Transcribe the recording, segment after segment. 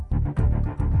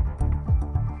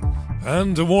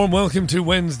And a warm welcome to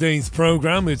Wednesday's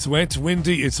programme. It's wet,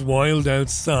 windy, it's wild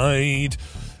outside.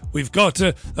 We've got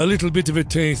a little bit of a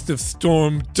taste of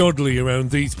Storm Dudley around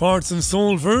these parts in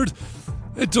Salford.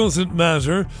 It doesn't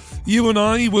matter. You and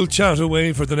I will chat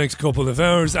away for the next couple of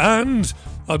hours, and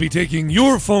I'll be taking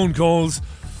your phone calls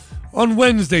on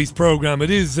Wednesday's programme.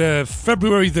 It is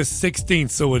February the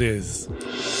 16th, so it is.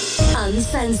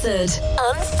 Uncensored,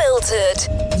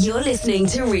 unfiltered. You're listening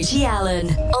to Richie Allen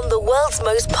on the world's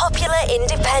most popular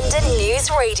independent news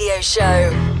radio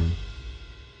show.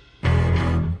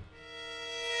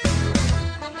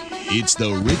 It's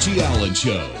the Richie Allen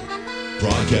Show.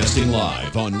 Broadcasting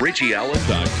live on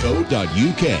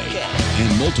richieallen.co.uk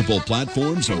and multiple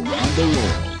platforms around the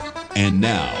world. And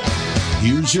now,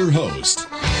 here's your host,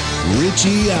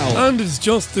 Richie Allen. And it's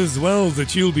just as well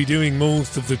that you'll be doing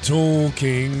most of the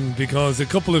talking, because a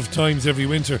couple of times every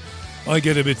winter I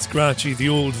get a bit scratchy, the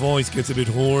old voice gets a bit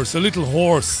hoarse, a little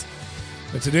hoarse.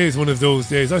 And today's one of those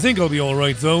days. I think I'll be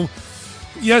alright though.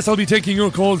 Yes, I'll be taking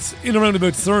your calls in around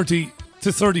about 30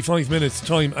 to 35 minutes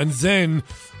time, and then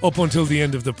up until the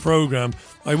end of the programme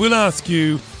I will ask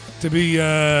you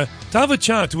to have a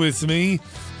chat with me,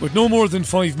 but no more than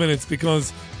 5 minutes,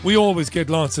 because we always get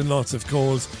lots and lots of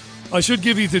calls. I should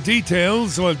give you the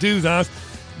details, so I'll do that.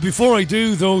 Before I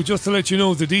do, though, just to let you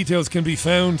know, the details can be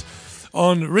found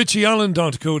on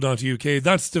richieallen.co.uk.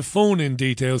 That's the phone-in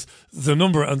details, the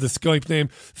number and the Skype name,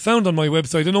 found on my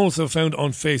website and also found on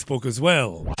Facebook as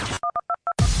well.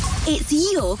 It's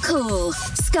your call.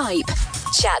 Skype,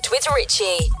 chat with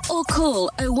Richie, or call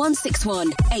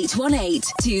 0161 818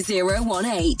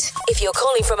 2018. If you're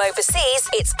calling from overseas,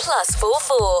 it's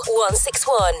 +44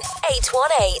 161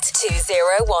 818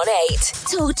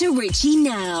 2018. Talk to Richie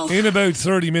now. In about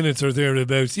 30 minutes or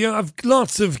thereabouts. Yeah, I've got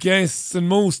lots of guests, and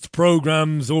most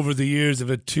programmes over the years have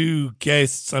had 2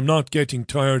 guests. I'm not getting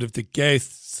tired of the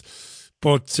guests,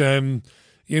 but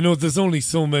there's only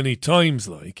so many times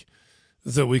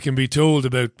that we can be told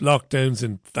about lockdowns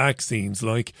and vaccines.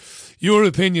 Your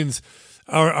opinions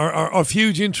are of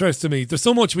huge interest to me. There's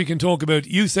so much we can talk about.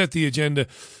 You set the agenda.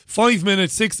 5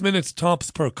 minutes, 6 minutes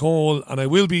tops per call, and I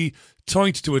will be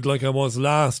tight to it like I was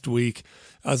last week.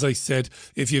 As I said,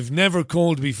 if you've never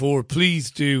called before, please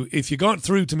do. If you got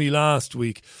through to me last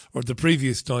week or the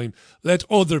previous time, let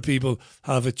other people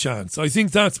have a chance. I think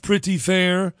that's pretty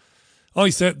fair. I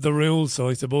set the rules, so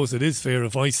I suppose it is fair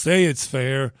if I say it's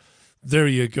fair. There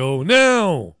you go.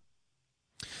 Now,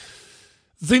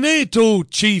 the NATO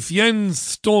chief Jens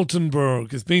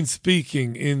Stoltenberg has been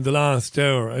speaking in the last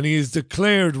hour, and he has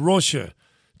declared Russia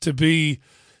to be,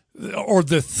 or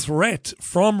the threat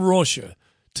from Russia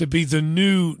to be, the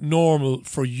new normal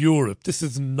for Europe. This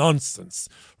is nonsense.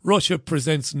 Russia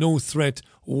presents no threat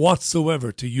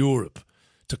whatsoever to Europe,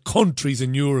 to countries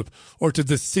in Europe, or to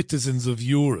the citizens of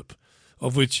Europe,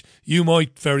 of which you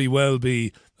might very well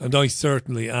be, and I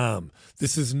certainly am.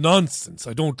 This is nonsense.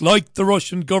 I don't like the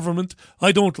Russian government.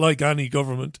 I don't like any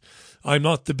government. I'm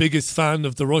not the biggest fan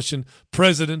of the Russian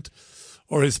president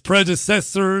or his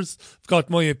predecessors. I've got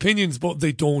my opinions, but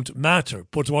they don't matter.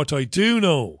 But what I do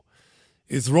know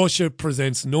is Russia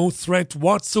presents no threat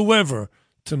whatsoever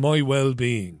to my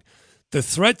well-being. The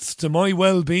threats to my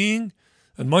well-being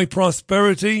and my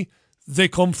prosperity, they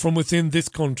come from within this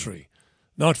country,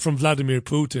 not from Vladimir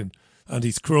Putin and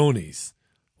his cronies,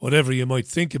 whatever you might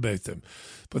think about them.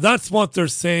 But that's what they're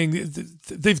saying.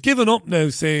 They've given up now,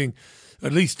 saying,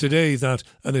 at least today, that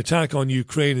an attack on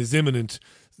Ukraine is imminent.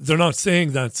 They're not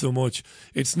saying that so much.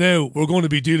 It's now, we're going to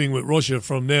be dealing with Russia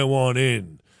from now on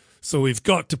in. So we've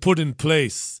got to put in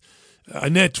place a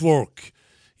network.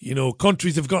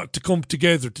 Countries have got to come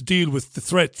together to deal with the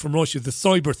threat from Russia, the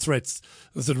cyber threats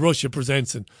that Russia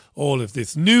presents, and all of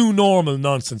this new normal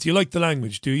nonsense. You like the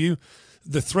language, do you?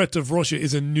 The threat of Russia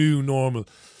is a new normal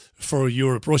for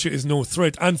Europe. Russia is no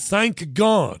threat. And thank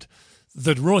God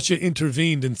that Russia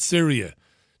intervened in Syria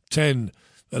 10,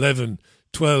 11,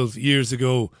 12 years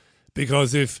ago,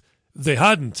 because if they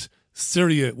hadn't,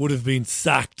 Syria would have been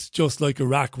sacked, just like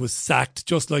Iraq was sacked,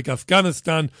 just like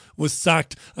Afghanistan was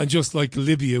sacked, and just like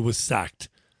Libya was sacked.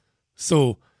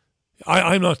 So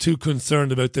I'm not too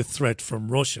concerned about the threat from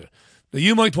Russia. Now,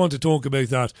 you might want to talk about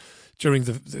that during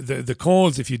the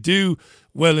calls. If you do,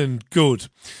 well and good.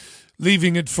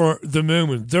 Leaving it for the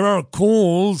moment, there are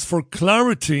calls for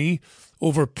clarity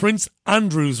over Prince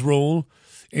Andrew's role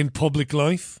in public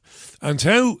life and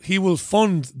how he will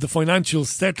fund the financial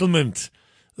settlement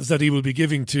that he will be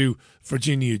giving to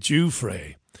Virginia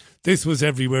Giuffre. This was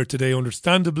everywhere today,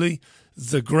 understandably.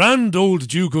 The grand old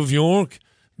Duke of York,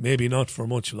 maybe not for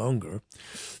much longer,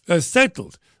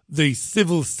 settled the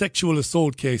civil sexual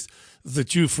assault case that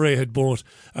Giuffre had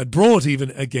brought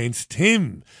even against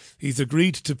him. He's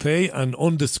agreed to pay an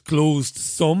undisclosed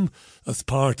sum as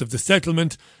part of the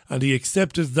settlement, and he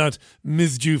accepted that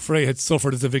Ms. Giuffre had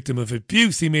suffered as a victim of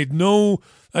abuse. He made no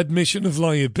admission of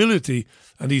liability,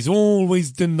 and he's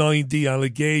always denied the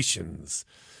allegations.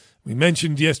 We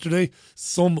mentioned yesterday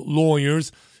some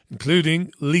lawyers,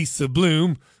 including Lisa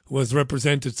Bloom, who has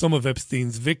represented some of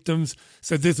Epstein's victims,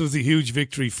 said this was a huge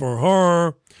victory for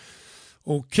her.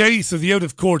 Okay, so the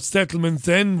out-of-court settlement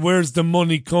then, where's the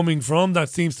money coming from? That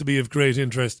seems to be of great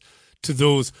interest to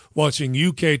those watching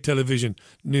UK television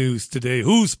news today.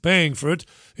 Who's paying for it?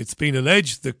 It's been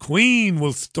alleged the Queen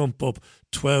will stump up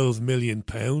 £12 million.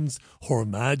 Her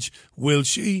Madge. Will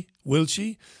she? Will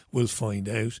she? We'll find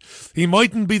out. He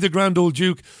mightn't be the Grand Old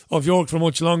Duke of York for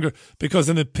much longer, because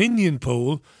an opinion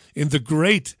poll in the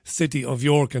great city of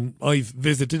York, and I've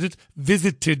visited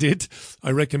it,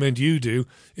 I recommend you do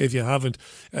if you haven't,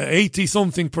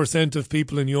 80-something% of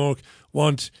people in York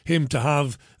want him to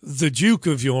have the Duke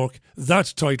of York,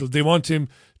 that title. They want him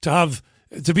to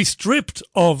be stripped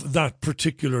of that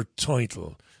particular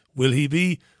title. Will he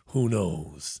be? Who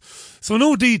knows? So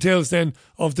no details then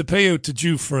of the payout to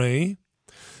Giuffre.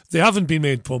 They haven't been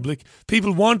made public.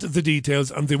 People want the details,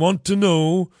 and they want to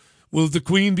know, will the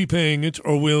Queen be paying it,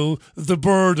 or will the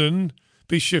burden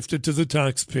be shifted to the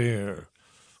taxpayer?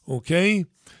 Okay?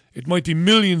 It might be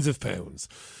millions of pounds.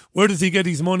 Where does he get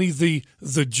his money,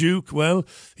 the Duke? Well,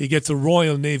 he gets a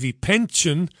Royal Navy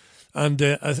pension and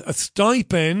a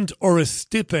stipend or a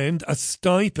stipend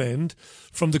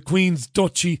from the Queen's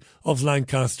Duchy of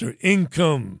Lancaster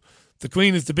income. The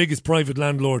Queen is the biggest private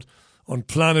landlord on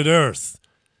planet Earth.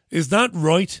 Is that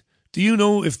right? Do you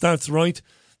know if that's right?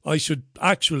 I should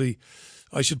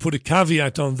put a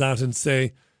caveat on that and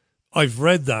say, I've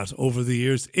read that over the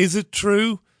years. Is it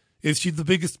true? Is she the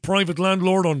biggest private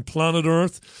landlord on planet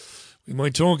Earth? We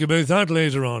might talk about that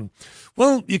later on.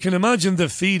 Well, you can imagine the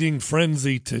feeding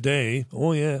frenzy today.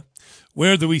 Oh yeah.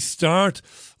 Where do we start?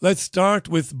 Let's start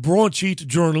with broadsheet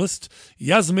journalist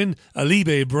Yasmin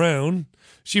Alibe Brown.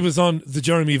 She was on the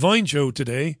Jeremy Vine show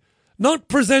today. Not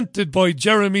presented by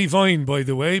Jeremy Vine, by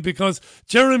the way, because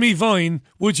Jeremy Vine,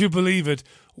 would you believe it,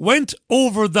 went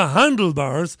over the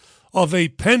handlebars of a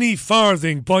penny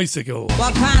farthing bicycle.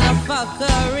 What kind of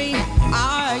fuckery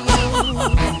are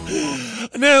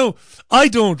you? Now, I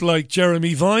don't like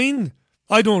Jeremy Vine.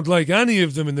 I don't like any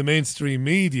of them in the mainstream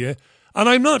media. And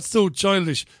I'm not so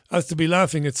childish as to be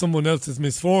laughing at someone else's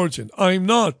misfortune. I'm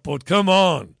not, but come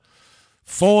on.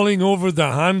 Falling over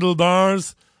the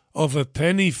handlebars of a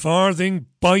penny farthing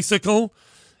bicycle.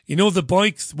 You know the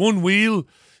bikes, one wheel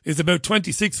is about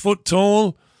 26 foot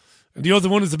tall and the other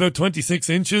one is about 26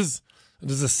 inches, and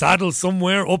there's a saddle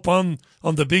somewhere up on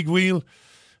the big wheel.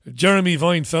 Jeremy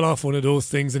Vine fell off one of those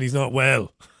things and he's not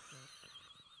well.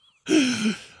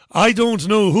 I don't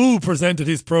know who presented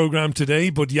his programme today,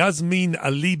 but Yasmin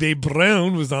Alibe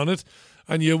Brown was on it,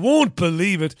 and you won't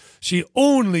believe it, she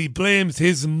only blames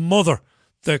his mother,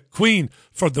 the Queen,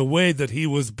 for the way that he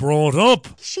was brought up.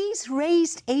 She's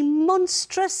raised a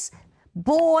monstrous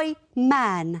boy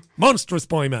man. Monstrous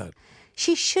boy man.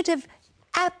 She should have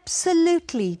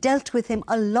absolutely dealt with him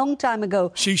a long time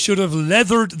ago. She should have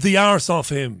leathered the arse off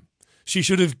him. She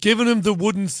should have given him the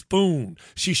wooden spoon.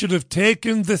 She should have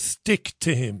taken the stick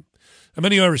to him. And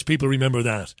many Irish people remember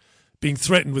that. Being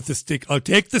threatened with the stick. I'll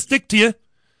take the stick to you.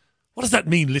 What does that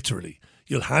mean, literally?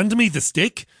 You'll hand me the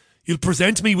stick? You'll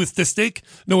present me with the stick?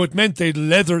 No, it meant they'd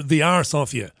leather the arse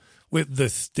off you with the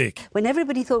stick. When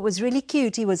everybody thought it was really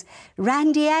cute, he was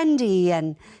Randy Andy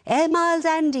and Air Miles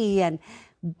Andy and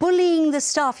bullying the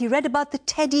staff. You read about the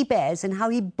teddy bears and how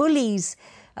he bullies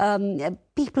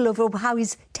people over how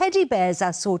his teddy bears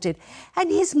are sorted. And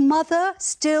his mother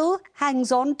still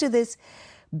hangs on to this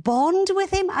bond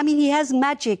with him. I mean, he has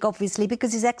magic, obviously,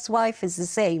 because his ex-wife is the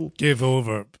same. Give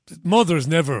over. Mothers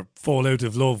never fall out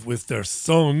of love with their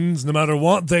sons, no matter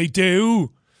what they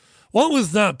do. What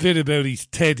was that bit about his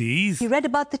teddies? You read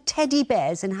about the teddy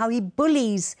bears and how he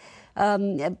bullies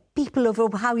people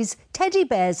over how his teddy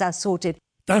bears are sorted.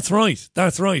 That's right,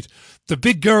 that's right. The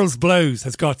big girl's blouse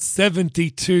has got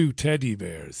 72 teddy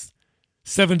bears.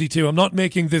 72. I'm not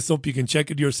making this up, you can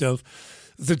check it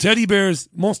yourself. The teddy bears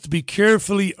must be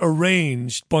carefully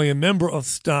arranged by a member of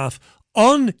staff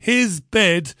on his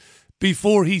bed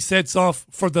before he sets off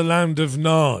for the land of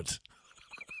Nod.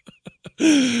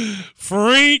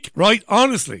 Freak! Right,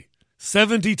 honestly.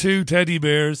 72 teddy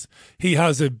bears. He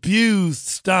has abused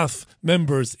staff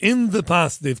members in the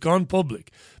past. They've gone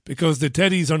public because the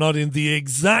teddies are not in the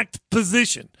exact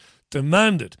position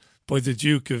demanded by the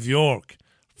Duke of York.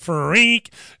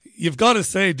 Freak! You've got to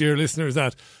say, dear listeners,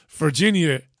 that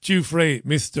Virginia Giuffre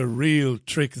missed a real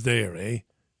trick there, eh?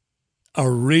 A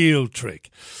real trick.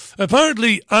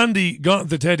 Apparently, Andy got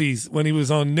the teddies when he was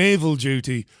on naval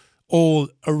duty all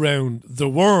around the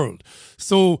world.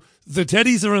 So the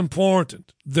teddies are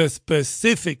important. The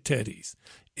specific teddies.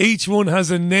 Each one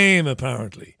has a name,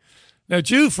 apparently. Now,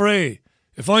 Giuffre,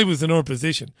 if I was in her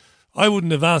position, I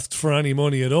wouldn't have asked for any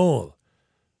money at all.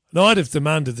 No, I'd have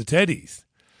demanded the teddies.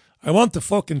 I want the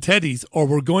fucking teddies or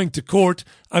we're going to court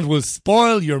and we'll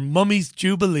spoil your mummy's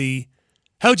jubilee.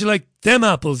 How'd you like them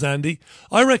apples, Andy?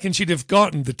 I reckon she'd have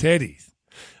gotten the teddies.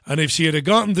 And if she had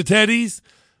gotten the teddies,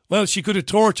 well, she could have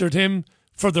tortured him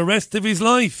for the rest of his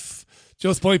life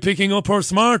just by picking up her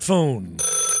smartphone.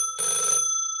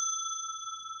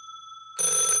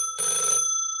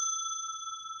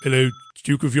 Hello,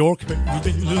 Duke of York.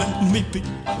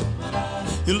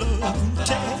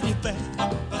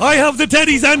 I have the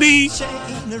teddies, Andy!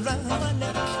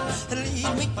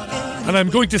 And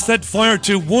I'm going to set fire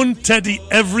to one teddy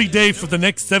every day for the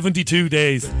next 72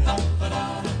 days.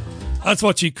 That's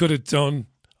what she could have done.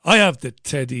 I have the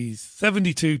teddies.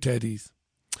 72 teddies.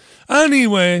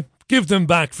 Anyway, give them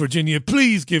back, Virginia.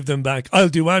 Please give them back. I'll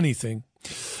do anything.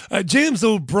 James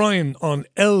O'Brien on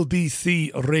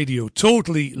LBC Radio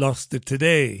totally lost it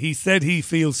today. He said he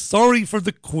feels sorry for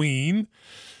the Queen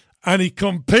and he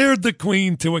compared the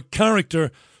Queen to a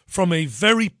character from a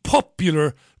very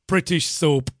popular British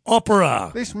soap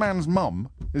opera. This man's mum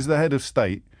is the head of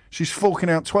state. She's forking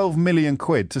out 12 million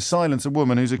quid to silence a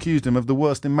woman who's accused him of the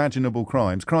worst imaginable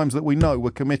crimes that we know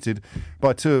were committed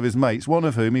by two of his mates, one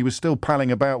of whom he was still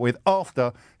palling about with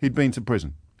after he'd been to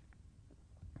prison.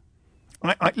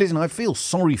 Listen, I feel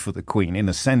sorry for the Queen in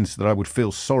the sense that I would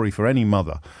feel sorry for any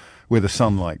mother with a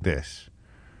son like this.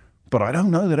 But I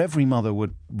don't know that every mother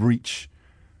would reach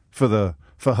for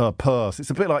her purse.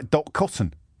 It's a bit like Doc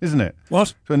Cotton, isn't it?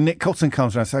 What? So Nick Cotton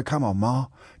comes around and says, come on, Ma,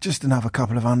 just another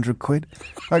couple of £100.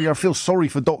 I feel sorry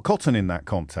for Doc Cotton in that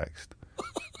context.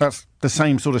 That's the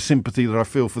same sort of sympathy that I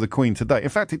feel for the Queen today. In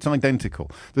fact, it's identical.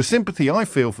 The sympathy I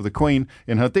feel for the Queen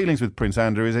in her dealings with Prince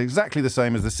Andrew is exactly the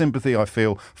same as the sympathy I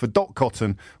feel for Doc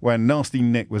Cotton when Nasty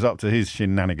Nick was up to his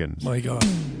shenanigans. My God.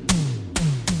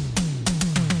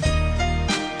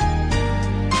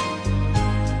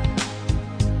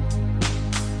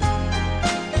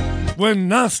 When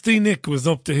Nasty Nick was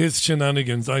up to his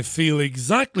shenanigans, I feel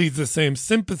exactly the same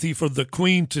sympathy for the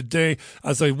Queen today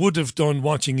as I would have done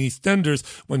watching EastEnders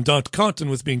when Dot Cotton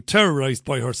was being terrorised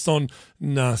by her son,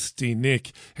 Nasty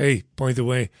Nick. Hey, by the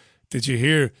way, did you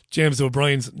hear James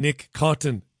O'Brien's Nick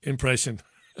Cotton impression?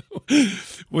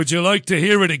 Would you like to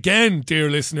hear it again,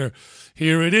 dear listener?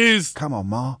 Here it is. Come on,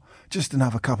 Ma, just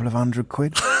another couple of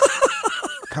 £100.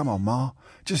 Come on, Ma.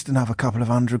 Just another couple of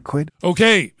 £100.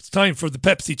 Okay, it's time for the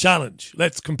Pepsi Challenge.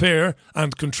 Let's compare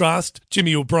and contrast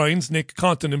Jimmy O'Brien's Nick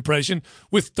Cotton impression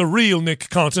with the real Nick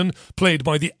Cotton, played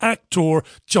by the actor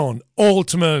John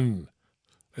Altman.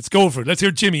 Let's go for it. Let's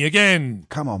hear Jimmy again.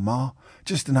 Come on, Ma.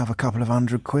 Just another couple of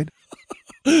 £100.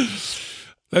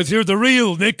 Let's hear the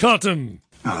real Nick Cotton.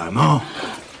 Hello, Ma.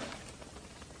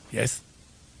 Yes?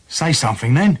 Say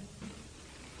something then.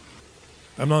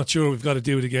 I'm not sure. We've got to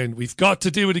do it again. We've got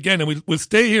to do it again, and we'll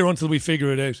stay here until we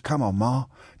figure it out. Come on, Ma.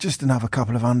 Just another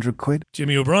couple of £100.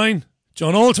 Jimmy O'Brien,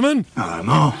 John Altman. Hello,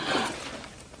 Ma.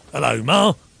 Hello,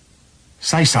 Ma.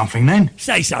 Say something then.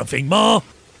 Say something, Ma.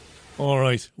 All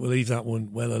right, we'll leave that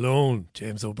one well alone,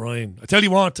 James O'Brien. I tell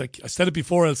you what, I said it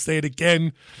before, I'll say it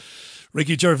again.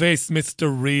 Ricky Gervais missed a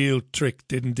real trick,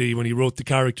 didn't he, when he wrote the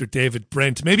character David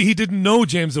Brent. Maybe he didn't know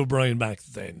James O'Brien back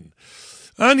then.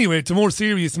 Anyway, to more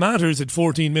serious matters at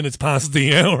 14 minutes past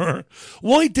the hour.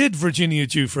 Why did Virginia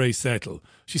Giuffre settle?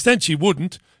 She said she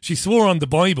wouldn't. She swore on the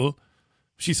Bible.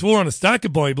 She swore on a stack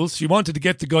of Bibles. She wanted to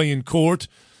get the guy in court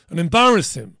and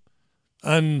embarrass him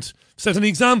and set an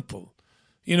example,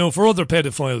 you know, for other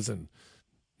pedophiles. And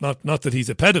not that he's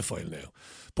a pedophile now,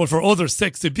 but for other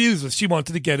sex abusers. She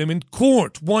wanted to get him in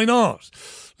court. Why not?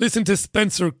 Listen to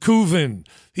Spencer Couvin.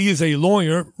 He is a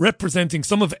lawyer representing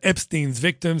some of Epstein's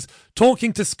victims,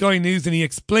 talking to Sky News, and he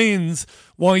explains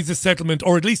why the settlement,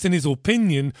 or at least in his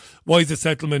opinion, why the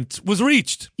settlement was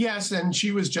reached. Yes, and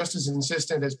she was just as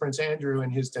insistent as Prince Andrew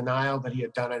in his denial that he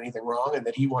had done anything wrong and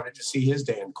that he wanted to see his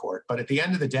day in court. But at the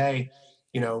end of the day,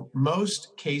 you know,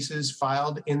 most cases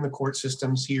filed in the court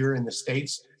systems here in the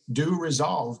States do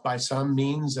resolve by some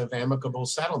means of amicable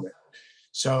settlement.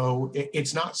 So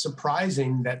it's not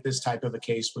surprising that this type of a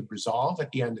case would resolve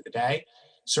at the end of the day.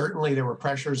 Certainly there were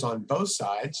pressures on both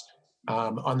sides,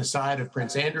 on the side of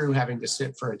Prince Andrew having to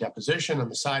sit for a deposition, on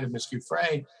the side of Ms.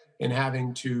 Giuffre and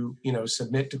having to, you know,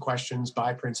 submit to questions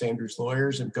by Prince Andrew's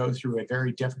lawyers and go through a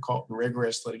very difficult and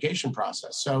rigorous litigation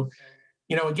process. So,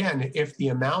 again, if the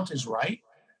amount is right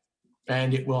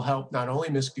and it will help not only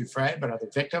Miss Giuffre, but other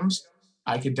victims,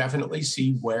 I could definitely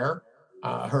see where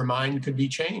her mind could be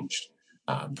changed.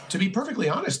 To be perfectly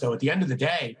honest, though, at the end of the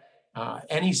day,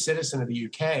 any citizen of the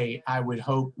UK, I would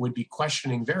hope, would be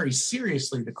questioning very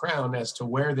seriously the Crown as to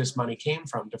where this money came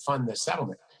from to fund this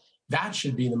settlement. That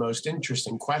should be the most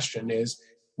interesting question is,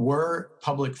 were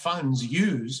public funds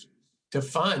used to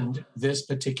fund this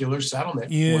particular settlement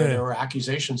where there were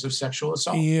accusations of sexual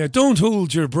assault? Yeah, don't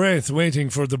hold your breath waiting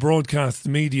for the broadcast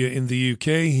media in the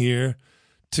UK here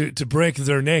to break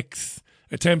their necks,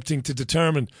 attempting to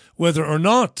determine whether or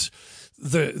not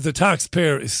the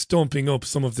taxpayer is stumping up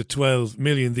some of the 12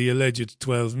 million, the alleged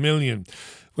 12 million.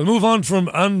 We'll move on from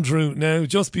Andrew now.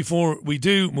 Just before we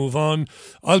do move on,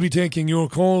 I'll be taking your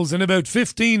calls in about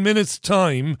 15 minutes'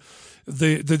 time.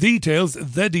 The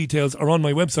details are on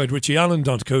my website,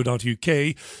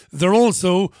 richieallen.co.uk. They're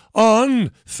also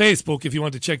on Facebook if you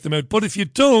want to check them out. But if you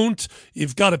don't,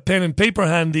 you've got a pen and paper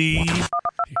handy.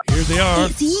 Here they are.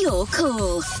 It's your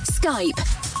call. Skype.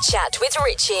 Chat with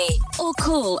Richie. Or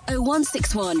call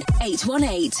 0161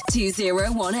 818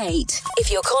 2018.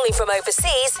 If you're calling from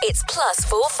overseas, it's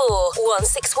 +44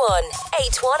 161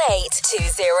 818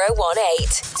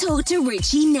 2018. Talk to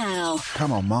Richie now.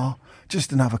 Come on, Ma.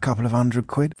 Just another couple of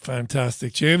 £100.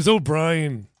 Fantastic. James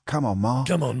O'Brien. Come on, Ma.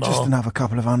 Come on, Ma. Just another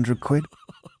couple of £100.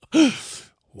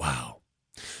 Wow.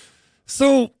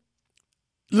 So,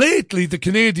 lately the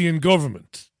Canadian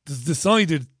government has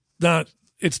decided that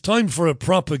it's time for a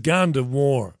propaganda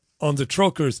war on the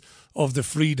truckers of the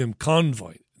Freedom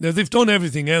Convoy. Now, they've done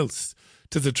everything else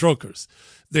to the truckers.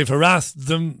 They've harassed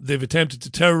them, they've attempted to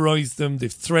terrorise them,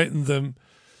 they've threatened them.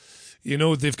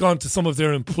 They've gone to some of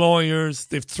their employers,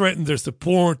 they've threatened their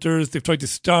supporters, they've tried to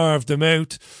starve them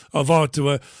out of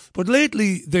Ottawa. But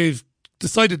lately they've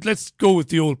decided, let's go with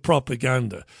the old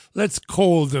propaganda. Let's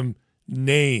call them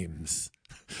names.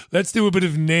 Let's do a bit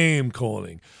of name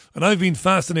calling. And I've been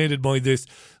fascinated by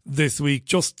this week.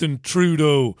 Justin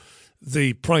Trudeau,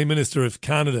 the Prime Minister of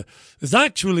Canada, is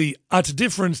actually, at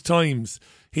different times,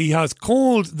 he has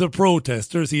called the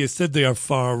protesters, he has said they are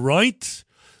far right,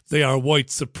 they are white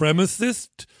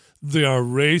supremacist, they are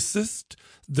racist,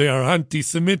 they are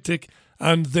anti-Semitic,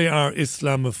 and they are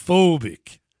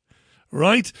Islamophobic.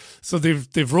 Right? So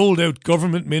they've rolled out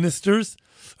government ministers,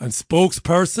 and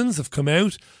spokespersons have come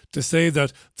out to say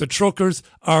that the truckers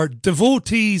are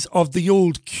devotees of the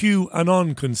old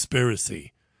QAnon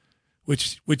conspiracy,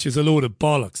 which is a load of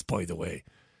bollocks, by the way,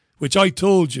 which I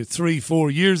told you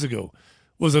 3-4 years ago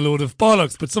was a load of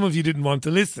bollocks, but some of you didn't want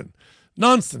to listen.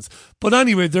 Nonsense. But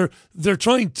anyway, they're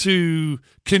trying to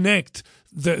connect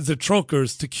the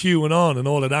truckers to QAnon and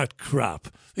all of that crap.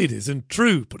 It isn't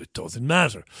true, but it doesn't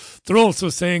matter. They're also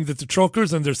saying that the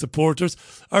truckers and their supporters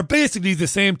are basically the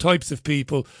same types of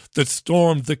people that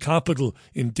stormed the Capitol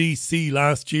in DC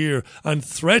last year and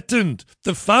threatened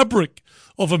the fabric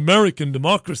of American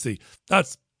democracy.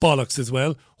 That's bollocks as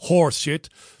well, horse shit.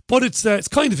 But it's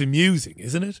kind of amusing,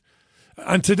 isn't it?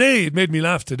 And today, it made me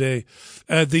laugh today,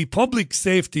 the Public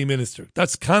Safety Minister,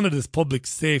 that's Canada's Public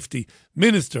Safety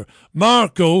Minister,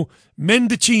 Marco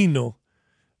Mendicino,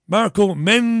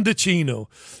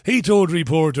 he told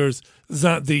reporters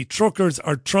that the truckers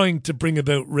are trying to bring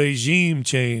about regime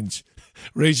change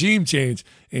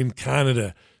in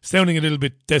Canada. Sounding a little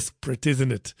bit desperate,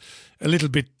 isn't it? A little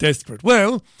bit desperate.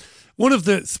 Well, one of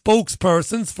the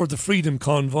spokespersons for the Freedom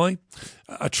Convoy,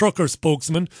 a trucker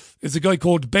spokesman, is a guy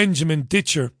called Benjamin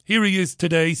Ditcher. Here he is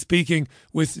today speaking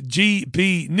with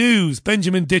GB News.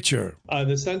 Benjamin Ditcher.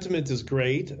 The sentiment is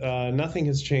great. Nothing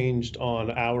has changed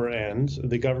on our end.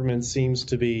 The government seems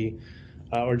to be,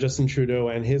 or Justin Trudeau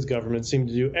and his government seem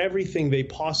to do everything they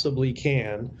possibly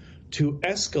can to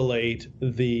escalate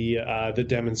the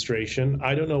demonstration.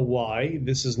 I don't know why.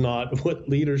 This is not what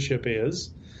leadership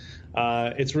is.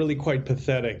 It's really quite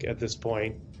pathetic at this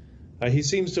point. He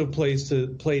seems to have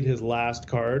played his last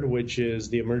card, which is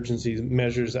the Emergency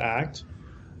Measures Act.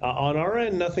 On our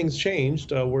end, nothing's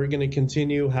changed. We're going to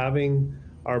continue having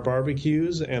our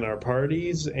barbecues and our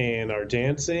parties and our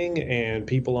dancing and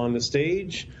people on the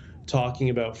stage talking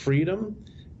about freedom.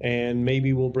 And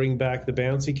maybe we'll bring back the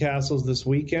bouncy castles this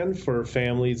weekend for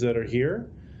families that are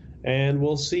here. And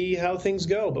we'll see how things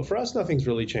go. But for us, nothing's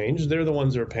really changed. They're the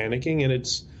ones that are panicking, and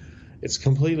it's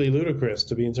completely ludicrous,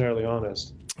 to be entirely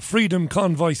honest. Freedom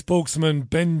Convoy spokesman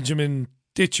Benjamin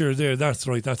Ditcher there. That's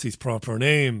right, that's his proper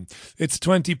name. It's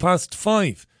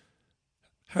 5:20.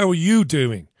 How are you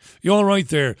doing? You all right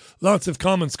there? Lots of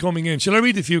comments coming in. Shall I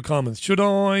read a few comments? Should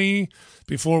I?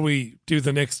 Before we do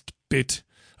the next bit.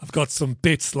 I've got some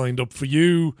bits lined up for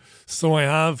you. So I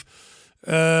have.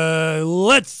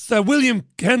 William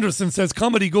Henderson says,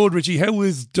 Comedy Gold, Richie, how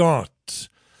is Dot?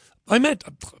 I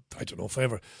don't know if I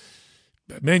ever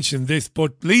mentioned this,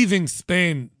 but leaving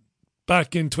Spain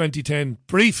back in 2010,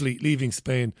 briefly leaving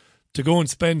Spain to go and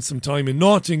spend some time in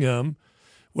Nottingham,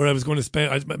 where I was going to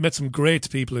spend, I met some great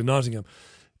people in Nottingham,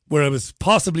 where I was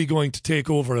possibly going to take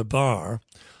over a bar.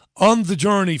 On the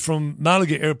journey from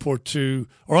Malaga Airport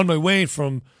or on my way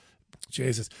from,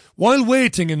 while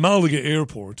waiting in Malaga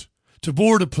Airport to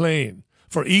board a plane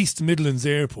for East Midlands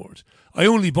Airport, I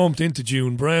only bumped into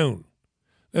June Brown.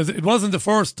 It wasn't the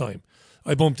first time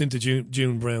I bumped into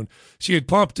June Brown. She had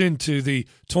popped into the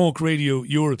Talk Radio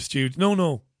Europe studio.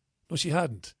 No, she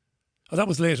hadn't. Oh, that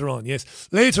was later on, yes.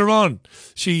 Later on,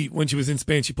 when she was in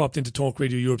Spain, she popped into Talk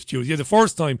Radio Europe studio. Yeah, the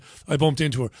first time I bumped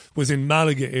into her was in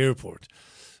Malaga Airport.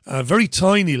 A very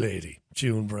tiny lady,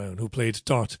 June Brown, who played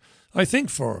Dot, I think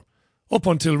for up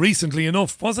until recently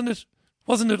enough, wasn't it?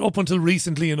 Wasn't it up until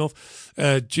recently enough?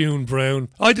 June Brown.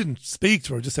 I didn't speak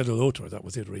to her, just said hello to her. That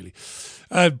was it, really.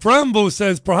 Brambo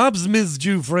says, perhaps Ms.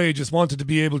 Giuffre just wanted to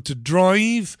be able to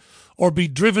drive or be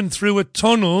driven through a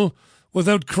tunnel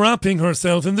without crapping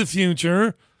herself in the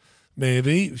future.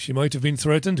 Maybe. She might have been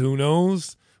threatened. Who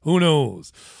knows? Who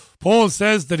knows? Paul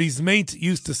says that his mate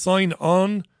used to sign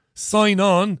on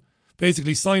the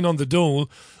dole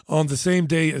on the same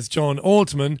day as John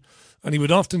Altman, and he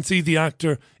would often see the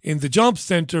actor in the job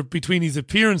centre between his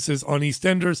appearances on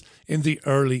EastEnders in the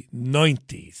early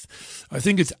 90s. I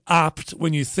think it's apt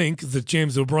when you think that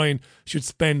James O'Brien should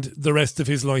spend the rest of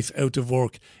his life out of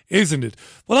work, isn't it?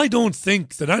 Well, I don't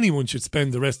think that anyone should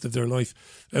spend the rest of their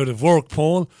life out of work,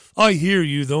 Paul. I hear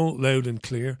you, though, loud and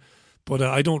clear, but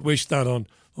I don't wish that on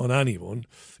anyone.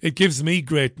 It gives me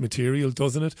great material,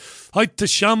 doesn't it? Hi to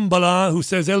Shambhala, who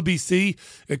says LBC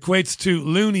equates to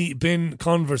loony bin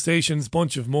conversations,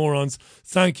 bunch of morons.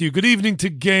 Thank you. Good evening to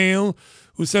Gail,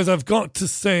 who says, I've got to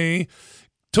say,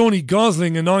 Tony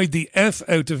Gosling annoyed the F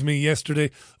out of me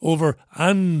yesterday over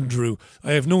Andrew.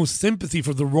 I have no sympathy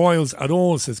for the Royals at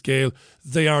all, says Gail.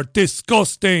 They are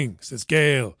disgusting, says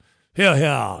Gail.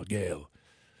 Here, Gail.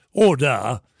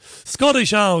 Order.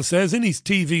 Scottish Owl says in his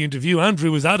TV interview,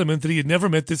 Andrew was adamant that he had never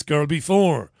met this girl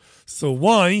before. So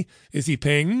why is he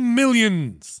paying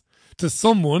millions to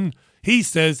someone he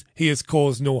says he has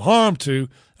caused no harm to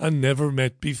and never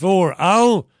met before?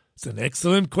 Owl, it's an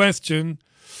excellent question.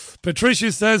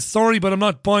 Patricia says, sorry, but I'm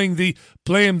not buying the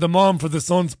blame the mom for the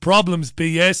son's problems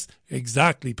BS.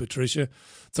 Exactly, Patricia.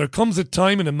 There comes a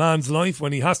time in a man's life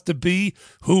when he has to be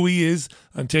who he is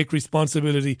and take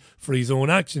responsibility for his own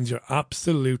actions. You're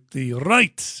absolutely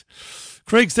right.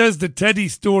 Craig says the Teddy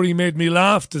story made me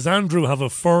laugh. Does Andrew have a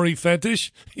furry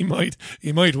fetish? He might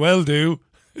well do.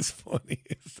 It's funny,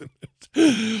 isn't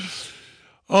it?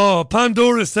 Oh,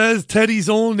 Pandora says Teddy's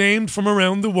all named from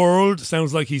around the world.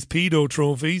 Sounds like he's pedo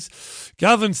trophies.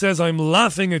 Gavin says I'm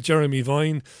laughing at Jeremy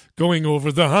Vine going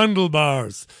over the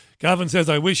handlebars. Gavin says,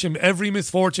 I wish him every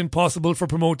misfortune possible for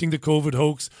promoting the COVID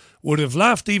hoax. Would have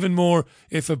laughed even more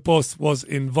if a bus was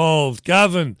involved.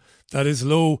 Gavin, that is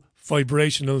low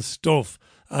vibrational stuff.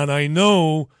 And I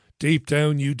know deep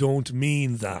down you don't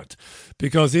mean that.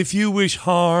 Because if you wish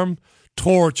harm,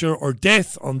 torture or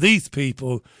death on these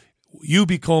people, you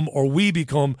become or we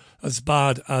become as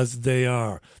bad as they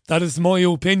are. That is my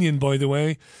opinion, by the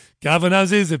way. Gavin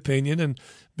has his opinion, and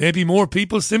maybe more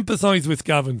people sympathise with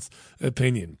Gavin's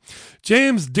opinion.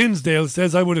 James Dinsdale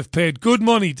says, I would have paid good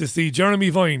money to see Jeremy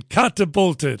Vine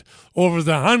catapulted over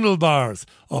the handlebars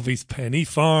of his penny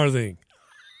farthing.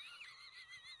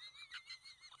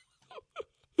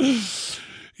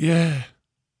 Yeah.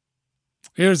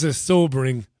 Here's a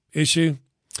sobering issue.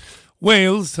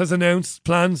 Wales has announced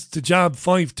plans to jab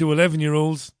 5 to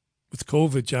 11-year-olds with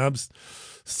COVID jabs.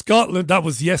 Scotland, that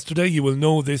was yesterday, you will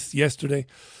know this yesterday.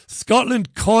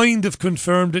 Scotland kind of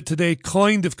confirmed it today,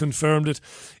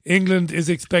 England is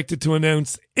expected to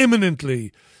announce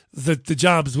imminently that the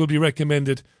jabs will be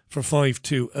recommended for 5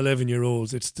 to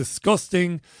 11-year-olds. It's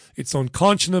disgusting, it's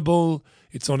unconscionable,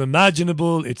 it's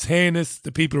unimaginable, it's heinous.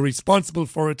 The people responsible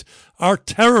for it are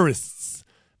terrorists,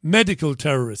 medical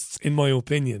terrorists, in my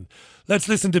opinion. Let's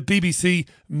listen to BBC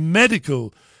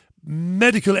medical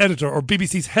editor, or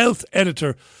BBC's health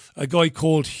editor, a guy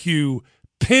called Hugh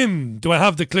Pym. Do I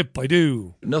have the clip? I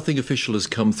do. Nothing official has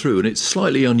come through, and it's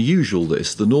slightly unusual,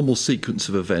 this. The normal sequence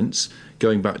of events,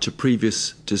 going back to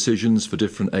previous decisions for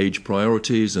different age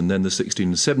priorities, and then the 16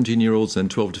 and 17-year-olds, then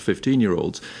 12 to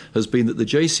 15-year-olds, has been that the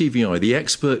JCVI, the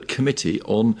expert committee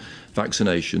on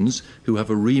vaccinations, who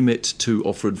have a remit to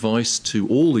offer advice to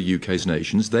all the UK's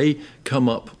nations, they come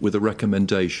up with a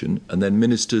recommendation, and then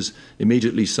ministers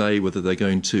immediately say whether they're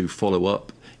going to follow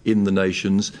up in the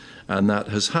nations, and that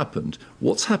has happened.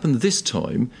 What's happened this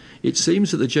time, it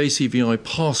seems that the JCVI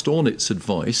passed on its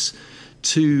advice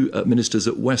to ministers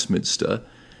at Westminster,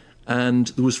 and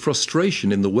there was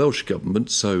frustration in the Welsh government,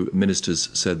 so ministers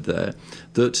said there,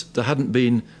 that there hadn't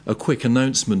been a quick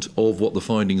announcement of what the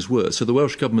findings were. So the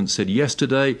Welsh government said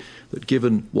yesterday that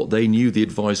given what they knew the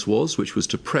advice was, which was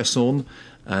to press on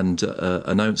and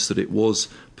announce that it was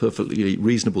perfectly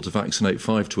reasonable to vaccinate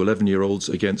 5 to 11-year-olds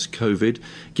against COVID,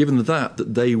 given that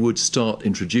they would start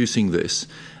introducing this.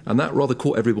 And that rather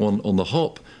caught everyone on the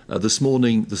hop. This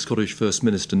morning, the Scottish First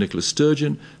Minister, Nicola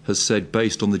Sturgeon, has said,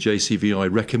 based on the JCVI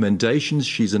recommendations,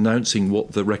 she's announcing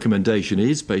what the recommendation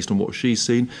is, based on what she's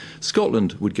seen,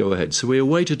 Scotland would go ahead. So we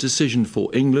await a decision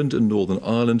for England and Northern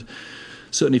Ireland.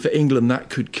 Certainly for England, that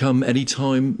could come any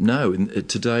time now,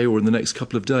 today or in the next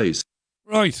couple of days.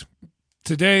 Right.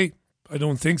 Today, I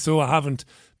don't think so. I haven't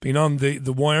been on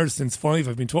the wire since 5.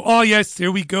 I've been told, oh yes,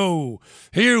 here we go.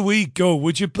 Here we go.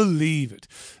 Would you believe it?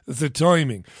 The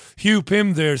timing. Hugh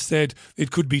Pym there said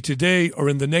it could be today or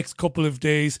in the next couple of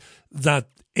days that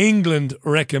England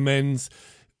recommends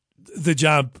the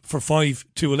jab for 5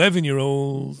 to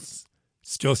 11-year-olds.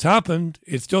 It's just happened.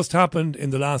 It's just happened in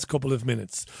the last couple of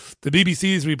minutes. The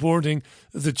BBC is reporting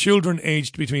that children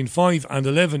aged between 5 and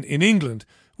 11 in England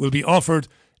will be offered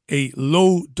a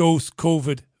low-dose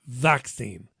COVID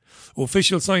vaccine.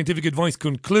 Official scientific advice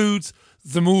concludes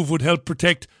the move would help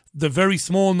protect the very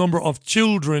small number of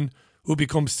children who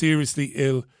become seriously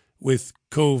ill with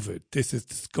COVID. This is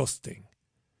disgusting.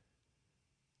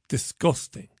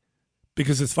 Disgusting.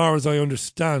 Because as far as I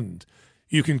understand,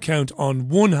 you can count on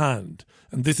one hand,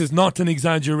 and this is not an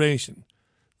exaggeration,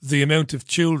 the amount of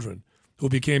children who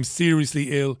became seriously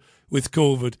ill with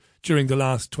COVID during the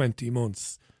last 20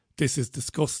 months. This is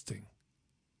disgusting.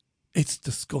 It's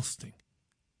disgusting.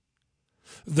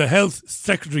 The Health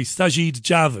Secretary, Sajid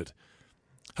Javid,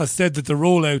 has said that the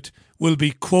rollout will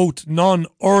be, quote,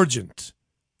 non-urgent,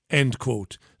 end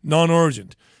quote,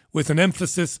 non-urgent, with an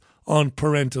emphasis on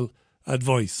parental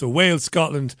advice. So Wales,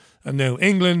 Scotland, and now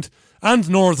England, and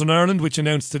Northern Ireland, which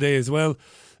announced today as well,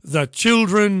 that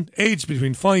children aged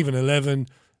between 5 and 11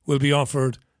 will be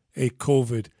offered a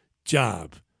COVID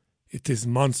jab. It is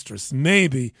monstrous.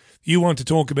 Maybe you want to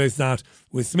talk about that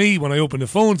with me when I open the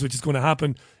phones, which is going to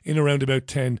happen in around about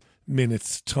 10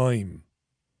 minutes' time.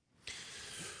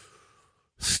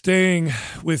 Staying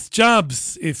with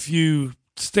jabs, if you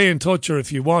stay in touch or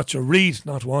if you watch or read,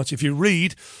 not watch, if you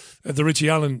read the Richie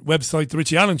Allen website, the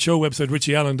Richie Allen Show website,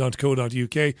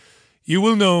 richieallen.co.uk, you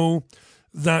will know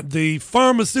that the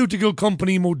pharmaceutical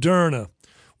company Moderna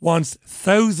wants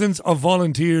thousands of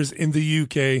volunteers in the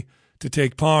UK to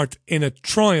take part in a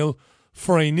trial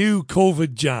for a new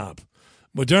COVID jab.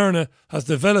 Moderna has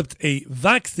developed a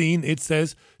vaccine, it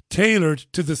says, tailored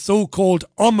to the so-called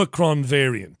Omicron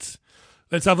variant.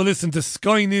 Let's have a listen to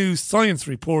Sky News science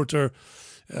reporter,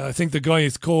 I think the guy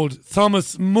is called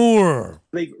Thomas Moore.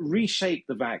 They've reshaped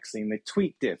the vaccine, they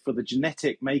tweaked it for the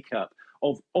genetic makeup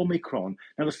of Omicron.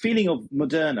 Now, the feeling of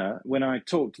Moderna, when I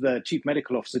talked to the chief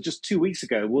medical officer just 2 weeks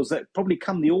ago, was that probably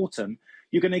come the autumn,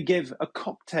 you're going to give a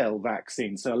cocktail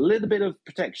vaccine. So a little bit of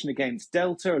protection against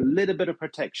Delta, a little bit of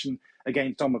protection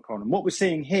against Omicron. And what we're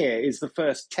seeing here is the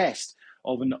first test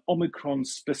of an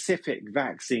Omicron-specific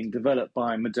vaccine developed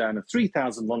by Moderna.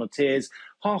 3,000 volunteers,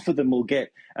 half of them will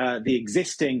get the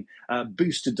existing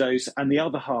booster dose, and the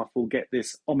other half will get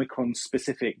this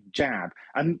Omicron-specific jab.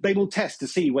 And they will test to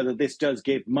see whether this does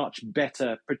give much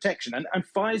better protection. And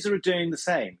Pfizer are doing the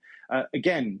same.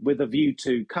 Again, with a view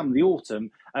to, come the autumn,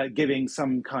 giving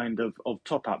some kind of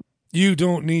top-up. You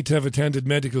don't need to have attended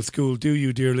medical school, do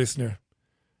you, dear listener?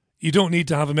 You don't need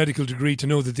to have a medical degree to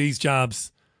know that these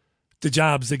jabs, the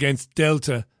jabs against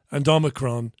Delta and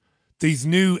Omicron, these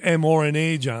new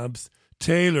mRNA jabs,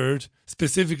 tailored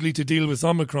specifically to deal with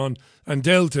Omicron and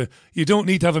Delta, you don't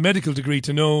need to have a medical degree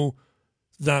to know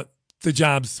that the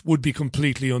jabs would be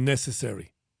completely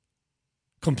unnecessary.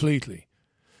 Completely.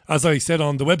 As I said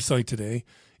on the website today,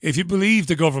 if you believe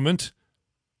the government,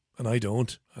 and I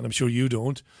don't, and I'm sure you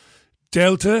don't,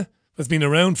 Delta has been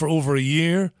around for over a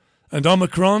year, and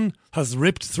Omicron has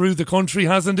ripped through the country,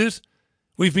 hasn't it?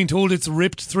 We've been told it's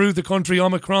ripped through the country,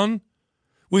 Omicron,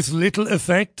 with little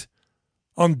effect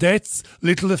on deaths,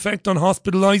 little effect on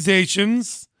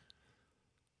hospitalisations.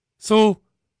 So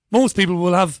most people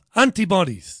will have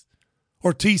antibodies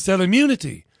or T-cell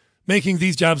immunity, making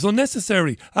these jabs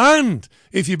unnecessary. And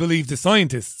if you believe the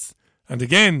scientists, and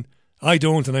again, I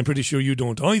don't, and I'm pretty sure you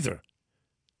don't either,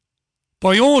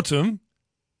 by autumn,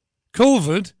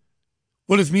 COVID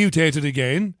will have mutated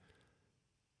again,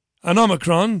 and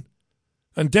Omicron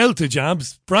and Delta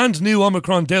jabs, brand new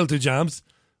Omicron Delta jabs,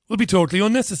 will be totally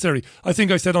unnecessary. I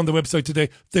think I said on the website today,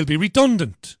 they'll be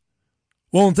redundant.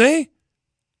 Won't they?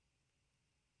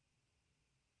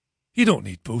 You don't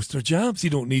need booster jabs. You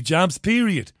don't need jabs,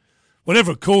 period.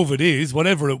 Whatever COVID is,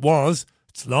 whatever it was,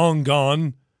 it's long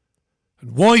gone.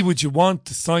 And why would you want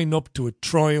to sign up to a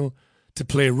trial to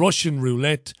play Russian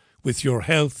roulette with your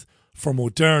health for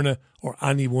Moderna or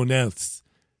anyone else?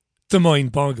 The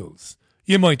mind boggles.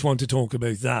 You might want to talk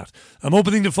about that. I'm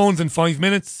opening the phones in 5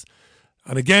 minutes.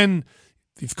 And again,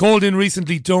 if you've called in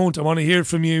recently, don't. I want to hear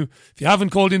from you. If you haven't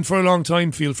called in for a long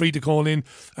time, feel free to call in.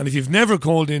 And if you've never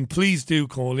called in, please do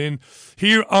call in.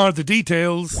 Here are the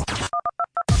details.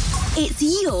 It's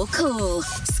your call.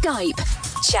 Skype,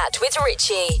 chat with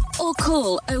Richie, or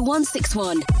call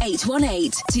 0161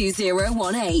 818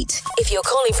 2018. If you're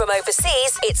calling from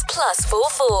overseas, it's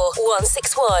 +44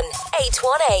 161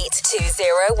 818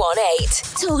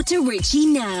 2018. Talk to Richie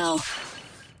now.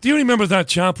 Do you remember that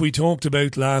chap we talked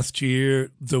about last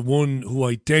year? The one who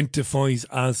identifies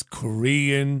as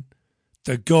Korean?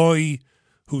 The guy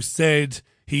who said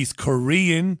he's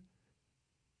Korean?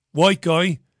 White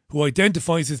guy who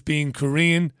identifies as being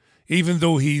Korean, even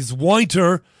though he's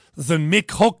whiter than Mick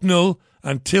Hucknall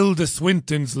and Tilda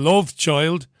Swinton's love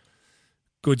child.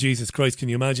 Good Jesus Christ, can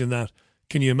you imagine that?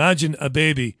 Can you imagine a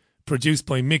baby produced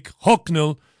by Mick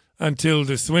Hucknall and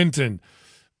Tilda Swinton?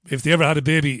 If they ever had a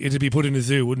baby, it'd be put in a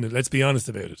zoo, wouldn't it? Let's be honest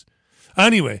about it.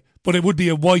 Anyway, but it would be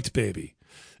a white baby.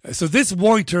 So this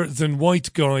whiter than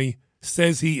white guy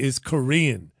says he is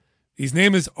Korean. His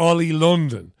name is Ollie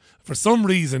London. For some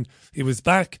reason, he was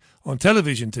back on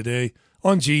television today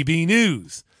on GB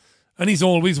News. And he's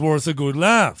always worth a good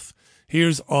laugh.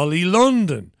 Here's Ollie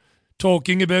London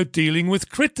talking about dealing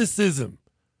with criticism.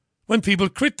 When people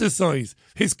criticise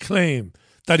his claim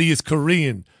that he is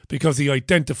Korean because he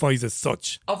identifies as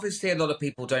such. Obviously, a lot of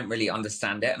people don't really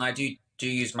understand it, and I do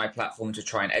use my platform to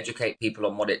try and educate people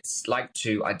on what it's like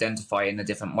to identify in a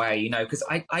different way, you know, because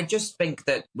I just think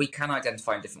that we can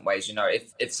identify in different ways, you know,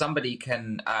 if somebody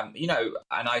can, you know,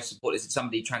 and I support this, if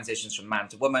somebody transitions from man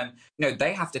to woman, you know,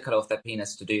 they have to cut off their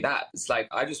penis to do that. It's like,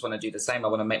 I just want to do the same. I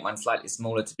want to make mine slightly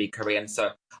smaller to be Korean. So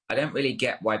I don't really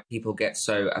get why people get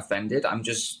so offended. I'm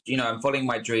just, you know, I'm following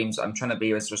my dreams. I'm trying to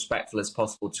be as respectful as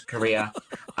possible to Korea.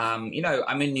 You know,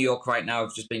 I'm in New York right now.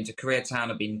 I've just been to Koreatown.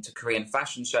 I've been to Korean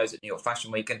fashion shows at New York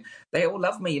Fashion Week, and they all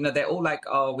love me. You know, they're all like,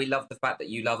 oh, we love the fact that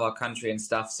you love our country and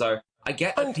stuff. So I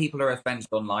get that people are offended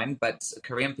online, but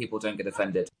Korean people don't get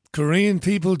offended. Korean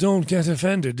people don't get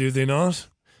offended, do they not?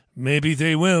 Maybe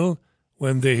they will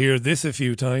when they hear this a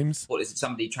few times. What is it?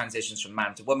 Somebody transitions from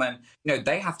man to woman, you know,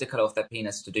 they have to cut off their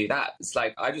penis to do that. It's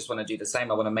like, I just want to do the same.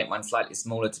 I want to make mine slightly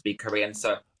smaller to be Korean.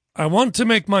 So I want to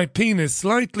make my penis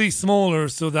slightly smaller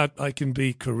so that I can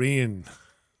be Korean.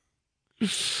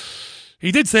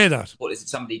 He did say that. What is it?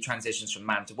 Somebody transitions from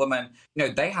man to woman, you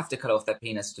know, they have to cut off their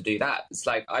penis to do that. It's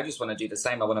like, I just want to do the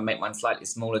same. I want to make mine slightly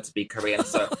smaller to be Korean.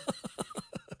 So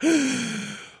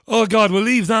oh God, we'll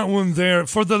leave that one there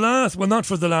for the last, well, not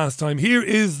for the last time. Here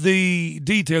is the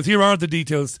details. Here are the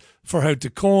details for how to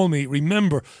call me.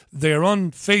 Remember, they're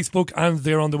on Facebook and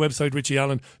they're on the website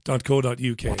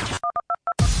richieallen.co.uk.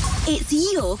 It's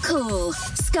your call.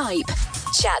 Skype,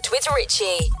 chat with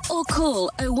Richie, or call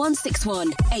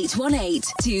 0161 818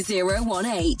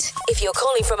 2018. If you're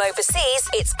calling from overseas,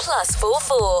 it's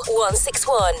 +44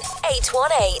 161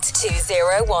 818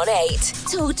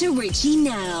 2018. Talk to Richie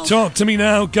now. Talk to me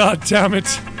now, God damn it.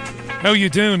 How you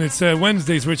doing? It's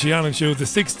Wednesday's Richie Allen Show, the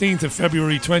 16th of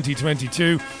February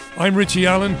 2022. I'm Richie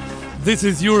Allen. This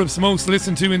is Europe's most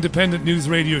listened to independent news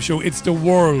radio show. It's the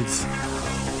world's.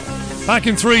 Back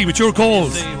in 3 with your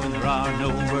calls.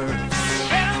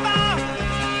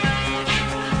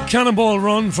 Cannonball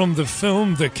Run from the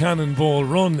film The Cannonball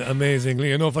Run,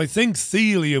 amazingly enough. I think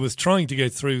Celia was trying to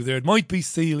get through there. It might be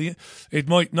Celia. It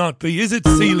might not be. Is it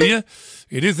Celia?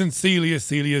 It isn't Celia.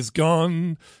 Celia's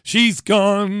gone. She's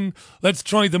gone. Let's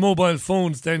try the mobile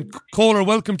phones then. Caller,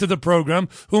 welcome to the programme.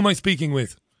 Who am I speaking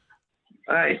with?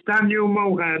 It's Daniel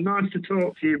Mulhern. Nice to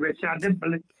talk to you, Rich. I didn't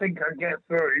think I'd get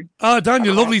through.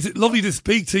 Daniel, lovely to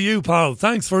speak to you, pal.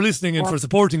 Thanks for listening and for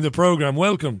supporting the programme.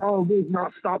 Welcome. Oh, we've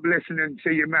not stopped listening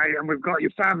to you, mate, and we've got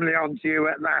your family on to you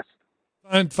at last.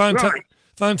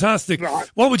 Fantastic.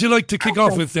 Right. What would you like to kick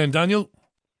off with then, Daniel?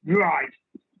 Right.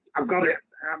 I've got it.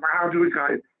 How do we go?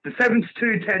 The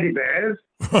 72 teddy bears.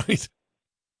 Right.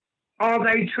 Are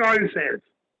they trophies?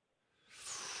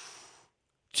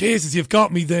 Jesus, you've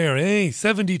got me there, eh?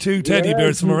 72 teddy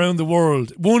bears from around the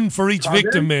world. One for each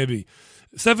victim, maybe.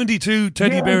 72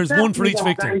 teddy bears, one for each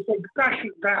victim.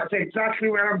 That's exactly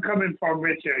where I'm coming from,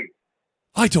 Richie.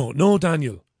 I don't know,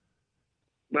 Daniel.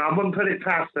 No, I wouldn't put it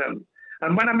past them.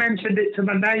 And when I mentioned it to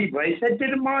my neighbour, he said,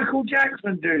 didn't Michael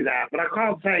Jackson do that? But I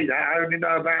can't say that. I only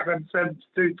know about them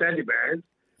 72 teddy bears.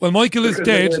 Well, Michael is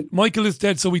Because dead. Michael is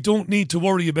dead, so we don't need to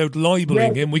worry about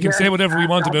libeling him. We can say whatever we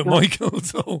want about Michael.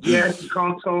 So yes, you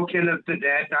can't talk ill of the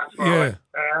dead. That's right.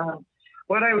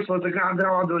 What else was I going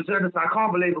to do? I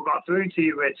can't believe I got through to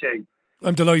you, Richie.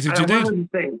 I'm delighted you did.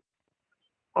 There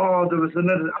was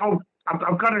another.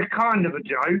 I've got a kind of a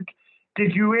joke.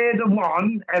 Did you hear the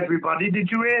one, everybody? Did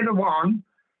you hear the one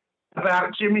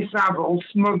about Jimmy Savile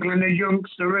smuggling a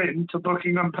youngster into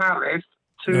Buckingham Palace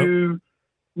to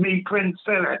meet Prince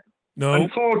Philip? No.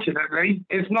 Unfortunately,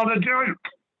 it's not a joke.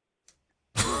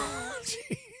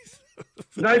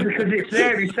 No, because it's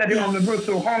there. He said it on the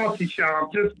Russell Harty show.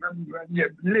 I've just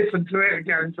listened to it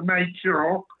again to make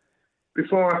sure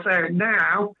before I say it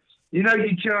now. You know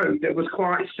your joke that was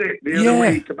quite sick the other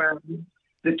week about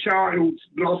the child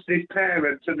lost his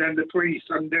parents and then the priest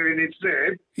undoing his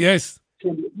zip? Yes.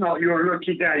 It's not your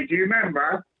lucky day. Do you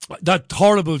remember? That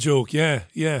horrible joke, yeah.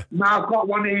 No, I've got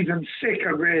one even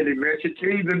sicker, really, Rich. It's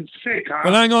even sicker.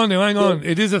 Well, hang on.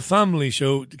 It is a family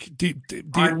show.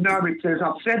 I know it is.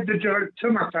 I've said the joke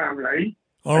to my family.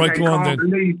 All right, go on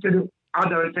then. I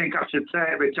don't think I should say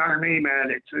it, Rich. I'll email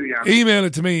it to you. Email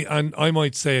it to me, and I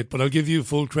might say it, but I'll give you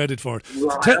full credit for it.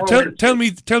 Right. Tell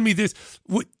me this: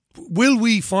 will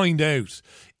we find out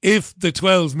if the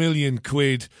 12 million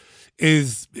quid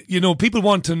is? People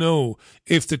want to know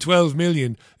if the 12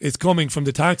 million is coming from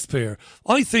the taxpayer.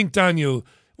 I think, Daniel,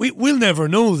 we'll never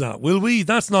know that, will we?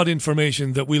 That's not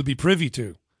information that we'll be privy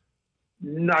to.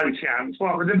 No chance.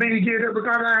 What, with the media that we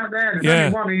got out there?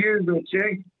 There's only one of you,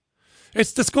 Richie.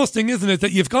 It's disgusting, isn't it,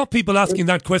 that you've got people asking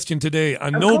that question today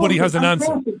and nobody has an answer.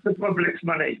 Of course it's the public's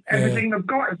money. Everything they've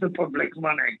got is the public's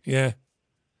money. Yeah.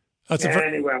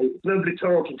 Anyway, lovely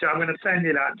talking to you. I'm going to send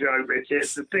you that joke, Richie.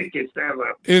 It's the thickest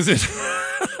ever. Is it?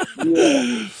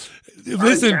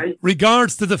 Listen,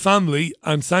 regards to the family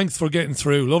and thanks for getting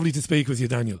through. Lovely to speak with you,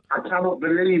 Daniel. I cannot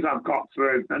believe I've got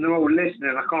through. And they're all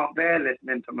listening. I can't bear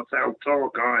listening to myself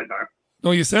talk either. No,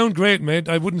 you sound great, mate.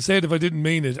 I wouldn't say it if I didn't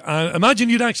mean it. Imagine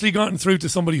you'd actually gotten through to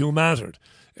somebody who mattered.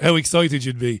 How excited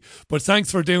you'd be. But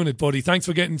thanks for doing it, buddy. Thanks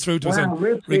for getting through to us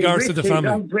in regards to the family.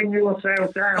 Don't bring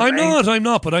yourself down. I'm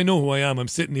not, but I know who I am. I'm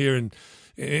sitting here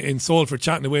in Salford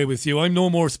chatting away with you. I'm no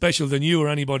more special than you or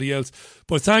anybody else.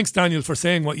 But thanks, Daniel, for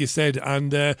saying what you said.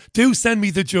 And do send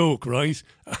me the joke, right?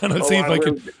 And I'll see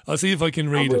if I can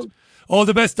read it. All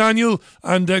the best, Daniel,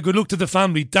 and good luck to the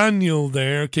family. Daniel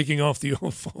there, kicking off the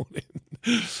old phone in.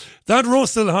 That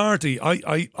Russell Harty,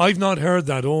 I've not heard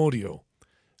that audio.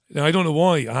 Now, I don't know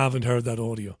why I haven't heard that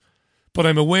audio, but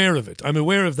I'm aware of it. I'm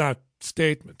aware of that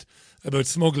statement about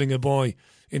smuggling a boy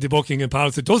into Buckingham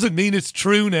Palace. It doesn't mean it's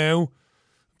true now.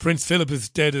 Prince Philip is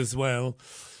dead as well.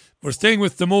 We're staying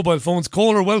with the mobile phones.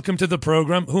 Caller, welcome to the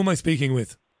programme. Who am I speaking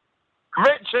with?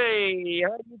 Richie,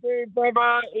 how you doing,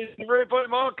 brother? It's Rude Boy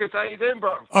Marcus. How you doing,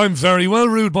 bro? I'm very well,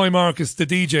 Rude Boy Marcus, the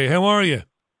DJ. How are you?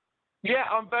 Yeah,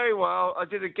 I'm very well. I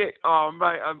did a gig. Oh,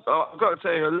 mate, I've got to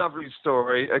tell you a lovely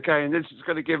story, okay? And this is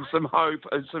going to give some hope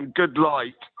and some good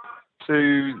light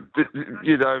to,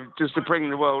 just to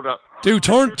bring the world up. Dude,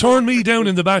 turn me down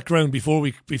in the background before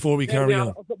we carry on.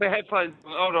 I've got my headphones.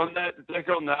 Hold on, they're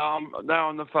gone now. I'm now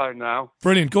on the phone now.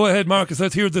 Brilliant. Go ahead, Marcus.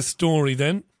 Let's hear the story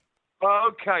then.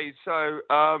 Okay, so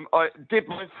I did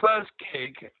my first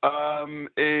gig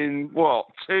in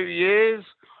 2 years,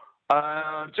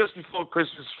 just before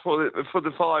Christmas for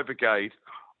the Fire Brigade.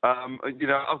 I've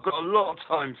got a lot of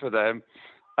time for them,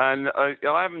 and I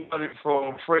haven't done it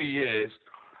for 3 years.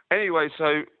 Anyway,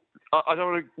 so I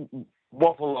don't want to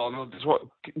waffle on. I just want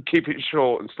to keep it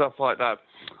short and stuff like that.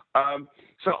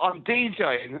 So I'm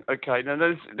DJing. Okay, now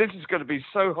this is going to be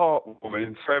so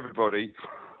heartwarming for everybody.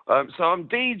 So I'm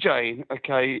DJing,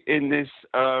 okay, in this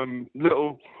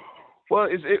little,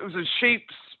 it was a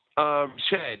sheep's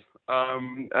shed,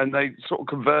 and they sort of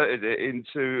converted it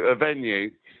into a venue.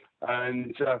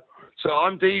 And so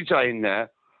I'm DJing there,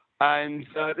 and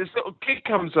this little kid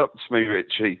comes up to me,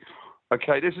 Richie.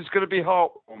 Okay, this is going to be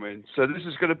heartwarming. So this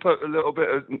is going to put a little bit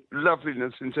of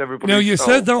loveliness into everybody's Now, you soul.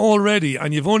 said that already,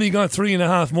 and you've only got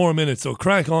 3.5 more minutes, so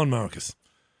crack on, Marcus.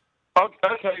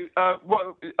 Okay,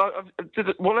 well,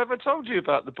 have I told you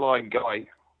about the blind guy?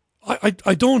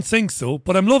 I don't think so,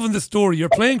 but I'm loving the story. You're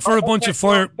playing for a bunch of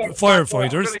firefighters. I'm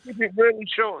going to keep it really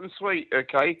short and sweet,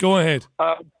 okay? Go ahead.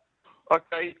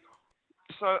 Okay,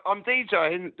 so I'm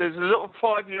DJing. There's a little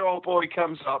 5-year-old boy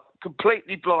comes up,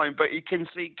 completely blind, but he can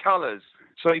see colours.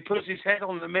 So he puts his head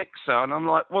on the mixer, and I'm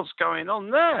like, what's going on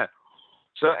there?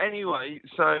 So anyway,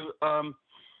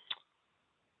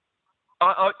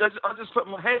 I just put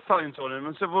my headphones on him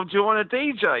and said, well, do you want a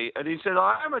DJ? And he said,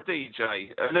 I am a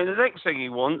DJ. And then the next thing he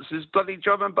wants is bloody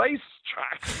drum and bass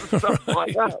tracks and stuff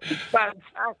like that. It's fantastic.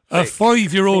 A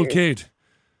 5-year-old kid.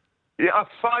 Yeah, a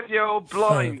 5-year-old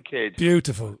blind kid.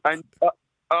 Beautiful. And it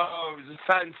was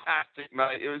fantastic,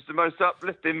 mate. It was the most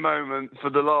uplifting moment for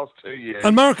the last 2 years.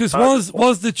 And Marcus,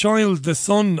 was the child the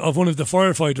son of one of the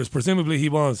firefighters? Presumably he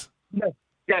was.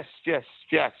 Yes.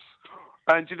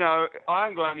 And, you know, I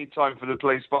haven't got any time for the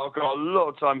police, but I've got a lot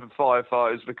of time for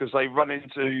firefighters because they run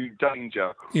into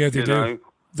danger. Yeah, they do. Know?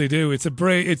 They do.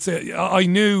 I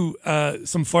knew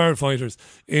some firefighters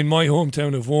in my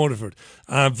hometown of Waterford,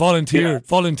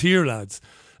 volunteer lads,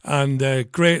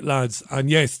 and great lads. And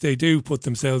yes, they do put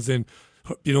themselves in,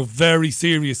 you know, very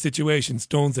serious situations,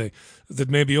 don't they? That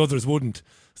maybe others wouldn't.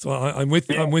 So I'm with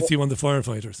you on the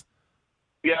firefighters.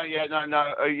 Yeah,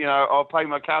 no. You know, I'll pay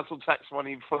my council tax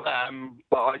money for them,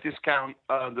 but I discount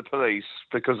the police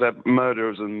because they're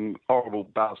murderers and horrible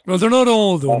bastards. Well, they're not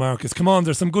all though, Marcus. Come on,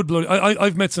 there's some good blood.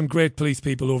 I've met some great police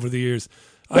people over the years.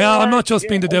 I'm not just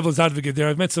being the devil's advocate there.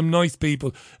 I've met some nice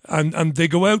people, and they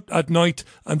go out at night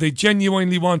and they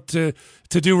genuinely want to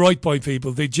do right by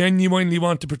people. They genuinely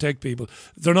want to protect people.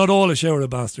 They're not all a shower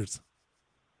of bastards.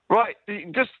 Right,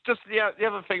 just the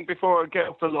other thing before I get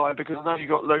off the line, because I know you've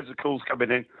got loads of calls coming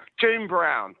in. June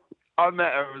Brown, I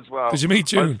met her as well. Did you meet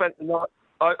June?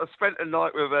 I spent a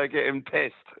night with her getting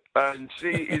pissed, and she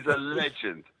is a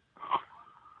legend.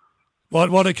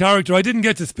 What a character. I didn't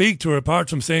get to speak to her apart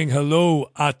from saying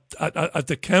hello at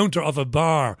the counter of a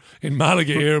bar in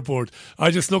Malaga Airport.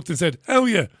 I just looked and said, how are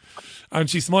you? And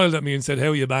she smiled at me and said, how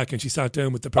are you back? And she sat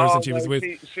down with the person she was with.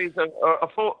 She's a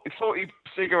 40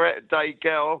 cigarette a day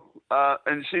girl,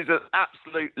 and she's an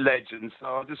absolute legend. So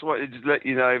I just wanted to let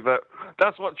you know, but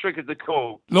that's what triggered the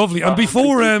call. Lovely. And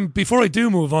before I do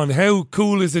move on, how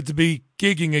cool is it to be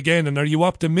gigging again? And are you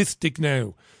optimistic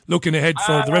now, looking ahead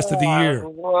for the rest of the year?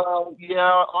 Well,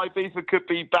 yeah, Ibiza could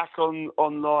be back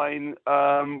online.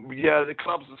 The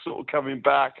clubs are sort of coming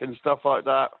back and stuff like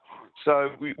that.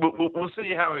 So we'll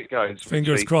see how it goes.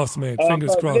 Fingers crossed, mate.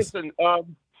 Fingers crossed. Listen, I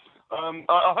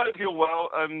hope you're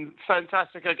well.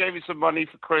 Fantastic. I gave you some money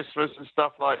for Christmas and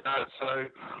stuff like that. So,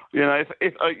 you know,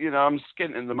 if I'm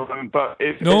skint in the moment, but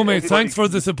mate. Thanks for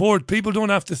the support. People don't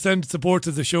have to send support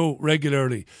to the show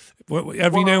regularly.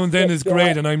 Every now and then is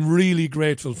great, and I'm really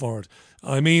grateful for it.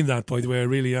 I mean that, by the way, I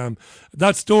really am.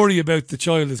 That story about the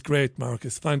child is great,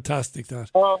 Marcus. Fantastic,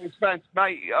 that. Oh, it's fantastic,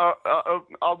 mate.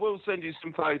 I will send you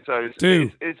some photos.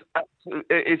 Do.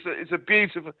 It's a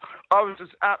beautiful. I was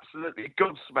just absolutely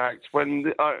gobsmacked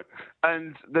when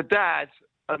and the dad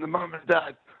and the mum and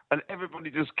dad and everybody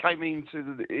just came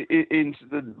into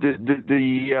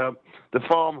the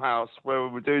farmhouse where we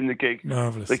were doing the gig.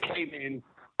 Marvellous. They came in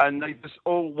and they just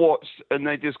all watched and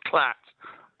they just clapped.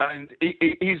 And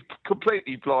he's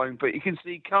completely blind, but he can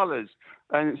see colours,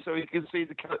 and so he can see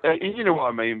the. You know what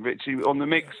I mean, Richie, on the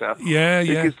mixer. Yeah.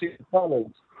 He can see the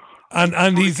colours.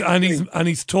 And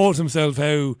he's taught himself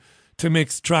how to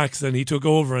mix tracks, and he took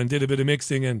over and did a bit of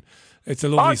mixing, and it's a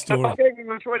lovely story. I gave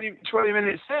him a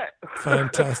 20-minute set.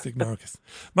 Fantastic, Marcus.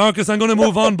 Marcus, I'm going to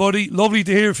move on, buddy. Lovely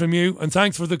to hear from you, and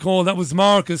thanks for the call. That was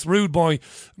Marcus, rude boy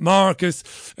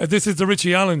Marcus. This is the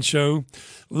Richie Allen Show,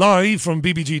 live from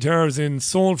BBG Towers in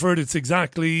Salford. It's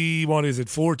exactly,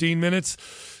 14 minutes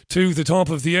to the top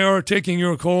of the hour, taking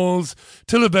your calls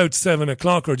till about 7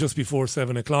 o'clock or just before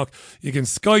 7 o'clock. You can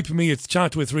Skype me, it's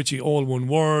Chat with Richie, all one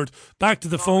word. Back to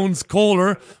the phones.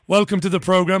 Caller, welcome to the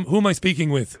programme. Who am I speaking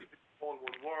with?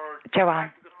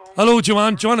 Joanne. Hello,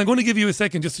 Joanne. Joanne, I'm going to give you a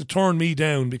second just to turn me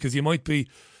down because you might be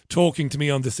talking to me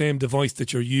on the same device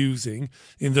that you're using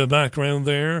in the background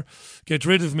there. Get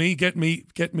rid of me. Get me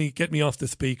off the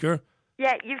speaker.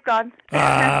 Yeah, you've gone.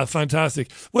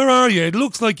 Fantastic. Where are you? It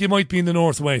looks like you might be in the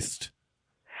northwest.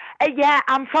 Yeah,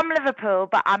 I'm from Liverpool,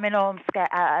 but I'm in Ormskirk.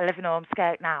 I live in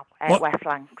Ormskirk now, West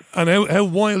Lancs. And how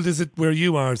wild is it where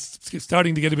you are? It's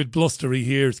starting to get a bit blustery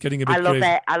here. It's getting a bit crazy. I love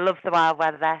it. I love the wild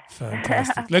weather.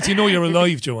 Fantastic. Lets you know you're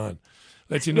alive, Joanne.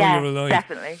 Lets you know you're alive.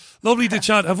 Definitely. Lovely to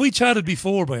chat. Have we chatted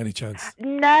before by any chance?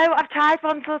 No, I've tried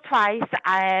once or twice.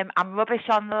 I'm rubbish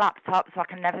on the laptop, so I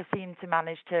can never seem to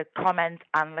manage to comment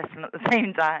and listen at the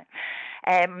same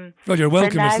time. Well, you're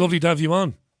welcome. It's lovely to have you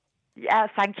on. Yeah,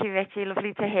 thank you, Richie.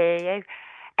 Lovely to hear you.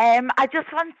 I just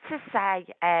want to say,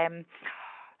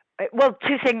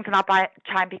 two things, and I'll try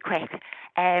and be quick.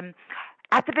 At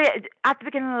the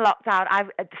beginning of the lockdown,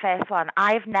 the first one,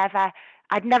 I'd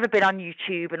never been on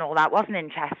YouTube and all that. Wasn't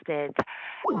interested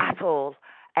at all.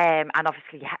 And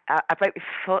obviously, I broke my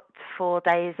foot 4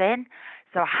 days in,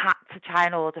 so I had to try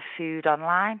and order food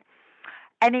online.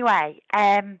 Anyway,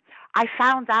 I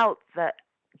found out that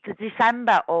the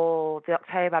December or the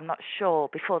October, I'm not sure,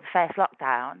 before the first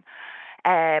lockdown,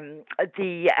 I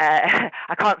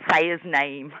can't say his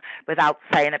name without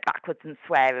saying it backwards and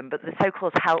swearing, but the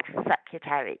so-called health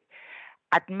secretary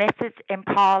admitted in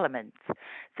Parliament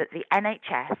that the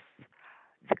NHS,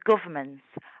 the government,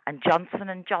 and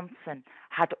Johnson & Johnson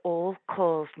had all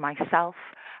caused myself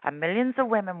and millions of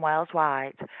women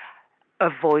worldwide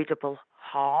avoidable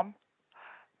harm.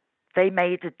 They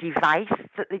made a device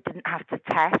that they didn't have to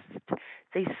test.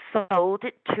 They sold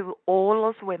it to all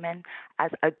us women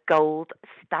as a gold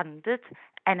standard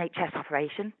NHS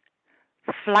operation.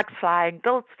 Flags flying,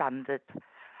 gold standard.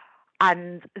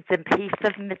 And the piece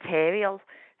of material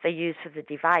they use for the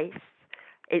device,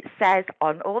 it says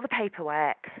on all the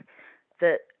paperwork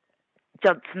that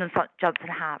Johnson & Johnson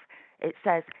have, it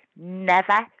says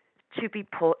never to be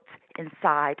put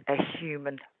inside a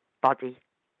human body.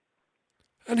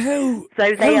 And how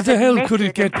they the hell have could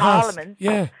it get past? Parliament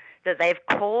Yeah. that they've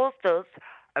caused us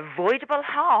avoidable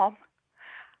harm,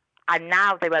 and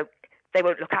now they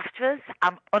won't look after us.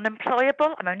 I'm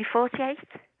unemployable. I'm only 48.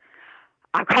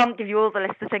 I can't give you all the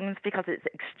list of things because it's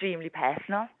extremely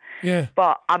personal. Yeah.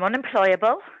 But I'm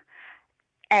unemployable.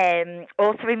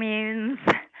 Autoimmunes,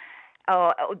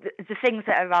 or the things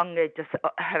that are wrong are just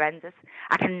horrendous.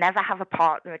 I can never have a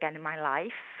partner again in my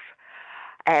life.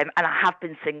 And I have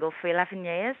been single for 11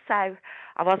 years, so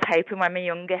I was hoping when my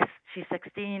youngest, she's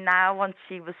 16 now, once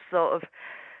she was sort of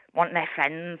wanting her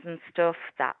friends and stuff,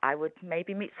 that I would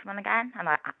maybe meet someone again. And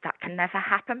that can never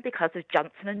happen because of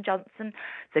Johnson & Johnson,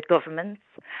 the government,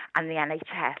 and the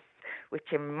NHS,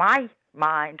 which in my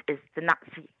mind is the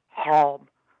Nazi harm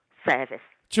service.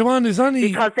 Joanne, is any...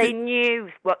 Because they knew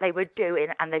what they were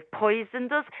doing, and they've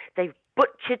poisoned us, they've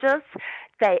butchered us,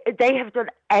 they have done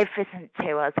everything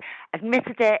to us,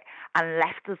 admitted it, and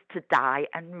left us to die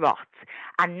and rot.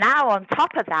 And now, on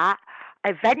top of that,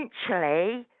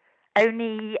 eventually,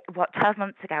 only, 12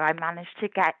 months ago, I managed to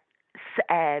get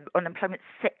unemployment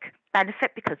sick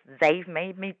benefit because they've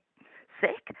made me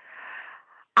sick,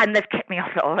 and they've kicked me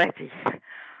off it already.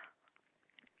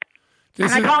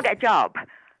 I can't get a job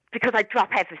because I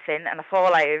drop everything and I fall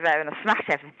over and I smash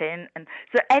everything. And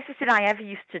so everything I ever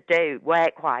used to do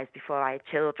work-wise before I had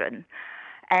children,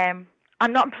 I'm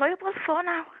not employable for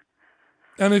now.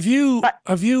 And have you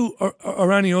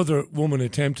or any other woman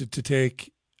attempted to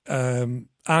take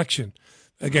action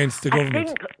against the government? I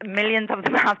think millions of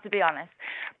them have, to be honest.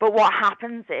 But what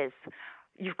happens is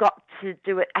you've got to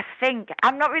do it. I think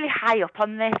I'm not really high up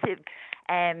on this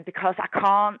because I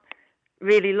can't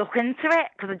really look into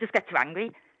it because I just get too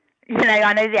angry. You know,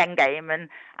 I know the end game and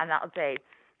that'll do.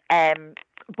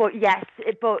 But yes,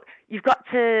 but you've got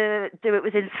to do it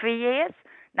within 3 years.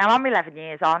 Now I'm 11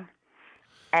 years on,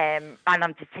 and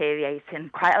I'm deteriorating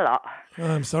quite a lot. Oh,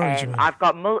 I'm sorry, Joanne. I've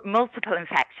got multiple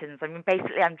infections. I mean,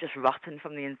 basically, I'm just rotten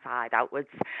from the inside outwards.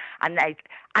 And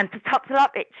to top it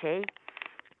up, Richie,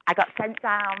 I got sent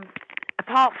down.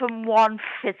 Apart from one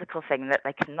physical thing that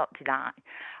they cannot deny,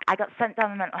 I got sent down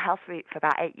the mental health route for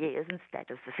about 8 years instead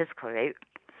of the physical route.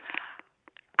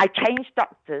 I changed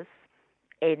doctors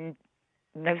in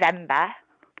November.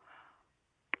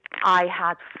 I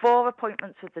had 4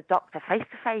 appointments with the doctor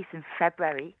face-to-face in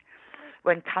February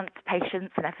when cancer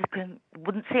patients and everything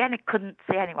couldn't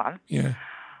see anyone. Yeah.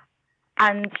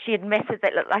 And she admitted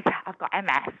that it looked like I've got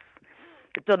MS.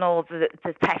 Done all the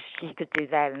tests she could do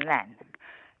there and then.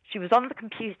 She was on the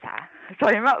computer.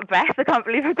 Sorry, I'm out of breath. I can't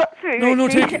believe I got through. No,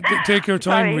 take your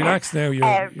time. Sorry. Relax now.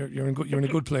 You're in a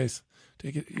good place. She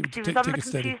was on the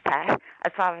computer,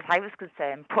 as far as I was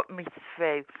concerned, putting me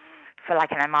through for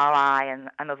like an MRI and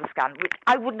another scan, which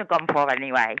I wouldn't have gone for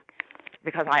anyway,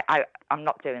 because I'm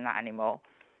not doing that anymore.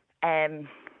 That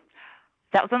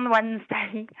was on the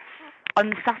Wednesday.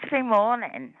 On the Saturday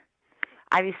morning,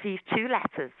 I received 2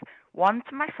 letters, one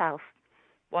to myself,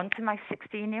 one to my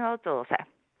 16-year-old daughter,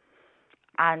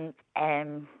 and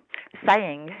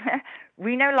saying,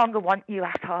 we no longer want you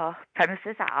at our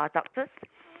premises, at our doctors.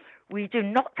 We do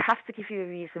not have to give you a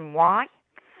reason why.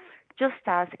 Just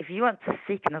as if you want to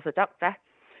seek another doctor,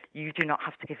 you do not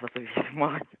have to give us a reason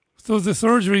why. So the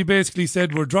surgery basically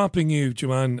said, we're dropping you,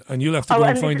 Joanne, and you'll have to go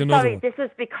and find another one. This was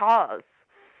because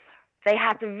they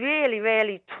had a really,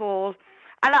 really tall...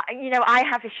 And, I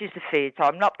have issues with food, so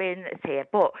I'm not being this here,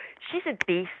 but she's a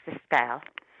beast, this girl.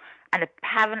 And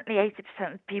apparently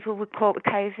 80% of people with caught with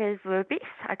COVID were obese.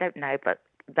 I don't know, but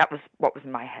that was what was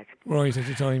in my head. Right, at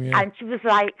the time, yeah. And she was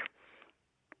like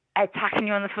attacking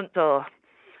you on the front door.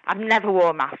 I've never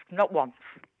wore a mask, not once.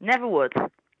 Never would.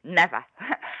 Never.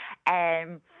 I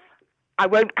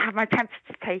won't have my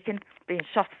temperature taken, being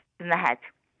shot in the head.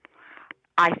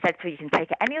 I said to her, you can take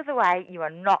it any other way. You are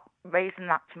not raising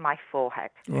that to my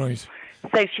forehead. Right.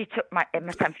 So she took my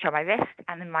temperature on my wrist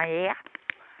and in my ear,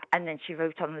 and then she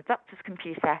wrote on the doctor's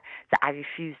computer that I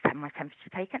refused to have my temperature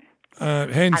taken.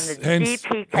 Hence, and the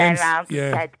GP turned around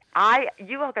and said,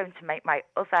 you are going to make my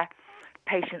other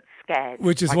patients scared.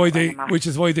 Which is why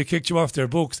they kicked you off their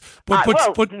books. But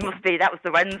must be that was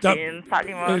the Wednesday and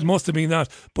Saturday morning. It must have been that.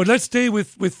 But let's stay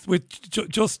with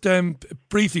just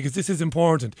briefly, because this is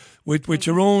important. With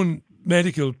your own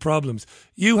medical problems,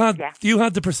 you had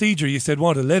the procedure. You said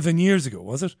 11 years ago,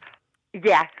 was it?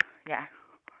 Yeah.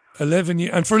 11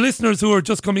 years. And for listeners who are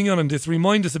just coming on this,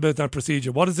 remind us about that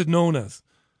procedure. What is it known as?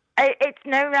 It's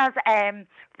known as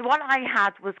the one I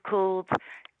had was called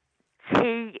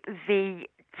TVTO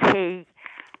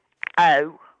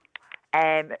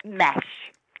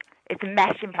mesh. It's a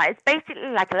mesh implant. It's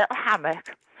basically like a little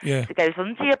hammock that goes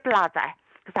under your bladder,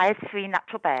 because I had 3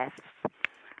 natural births.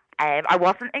 I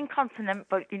wasn't incontinent,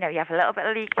 but you have a little bit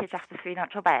of leakage after 3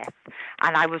 natural births,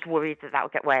 and I was worried that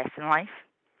would get worse in life.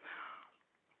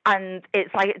 And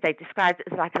it's like they described it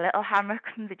as like a little hammock,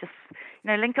 and they just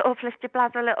link it up, lift your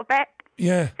bladder a little bit.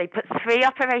 Yeah. They put 3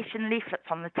 operation leaflets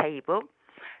on the table.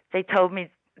 They told me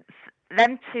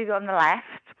them 2 on the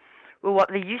left were what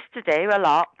they used to do a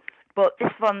lot, but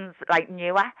this one's like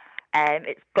newer.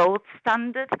 It's gold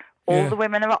standard. All the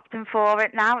women are opting for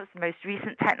it now. It's the most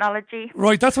recent technology.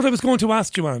 Right, that's what I was going to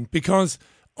ask, Joanne, because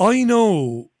I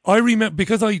remember,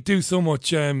 because I do so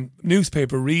much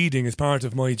newspaper reading as part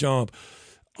of my job.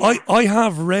 I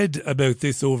have read about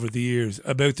this over the years,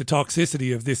 about the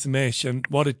toxicity of this mesh and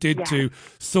what it did to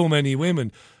so many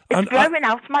women. It's growing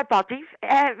out of my body,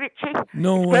 Richie.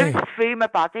 No way. It's growing through my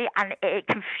body, and it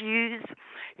confuses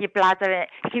your bladder. It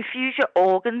confuses your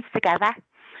organs together.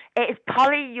 It is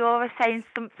polyurethane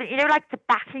something, like the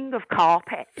backing of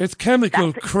carpet. It's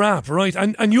chemical crap, right?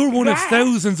 And you're one of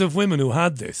thousands of women who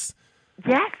had this.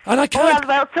 Yes. And I can't. All around the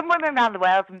world, some women around the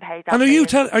world have paid. And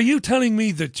are you telling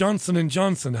me that Johnson &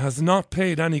 Johnson has not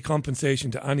paid any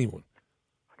compensation to anyone?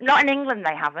 Not in England,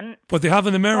 they haven't. But they have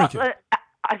in America.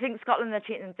 I think Scotland,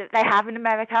 they have in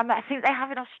America. I think they have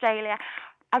in Australia.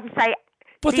 As I say.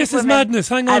 But this is madness.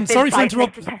 Hang on. Sorry for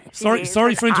interrupting. Sorry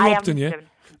for interrupting you.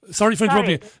 Sorry for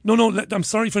interrupting you. No, I'm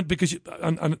sorry for because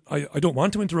I don't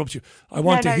want to interrupt you. I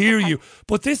want to hear you.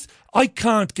 But this, I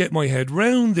can't get my head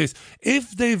round this.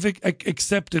 If they've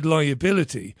accepted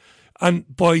liability, and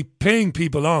by paying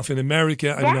people off in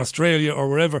America and in Australia or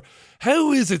wherever,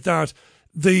 how is it that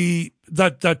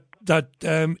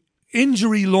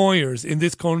injury lawyers in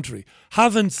this country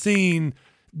haven't seen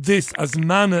this as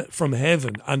manna from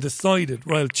heaven and decided,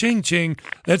 well, ching ching,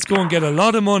 let's go and get a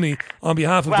lot of money on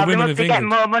behalf of the women of England? Well, they must be getting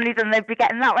more money than they'd be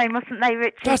getting that way, mustn't they,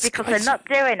 Richie? Because they're not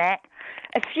doing it.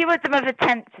 A few of them have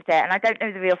attempted it, and I don't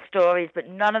know the real stories, but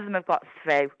none of them have got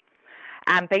through.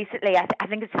 And basically, I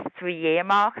think it's a 3-year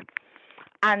mark.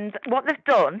 And what they've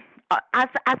done, as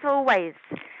always,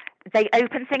 they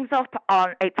open things up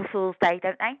on April Fool's Day,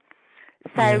 don't they?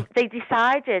 So they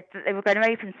decided that they were going to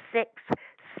open 6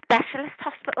 specialist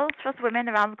hospitals for us women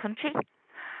around the country.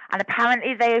 And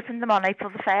apparently they opened them on April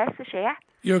the 1st this year.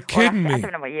 You're kidding me. I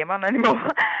don't know what year I'm on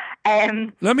anymore.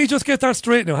 Let me just get that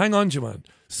straight now. Hang on, Joanne.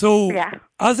 So,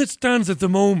 as it stands at the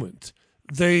moment,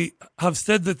 they have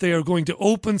said that they are going to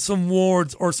open some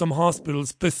wards or some hospitals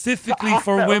specifically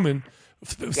for women,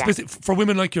 for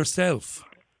women like yourself.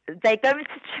 They're going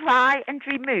to try and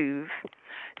remove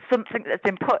something that's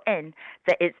been put in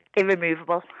that is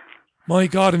irremovable. My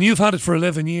God, and you've had it for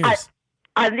 11 years.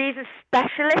 And these are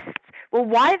specialists. Well,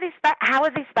 why are they how are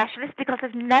they specialists? Because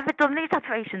they've never done these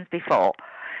operations before.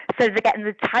 So they're getting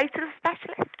the title of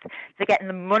specialists, they're getting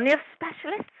the money of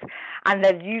specialists, and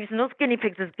they're using us guinea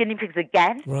pigs as guinea pigs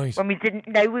again, when we didn't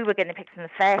know we were guinea pigs in the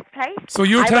first place. So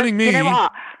you're telling me... You know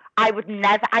what? I would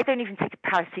never... I don't even take a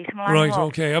paracetamol anymore. Right,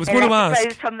 okay. I was going to ask...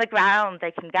 Those from the ground,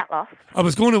 they can get lost. I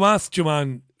was going to ask,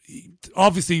 Joanne,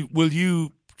 obviously, will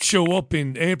you show up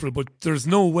in April, but there's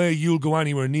no way you'll go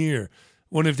anywhere near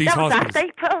one of these hospitals. That's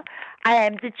April.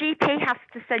 The GP has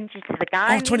to send you to the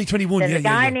gynae. Oh, 2021, then the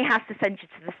gynae has to send you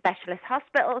to the specialist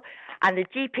hospital. And the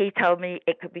GP told me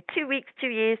it could be 2 weeks, 2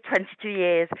 years, 22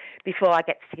 years before I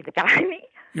get to see the gynae.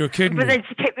 You're kidding But me. then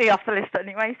she kicked me off the list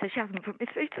anyway, so she hasn't put me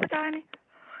through to the gynae.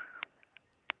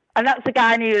 And that's the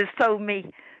gynae who sold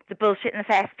me the bullshit in the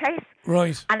first place.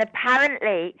 Right. And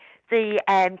apparently the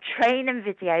training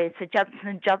videos for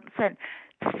Johnson & Johnson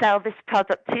to sell this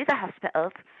product to the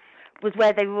hospitals was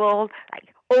where they were all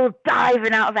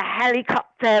diving out of a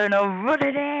helicopter and all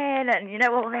running in and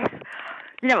all this.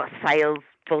 You know what sales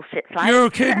bullshit's like. You're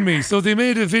kidding me. So they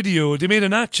made a video, they made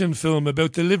an action film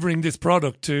about delivering this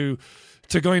product to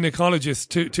to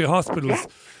gynecologists, to hospitals.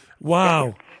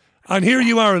 Wow. And here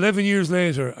you are 11 years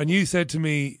later, and you said to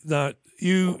me that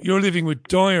you're living with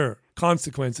dire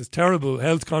consequences, terrible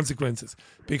health consequences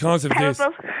because of this.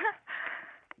 Terrible.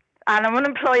 And I'm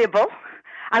unemployable.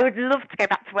 I would love to go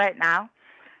back to work now.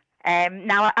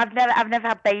 Now I've never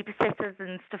had babysitters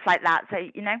and stuff like that, so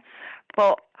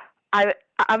but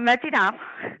I'm ready now.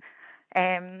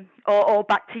 Or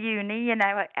back to uni.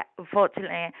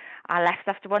 Unfortunately, I left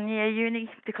after 1 year uni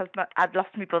because I'd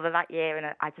lost my brother that year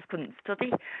and I just couldn't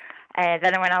study.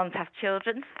 Then I went on to have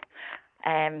children.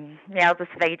 My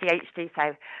eldest had ADHD,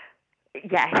 so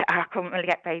yeah, I couldn't really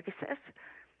get babysitters.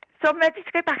 So I'm ready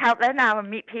to go back out there now and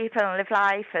meet people and live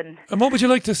life. And what would you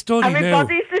like to study now? My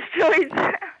body's destroyed.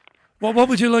 What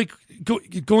would you like,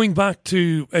 going back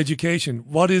to education,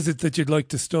 what is it that you'd like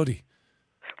to study?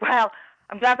 Well,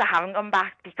 I'm glad I haven't gone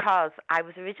back because I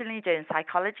was originally doing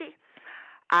psychology.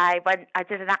 I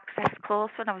did an access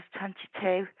course when I was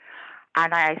 22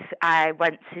 and I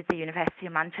went to the University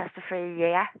of Manchester for a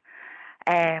year.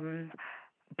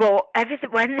 But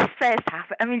when this first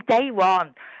happened, day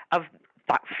one of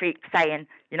that freak saying,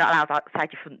 you're not allowed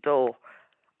outside your front door,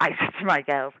 I said to my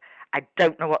girls, I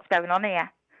don't know what's going on here.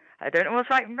 I don't know what's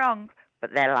right and wrong,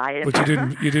 but they're lying. But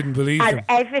you didn't believe them. And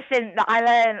everything that I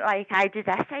learned, I did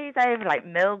essays over,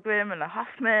 Milgram and the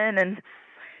Hoffman, and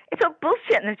it's all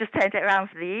bullshit, and they've just turned it around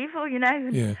for the evil,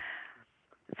 Yeah.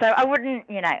 So I wouldn't,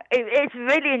 it's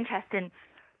really interesting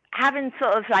having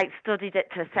sort of studied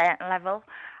it to a certain level,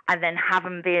 and then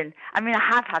having been, I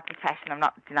have had depression, I'm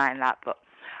not denying that, but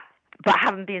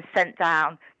having been sent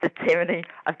down the tyranny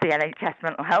of the NHS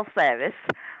mental health service,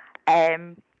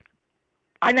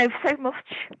 I know so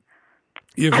much.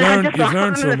 You've learned so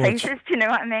much. Faces, do you know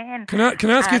what I mean? Can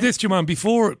I ask you this, Joanne,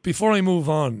 before I move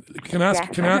on? Can I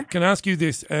ask you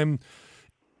this?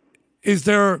 Is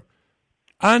there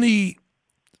any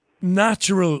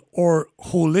natural or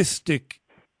holistic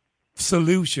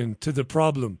solution to the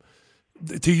problem,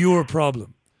 to your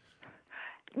problem?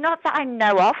 Not that I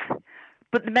know of,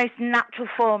 but the most natural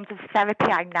forms of therapy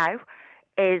I know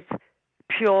is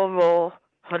pure raw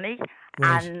honey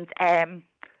and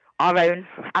our own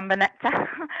amber nectar,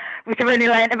 which I've only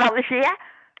learned about this year.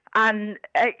 And,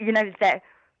 if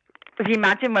you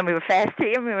imagine when we were first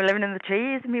here and we were living in the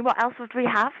trees, what else would we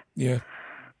have? Yeah,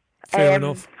 fair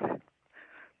enough.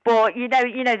 But, the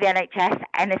NHS,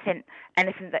 anything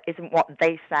that isn't what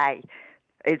they say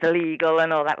is illegal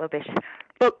and all that rubbish.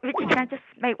 But, Richie, can I just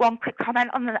make one quick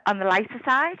comment on the lighter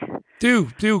side?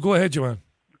 Do. Go ahead, Joanne.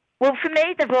 Well, for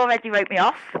me, they've already wrote me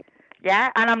off,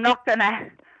 yeah, and I'm not going to,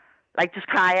 just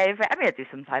cry over it. I do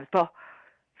sometimes, but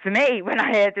for me, when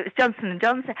I heard it was Johnson &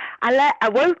 Johnson, I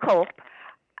woke up,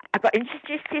 I got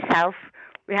introduced to yourself,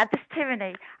 we had this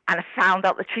tyranny, and I found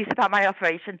out the truth about my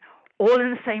operation all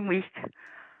in the same week.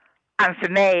 And for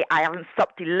me, I haven't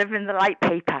stopped delivering the light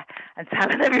paper and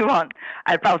telling everyone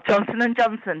about Johnson &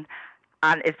 Johnson.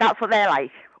 And if that's what they're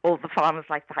like, all the farmers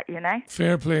like that,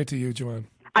 Fair play to you, Joanne.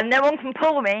 And no one can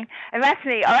pull me, arrest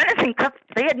me, or anything, because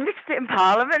they admitted it in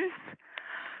Parliament.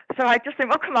 So I just think,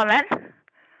 well, come on then.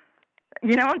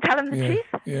 I'm telling the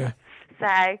truth. Yeah.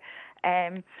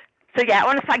 So yeah, I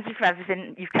want to thank you for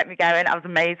everything. You've kept me going. I was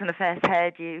amazed when I first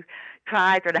heard you.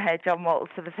 Cried when I heard John Walters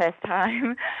for the first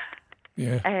time.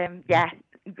 Yeah.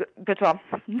 Good one.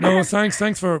 No, thanks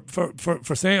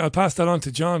for saying. I'll pass that on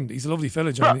to John. He's a lovely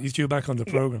fella, John. He's due back on the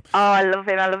programme. Oh, I love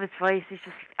him. I love his voice. He's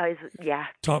just,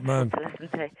 top man. To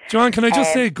listen to. John, can I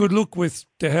just say good luck with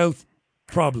the health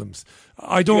problems?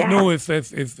 I don't know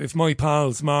if my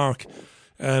pals Mark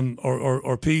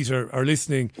or Peter are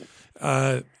listening.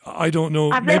 I don't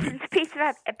know. I've listened to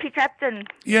Peter Ebden.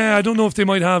 Yeah, I don't know if they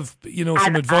might have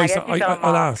some advice.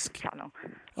 I'll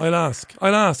ask.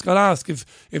 I'll ask if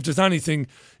there's anything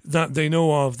that they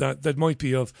know of that might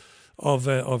be of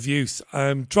use.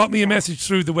 Drop me a message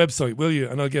through the website, will you?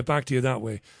 And I'll get back to you that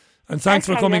way. And thanks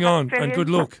for coming on, and good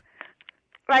luck.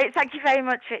 Right, thank you very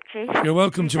much, Richie. You're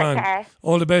welcome, Joanne.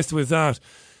 All the best with that.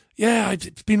 Yeah,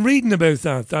 I've been reading about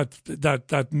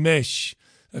that mesh,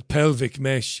 that pelvic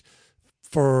mesh,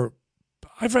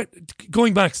 I've read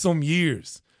going back some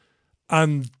years,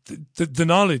 and the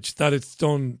knowledge that it's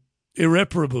done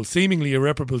seemingly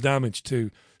irreparable damage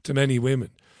to many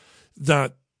women.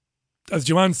 That, as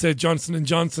Joanne said, Johnson &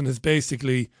 Johnson has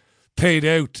basically paid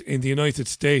out in the United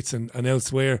States and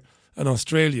elsewhere and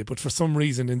Australia, but for some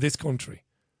reason in this country,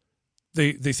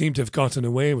 they seem to have gotten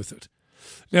away with it.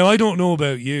 Now, I don't know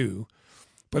about you,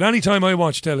 but anytime I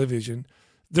watch television,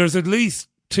 there's at least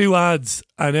 2 ads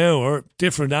an hour,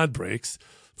 different ad breaks,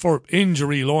 for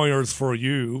Injury Lawyers for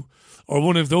You, or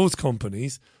one of those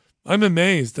companies, I'm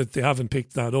amazed that they haven't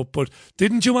picked that up. But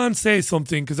didn't Joanne say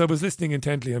something? Because I was listening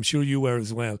intently. I'm sure you were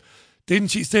as well. Didn't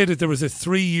she say that there was a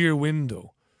 3-year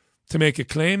window to make a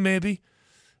claim, maybe?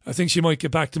 I think she might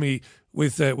get back to me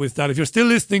with that. If you're still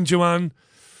listening, Joanne,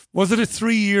 was it a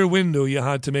 3-year window you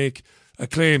had to make a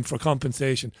claim for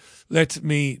compensation? Let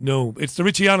me know. It's the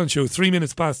Richie Allen Show, 3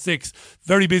 minutes past 6.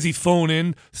 Very busy phone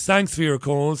in. Thanks for your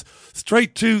calls.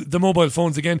 Straight to the mobile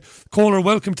phones again. Caller,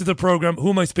 welcome to the programme. Who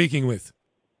am I speaking with?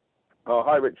 Oh,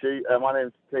 hi, Richie. My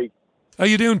name's Pete. How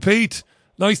you doing, Pete?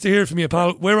 Nice to hear from you,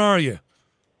 pal. Where are you?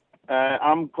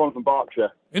 I'm calling from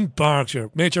Berkshire. In Berkshire.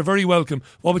 Mate, you're very welcome.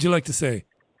 What would you like to say?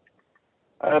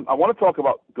 I want to talk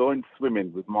about going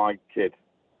swimming with my kid.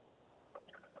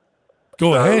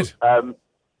 Go ahead.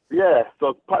 Yeah,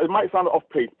 so it might sound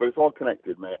off-piece, but it's all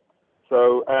connected, mate.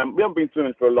 So we haven't been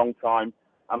swimming for a long time,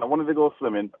 and I wanted to go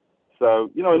swimming. So,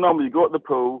 normally you go to the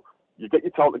pool, you get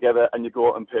your towel together, and you go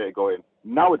out and pay to go in.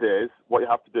 Nowadays, what you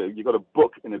have to do, you've got to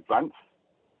book in advance.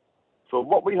 So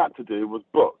what we had to do was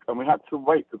book, and we had to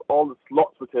wait because all the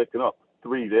slots were taken up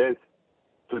 3 days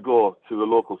to go to the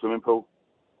local swimming pool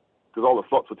because all the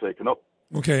slots were taken up.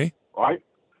 Okay. Right?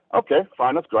 Okay,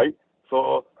 fine, that's great.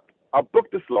 So I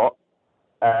booked a slot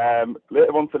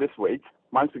later on for this week,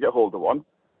 managed to get hold of one,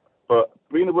 but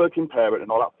being a working parent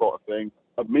and all that sort of thing,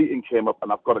 a meeting came up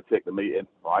and I've got to take the meeting,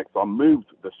 right? So I moved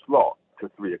the slot to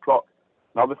 3 o'clock.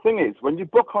 Now, the thing is, when you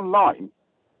book online,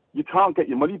 you can't get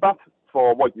your money back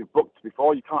for what you've booked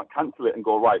before. You can't cancel it and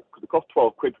go, right, because it cost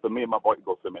 12 quid for me and my boy to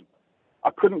go swimming. I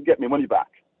couldn't get my money back,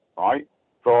 right?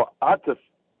 So I had to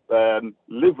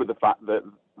live with the fact that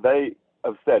they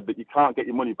have said that you can't get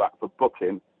your money back for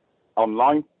booking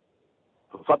online.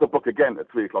 So I had to book again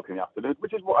at 3 o'clock in the afternoon,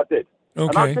 which is what I did. Okay.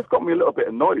 And that just got me a little bit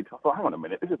annoyed. I thought, hang on a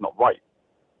minute, this is not right.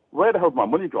 Where the hell's my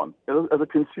money gone? As a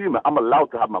consumer, I'm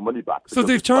allowed to have my money back. So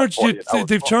they've charged you.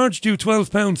 They've charged you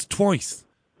 £12 twice.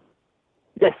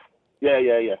 Yes.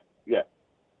 Yeah.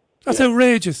 That's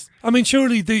outrageous. I mean,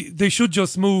 surely they should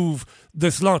just move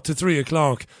the slot to 3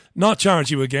 o'clock, not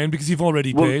charge you again because you've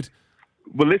already paid.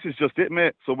 Well, this is just it,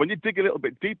 mate. So when you dig a little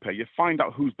bit deeper, you find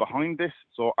out who's behind this.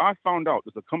 So I found out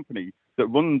there's a company that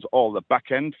runs all the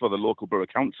back end for the local borough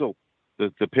council,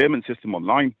 the payment system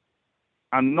online.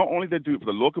 And not only they do it for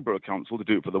the local borough council, they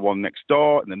do it for the one next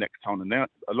door and the next town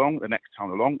along, the next town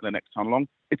along, and the next town along.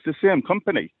 It's the same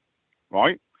company,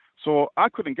 right? So I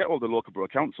couldn't get all the local borough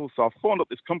council, so I phoned up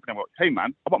this company. I'm like, hey,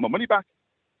 man, I want my money back.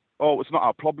 Oh, it's not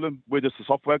our problem. We're just a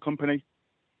software company.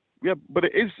 Yeah, but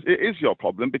it is your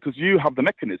problem because you have the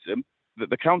mechanism that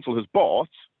the council has bought,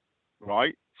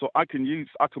 right? So I can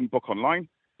book online.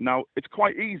 Now, it's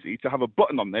quite easy to have a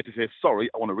button on there to say, sorry,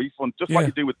 I want a refund, just like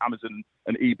you do with Amazon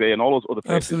and eBay and all those other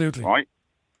places. Absolutely. Right?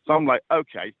 So I'm like,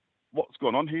 okay, what's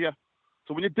going on here?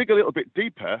 So when you dig a little bit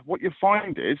deeper, what you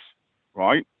find is,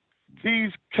 right,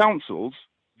 these councils,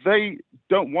 they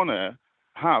don't want to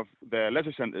have their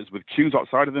leisure centres with queues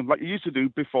outside of them like you used to do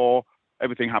before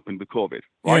everything happened with COVID,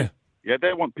 right? Yeah,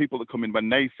 they want people to come in when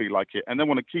they feel like it, and they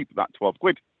want to keep that 12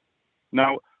 quid.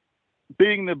 Now,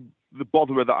 being the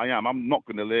botherer that I am, I'm not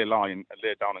going to lay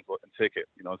down and go and take it.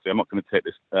 So I'm not going to take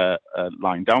this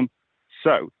line down.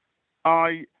 So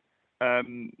I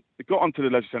got onto the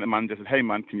leisure centre manager and said, hey,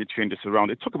 man, can you change this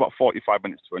around? It took about 45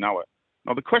 minutes to an hour.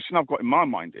 Now, the question I've got in my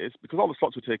mind is, because all the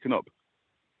slots were taken up,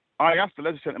 I asked the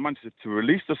leisure centre manager to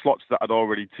release the slots that I'd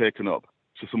already taken up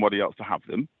to somebody else to have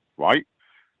them, right?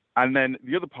 And then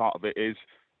the other part of it is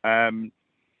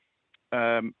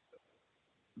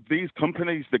these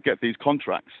companies that get these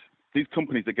contracts,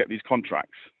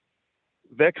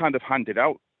 they're kind of handed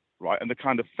out, right? And they're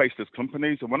kind of faceless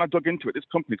companies. And when I dug into it, this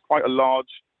company is quite a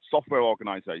large software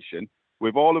organization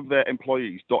with all of their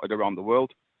employees dotted around the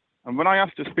world. And when I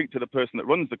asked to speak to the person that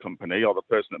runs the company or the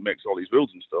person that makes all these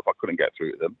rules and stuff, I couldn't get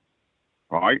through to them,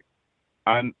 right?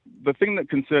 And the thing that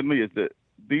concerned me is that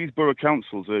these borough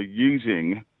councils are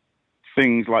using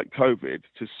things like COVID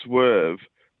to swerve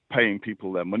paying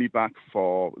people their money back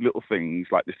for little things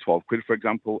like this 12 quid, for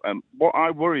example. And what I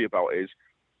worry about is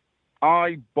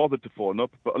I bothered to phone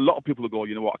up, but a lot of people will go,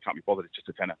 you know what, I can't be bothered. It's just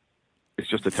a tenner. It's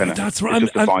just a tenner. That's right.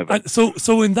 It's just a fiver.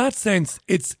 So in that sense,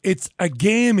 it's a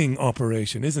gaming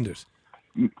operation, isn't it?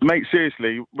 Mate,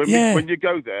 seriously, when you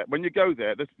go there,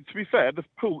 to be fair, the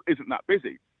pool isn't that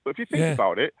busy. But if you think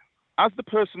about it, as the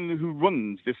person who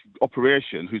runs this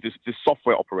operation, who's this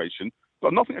software operation,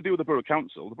 got nothing to do with the borough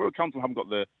council. The borough council haven't got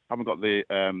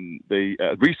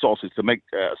the resources to make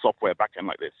software backend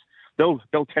like this.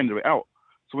 They'll tender it out.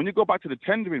 So when you go back to the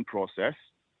tendering process,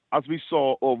 as we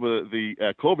saw over the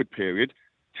COVID period,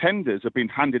 tenders have been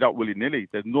handed out willy-nilly.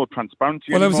 There's no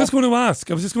transparency anymore. I was just going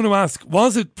to ask,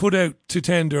 was it put out to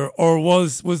tender, or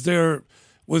was there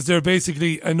was there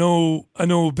basically a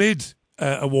no bid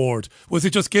award? Was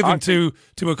it just given to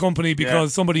a company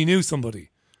because somebody knew somebody?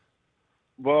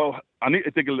 Well, I need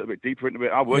to dig a little bit deeper into it.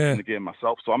 I work in the game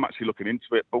myself, so I'm actually looking into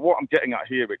it. But what I'm getting at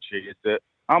here, Richie, is that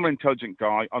I'm an intelligent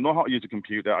guy. I know how to use a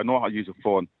computer. I know how to use a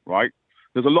phone, right?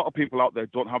 There's a lot of people out there who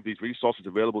don't have these resources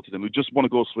available to them who just want to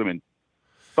go swimming.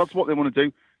 That's what they want to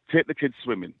do. Take the kids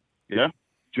swimming, yeah?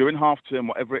 During half term,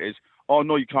 whatever it is. Oh,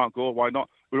 no, you can't go. Why not?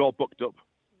 We're all booked up.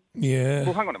 Yeah.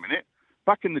 Well, hang on a minute.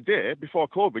 Back in the day, before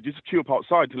COVID, you just queue up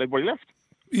outside till everybody left.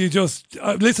 You just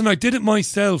listen. I did it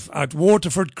myself at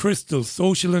Waterford Crystal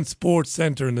Social and Sports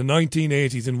Centre in the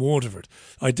 1980s in Waterford.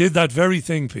 I did that very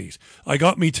thing, Pete. I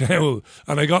got me towel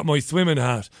and I got my swimming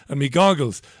hat and me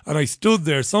goggles, and I stood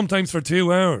there sometimes for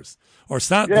 2 hours or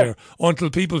sat there until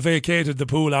people vacated the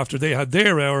pool after they had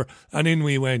their hour, and in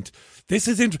we went. This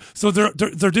is so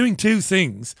they're doing two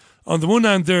things. On the one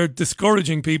hand, they're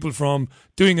discouraging people from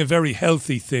doing a very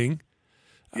healthy thing.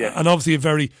 And obviously a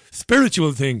very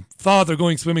spiritual thing. Father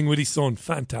going swimming with his son.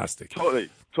 Fantastic.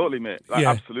 Totally, mate. Like,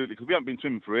 absolutely. Because we haven't been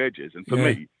swimming for ages. And for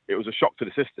me, it was a shock to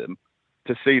the system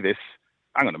to see this.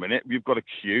 Hang on a minute. You've got a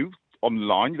queue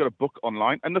online. You've got to book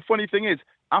online. And the funny thing is,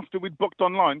 after we'd booked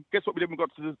online, guess what we did when we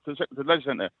got to the leisure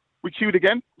centre? We queued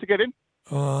again to get in.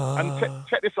 And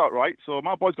check this out, right? So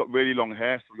my boy's got really long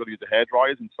hair, so we've got to use the hair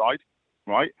dryers inside,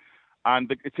 right?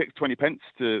 And it takes 20 pence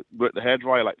to work the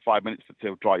hairdryer, like 5 minutes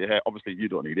to dry your hair. Obviously, you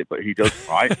don't need it, but he does,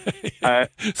 right?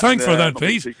 Thanks for that,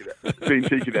 Pete. Being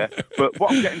cheeky there. But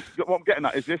what I'm getting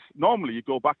at is this. Normally, you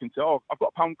go back and say, oh, I've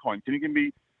got a pound coin. Can you give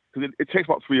me... Because it takes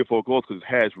about 3 or 4 goes because his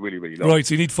hair is really, really long. Right,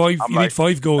 so you need five. Need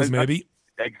 5 goes, maybe.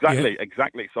 Exactly.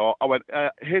 So I went,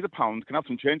 here's a pound. Can I have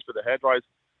some change for the hairdryers?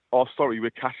 Oh, sorry,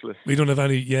 we're cashless. We don't have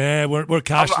any. Yeah, we're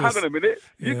cashless. Hang on a minute.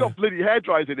 You've got bloody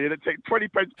hairdryers in here that take 20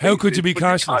 pence. How could you be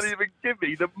cashless? You can't even give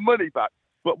me the money back.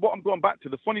 But what I'm going back to,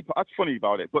 the funny part, that's funny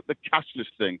about it, but the cashless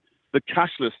thing,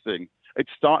 it's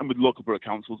starting with local borough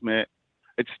councils, mate.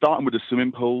 It's starting with the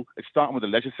swimming pool. It's starting with the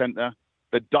leisure centre.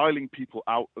 They're dialing people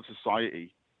out of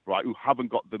society, right, who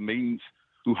haven't got the means,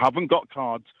 who haven't got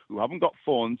cards, who haven't got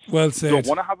phones. Well said. Who don't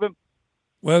want to have them.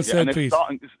 Well said, and Pete.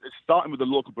 It's starting with the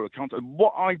local borough council. And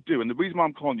what I do, and the reason why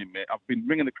I'm calling you, mate, I've been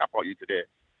ringing the crap out of you today.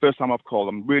 First time I've called,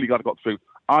 I'm really glad I got through.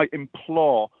 I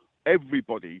implore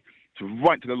everybody to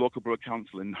write to the local borough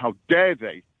council, and how dare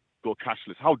they go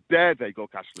cashless? How dare they go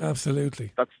cashless?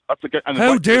 Absolutely. That's a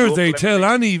how dare they tell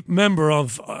any member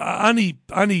of any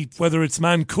whether it's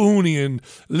Mancunian,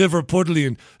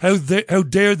 Liverpudlian, how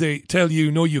dare they tell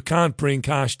you no, you can't bring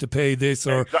cash to pay this,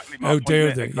 or how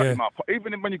dare they?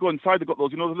 Even when you go inside, they've got those,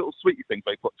 those little sweetie things.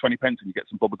 They put 20 pence and you get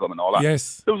some bubble gum and all that.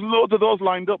 Yes. There was loads of those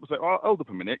lined up. It's like, oh, hold up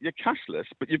a minute, you're cashless,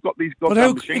 but you've got these. But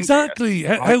exactly?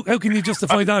 How can you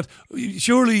justify that?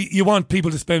 Surely you want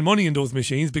people to spend money in those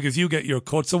machines because you get your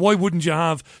cut. So why wouldn't you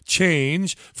have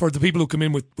change for the people who come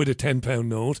in with a £10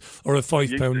 note or a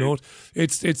 £5 note?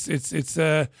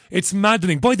 It's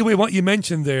maddening. By the way, what you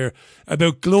mentioned there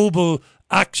about global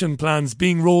action plans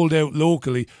being rolled out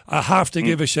locally, I have to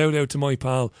give a shout out to my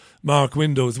pal Mark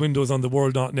Windows on the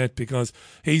world.net, because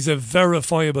he's a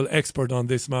verifiable expert on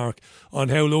this, Mark, on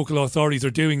how local authorities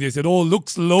are doing this. It all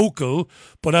looks local,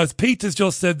 but as Pete has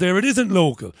just said there, it isn't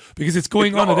local because it's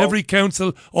going on at every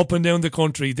council up and down the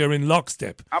country. They're in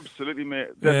lockstep. Absolutely, mate.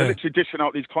 They're literally dishing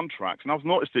out these contracts, and I've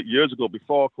noticed it years ago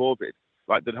before COVID.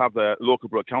 Like they'd have the local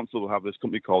borough council will have this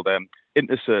company called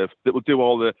Interserve that will do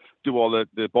all the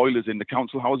boilers in the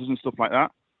council houses and stuff like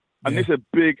that. And this is a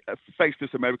big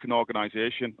faceless American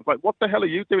organisation. It's like, what the hell are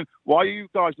you doing? Why are you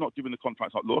guys not doing the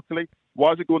contracts out locally?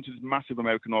 Why is it going to this massive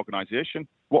American organisation?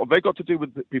 What have they got to do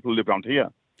with the people who live around here?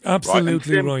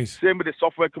 Absolutely right. Same with the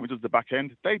software company does the back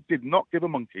end. They did not give a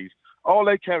monkeys. All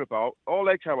they care about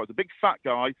is a big fat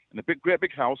guy in a great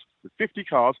big house with 50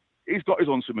 cars. He's got his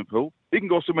own swimming pool. He can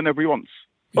go swimming whenever he wants.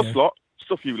 Us lot,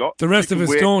 stuff you lot. The rest of us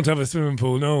don't have a swimming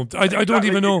pool, no. I don't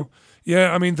even know.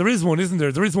 Yeah, I mean, there is one, isn't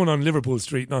there? There is one on Liverpool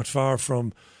Street, not far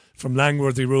from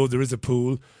Langworthy Road. There is a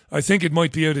pool. I think it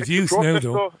might be out of use now,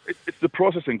 though. It's the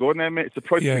processing going there, mate. It's the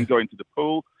processing going to the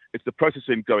pool. It's the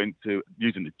processing going to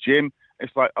using the gym.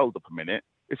 It's like, hold up a minute.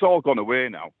 It's all gone away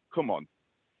now. Come on.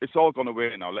 It's all gone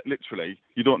away now. Literally,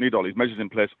 you don't need all these measures in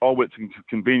place. All it's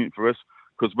convenient for us.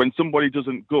 Because when somebody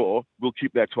doesn't go, we'll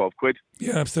keep their 12 quid.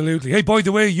 Yeah, absolutely. Hey, by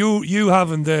the way, you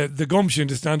having the gumption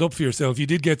to stand up for yourself, you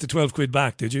did get the 12 quid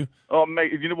back, did you? Oh,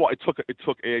 mate, you know what? It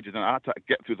took ages, and I had to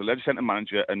get through the leisure centre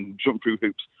manager and jump through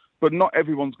hoops. But not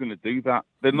everyone's going to do that.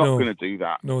 They're not going to do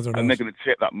that. No, they're not. And they're going to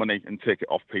take that money and take it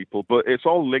off people. But it's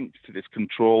all linked to this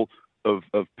control of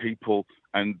people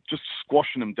and just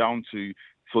squashing them down to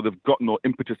so they've got no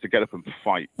impetus to get up and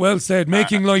fight. Well said.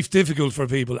 Making life difficult for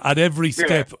people at every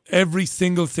step. Every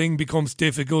single thing becomes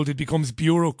difficult. It becomes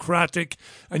bureaucratic,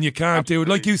 and you can't do it.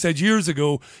 Like you said years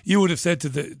ago, you would have said to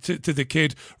the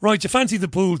kid, "Right, you fancy the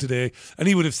pool today?" And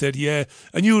he would have said, "Yeah."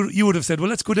 And you would have said, "Well,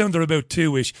 let's go down there about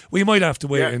 2ish. We might have to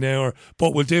wait an hour,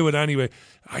 but we'll do it anyway."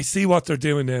 I see what they're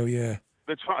doing now. Yeah,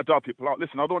 they're trying to dog people out.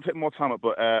 Listen, I don't want to take more time up,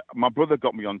 but my brother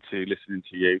got me onto listening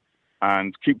to you.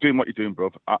 And keep doing what you're doing, bro.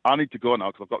 I need to go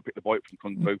now because I've got to pick the boy up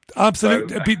from Kung Fu.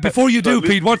 Absolutely. So, before you do,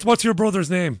 Pete, what's your brother's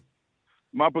name?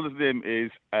 My brother's name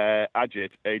is Ajit,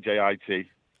 Ajit.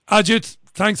 Ajit,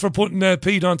 thanks for putting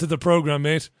Pete onto the programme,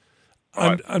 mate.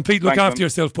 And Pete, look after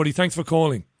yourself, buddy. Thanks for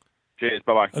calling. Cheers,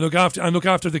 bye-bye. And look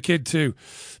after the kid too.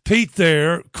 Pete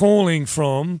there, calling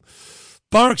from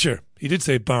Berkshire. He did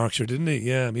say Berkshire, didn't he?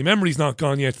 Yeah, my memory's not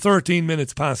gone yet. 13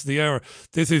 minutes past the hour.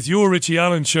 This is your Richie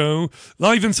Allen Show,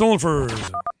 live in Salford.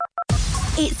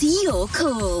 It's your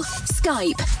call.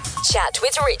 Skype, chat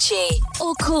with Richie,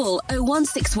 or call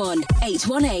 0161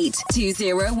 818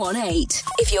 2018.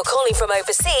 If you're calling from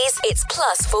overseas, it's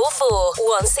 +44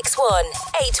 161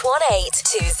 818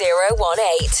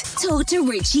 2018. Talk to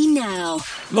Richie now.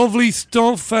 Lovely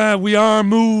stuff. We are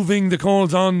moving the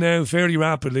calls on now fairly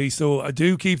rapidly, so I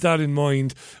do keep that in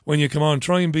mind when you come on.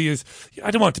 Try and be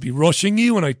I don't want to be rushing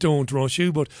you, and I don't rush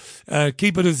you, but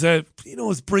keep it as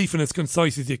as brief and as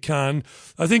concise as you can.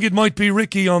 I think it might be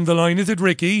Ricky on the line. Is it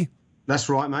Ricky? That's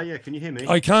right, mate. Yeah, can you hear me?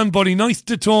 I can, buddy. Nice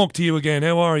to talk to you again.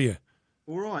 How are you?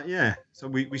 All right, yeah. So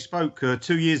we spoke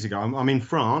 2 years ago. I'm in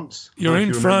France. You're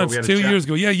in France 2 years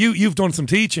ago. Yeah, you've done some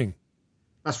teaching.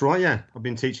 That's right, yeah. I've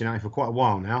been teaching out here for quite a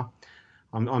while now.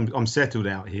 I'm settled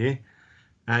out here.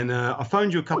 And I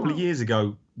phoned you a couple of years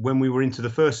ago when we were into the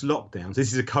first lockdowns.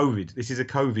 This is a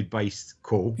COVID-based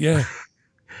call. Yeah.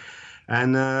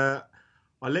 And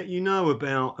I let you know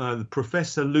about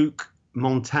Professor Luc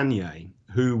Montagnier,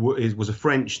 who was a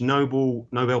French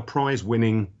Nobel Prize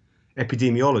winning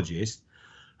epidemiologist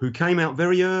who came out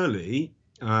very early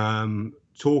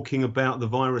talking about the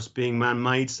virus being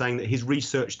man-made, saying that his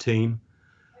research team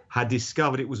had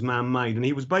discovered it was man-made, and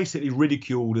he was basically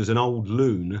ridiculed as an old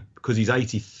loon because he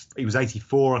was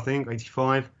 84, I think,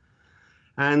 85.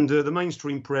 And the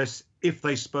mainstream press, if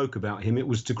they spoke about him, it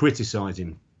was to criticise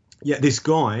him. Yet this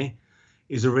guy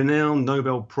is a renowned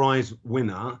Nobel Prize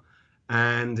winner,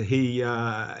 and he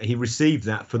received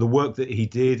that for the work that he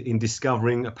did in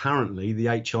discovering, apparently, the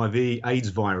HIV/AIDS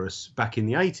virus back in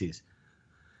the 80s.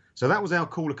 So that was our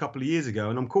call a couple of years ago,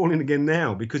 and I'm calling again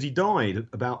now because he died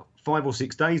about 5 or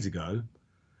 6 days ago.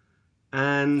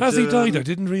 And has he died? I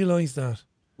didn't realise that.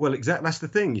 Well, exactly. That's the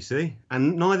thing, you see.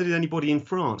 And neither did anybody in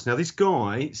France. Now, this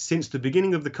guy, since the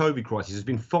beginning of the COVID crisis, has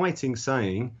been fighting,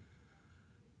 saying,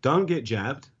 don't get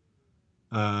jabbed.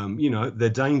 They're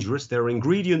dangerous. There are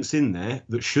ingredients in there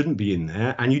that shouldn't be in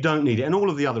there, and you don't need it. And all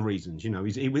of the other reasons,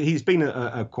 he's been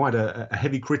quite a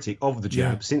heavy critic of the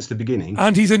jab since the beginning.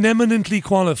 And he's an eminently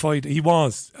qualified. He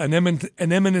was an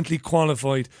eminently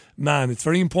qualified man. It's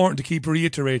very important to keep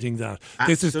reiterating that.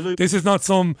 Absolutely. This is not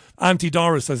some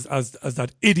anti-Doris as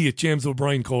that idiot James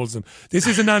O'Brien calls him. This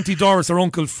is an anti-Doris or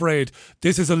Uncle Fred.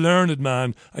 This is a learned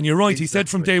man, and you're right. Exactly. He said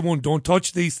from day one, don't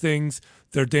touch these things.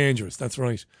 They're dangerous. That's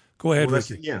right. Go ahead,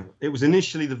 Ricky. Yeah, it was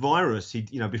initially the virus.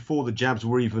 Before the jabs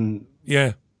were even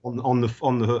on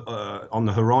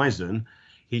the horizon.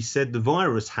 He said the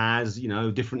virus has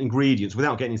different ingredients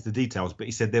without getting into the details. But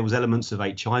he said there was elements of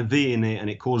HIV in it, and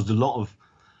it caused a lot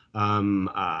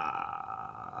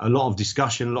of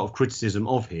discussion, a lot of criticism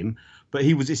of him. But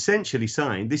he was essentially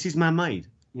saying this is man-made.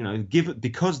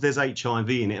 Because there's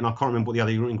HIV in it, and I can't remember what the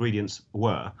other ingredients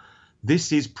were.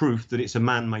 This is proof that it's a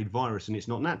man-made virus and it's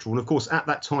not natural. And of course, at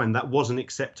that time, that wasn't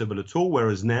acceptable at all,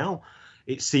 whereas now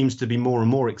it seems to be more and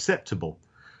more acceptable.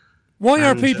 Why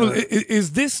are people...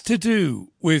 is this to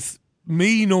do with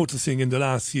me noticing in the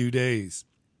last few days,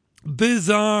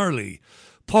 bizarrely,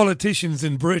 politicians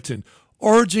in Britain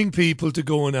urging people to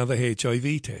go and have a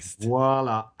HIV test?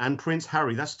 Voila. And Prince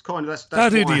Harry, that's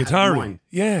that idiot Harry.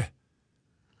 Yeah.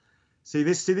 See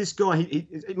this guy.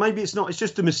 Maybe it's not. It's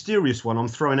just a mysterious one I'm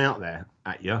throwing out there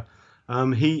at you.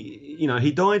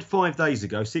 He died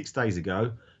 6 days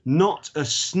ago. Not a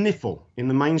sniffle in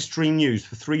the mainstream news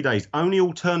for 3 days. Only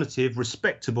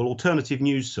respectable alternative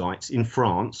news sites in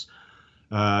France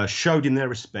showed him their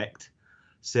respect.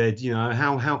 Said,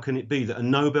 how can it be that a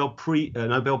Nobel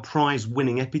Prize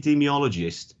winning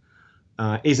epidemiologist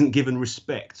isn't given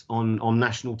respect on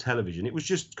national television? It was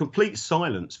just complete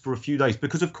silence for a few days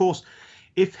because, of course,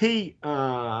 if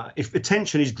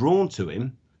attention is drawn to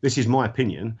him, this is my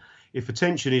opinion. If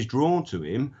attention is drawn to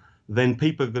him, then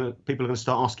people are going to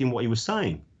start asking what he was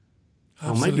saying.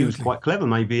 Well, maybe he was Absolutely. quite clever.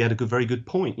 Maybe he had a very good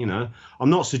point. I'm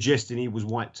not suggesting he was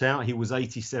wiped out. He was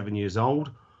 87 years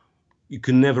old. You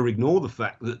can never ignore the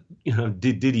fact that,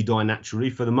 did he die naturally?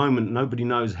 For the moment, nobody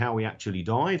knows how he actually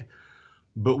died.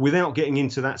 But without getting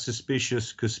into that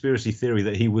suspicious conspiracy theory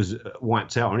that he was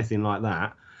wiped out or anything like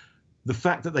that, the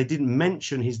fact that they didn't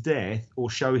mention his death or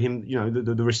show him,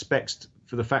 the respects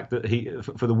for the fact that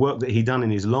for the work that he done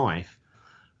in his life,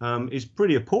 is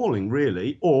pretty appalling,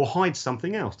 really. Or hides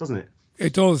something else, doesn't it?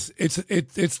 It does.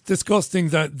 It's disgusting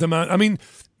that the man. I mean,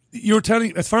 you're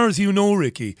telling, as far as you know,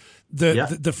 Ricky,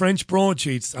 the French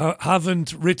broadsheets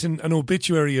haven't written an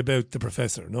obituary about the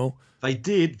professor. No, they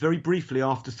did very briefly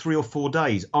after 3 or 4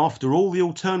 days, after all the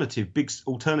big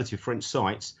alternative French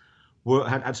sites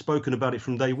had spoken about it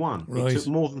from day one. Right. It took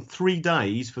more than 3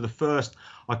 days for the first.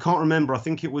 I can't remember. I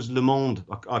think it was Le Monde.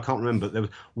 I can't remember. There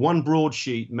was one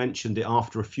broadsheet mentioned it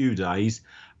after a few days,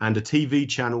 and a TV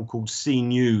channel called C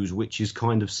News, which is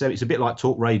it's a bit like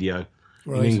talk radio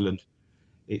in England.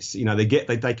 It's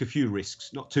they take a few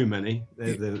risks, not too many.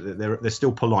 They're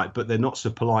still polite, but they're not so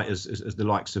polite as the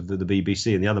likes of the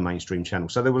BBC and the other mainstream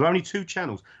channels. So there were only 2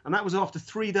 channels, and that was after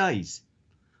 3 days.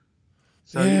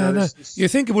 So you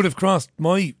think it would have crossed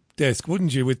my desk,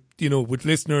 wouldn't you? With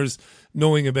listeners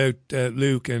knowing about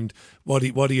Luke and what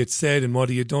he had said and what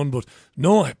he had done, but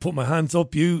no, I put my hands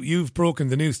up. You've broken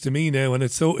the news to me now, and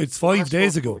it's 5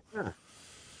 days ago. Yeah.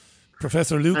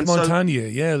 Professor Luc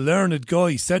Montagnier, learned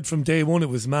guy, said from day one it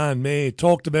was man-made,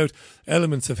 talked about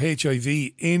elements of HIV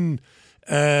in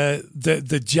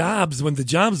the jabs when the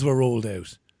jabs were rolled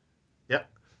out. Yeah.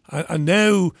 And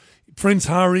now Prince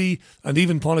Harry and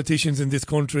even politicians in this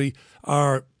country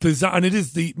are bizarre, and it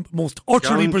is the most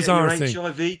utterly bizarre thing.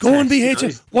 Go and be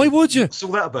HIV. Why would you? What's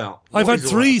all that about? I've had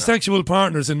 3 sexual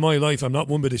partners in my life. I'm not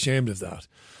one bit ashamed of that.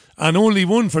 And only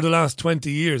one for the last 20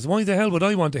 years. Why the hell would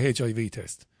I want a HIV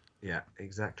test? Yeah,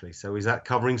 exactly. So is that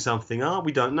covering something?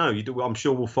 We don't know. I'm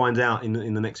sure we'll find out in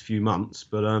the next few months.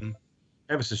 But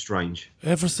ever so strange.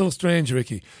 Ever so strange,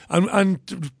 Ricky. And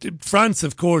France,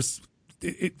 of course,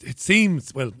 it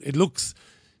seems, well, it looks,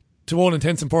 to all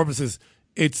intents and purposes,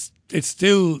 it's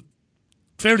still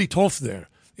fairly tough there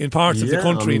in parts of the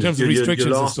country in terms of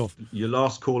restrictions and stuff. Your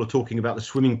last caller talking about the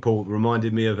swimming pool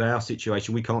reminded me of our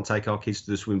situation. We can't take our kids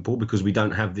to the swimming pool because we don't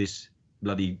have this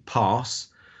bloody pass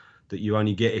that you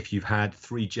only get if you've had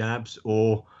 3 jabs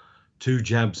or 2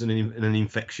 jabs and an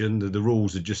infection. The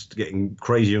rules are just getting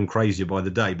crazier and crazier by the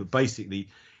day. But basically,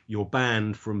 you're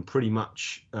banned from pretty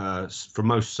much from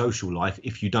most social life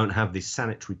if you don't have this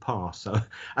sanitary pass. So,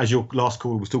 as your last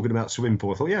caller was talking about swimming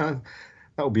pool, I thought, yeah,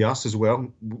 that would be us as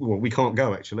well. Well, we can't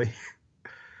go actually.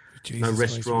 Jesus no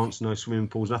restaurants, Christ. No swimming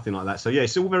pools, nothing like that. So yeah,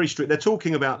 it's all very strict. They're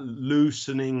talking about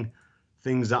loosening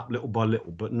things up little by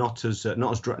little, but not as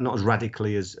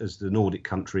radically as the Nordic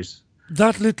countries.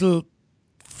 That little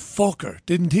fucker,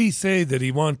 didn't he say that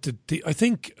he wanted to, I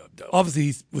think, obviously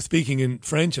he was speaking in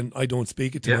French and I don't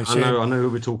speak it to my shame. I know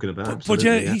who we're talking about. But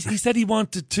yeah, he said he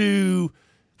wanted to,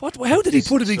 how did he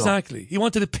put it exactly? He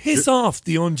wanted to piss off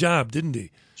the unjabbed, didn't he?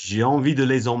 J'ai envie de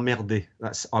les emmerder.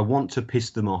 I want to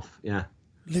piss them off, yeah.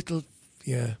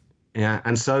 Yeah,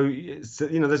 and so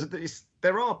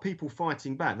there are people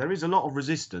fighting back. There is a lot of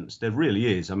resistance. There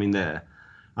really is. I mean, and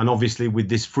obviously with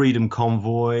this freedom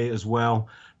convoy as well.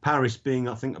 Paris being,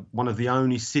 I think, one of the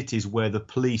only cities where the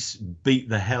police beat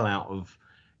the hell out of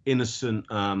innocent,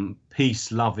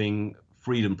 peace-loving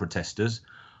freedom protesters,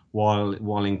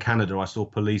 while in Canada I saw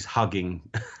police hugging.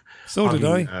 So did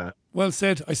I. Well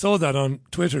said. I saw that on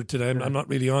Twitter today. I'm not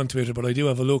really on Twitter, but I do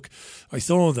have a look. I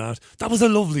saw that. That was a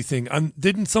lovely thing. And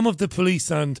didn't some of the police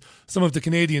and some of the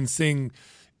Canadians sing,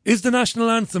 is the national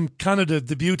anthem Canada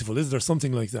the Beautiful? Is there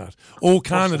something like that? Oh,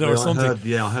 Canada or something.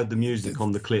 I heard the music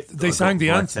on the clip. They sang the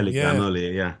anthem.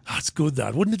 Earlier, yeah. That's good,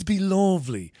 that. Wouldn't it be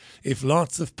lovely if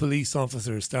lots of police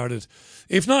officers started,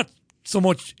 if not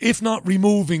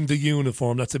removing the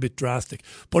uniform, that's a bit drastic,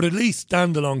 but at least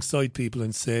stand alongside people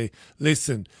and say,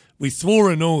 listen, we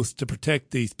swore an oath to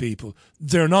protect these people.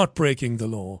 They're not breaking the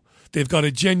law. They've got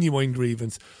a genuine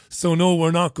grievance. So no, we're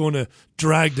not going to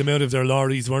drag them out of their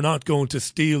lorries. We're not going to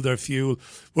steal their fuel.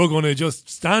 We're going to just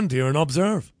stand here and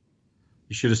observe.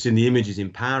 You should have seen the images in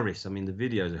Paris. I mean, the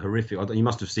videos are horrific. You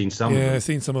must have seen some of them. Yeah, I've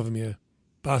seen some of them, yeah.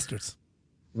 Bastards.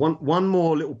 One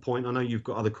more little point. I know you've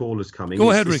got other callers coming. Go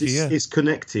ahead, Ricky. It's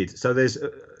connected. So there's,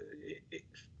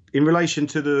 in relation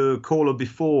to the caller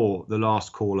before the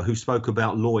last caller who spoke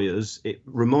about lawyers, it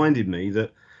reminded me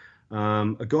that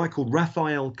a guy called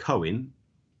Raphael Cohen,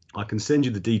 I can send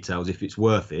you the details if it's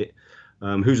worth it,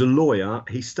 who's a lawyer.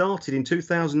 He started in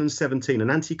 2017 an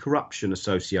anti-corruption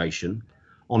association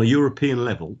on a European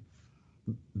level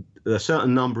a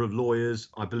certain number of lawyers,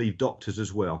 I believe doctors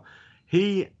as well.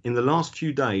 He, in the last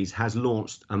few days, has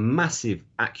launched a massive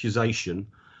accusation,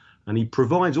 and he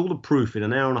provides all the proof in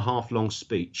an hour and a half long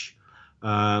speech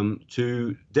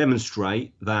to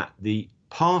demonstrate that the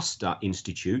Pasteur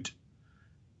Institute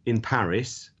in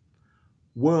Paris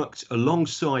worked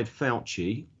alongside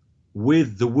Fauci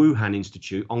with the Wuhan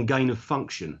Institute on gain of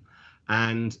function.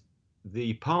 And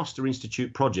the Pasteur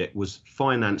Institute project was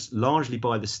financed largely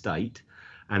by the state.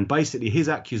 And basically his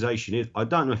accusation is, I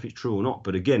don't know if it's true or not,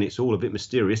 but again, it's all a bit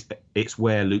mysterious. It's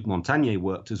where Luc Montagnier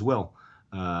worked as well.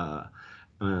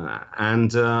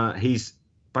 And he's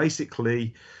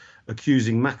basically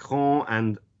accusing Macron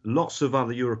and lots of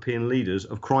other European leaders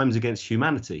of crimes against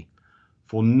humanity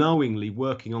for knowingly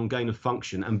working on gain of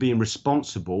function and being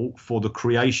responsible for the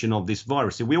creation of this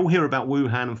virus. So we all hear about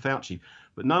Wuhan and Fauci,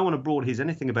 but no one abroad hears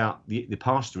anything about the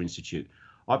Pasteur Institute.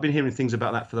 I've been hearing things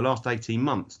about that for the last 18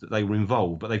 months, that they were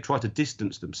involved, but they've tried to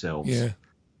distance themselves. Yeah.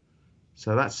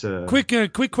 So that's a...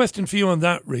 Quick question for you on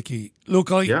that, Ricky.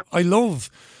 Look, I love...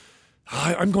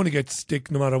 I'm going to get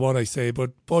stick no matter what I say,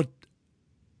 but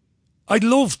I'd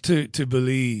love to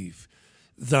believe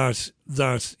that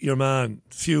your man,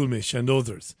 Fuelmish and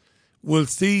others, will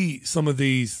see some of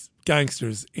these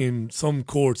gangsters in some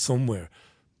court somewhere.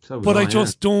 But I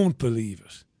just don't believe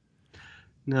it.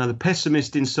 No, the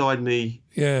pessimist inside me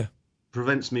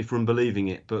prevents me from believing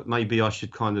it, but maybe I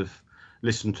should kind of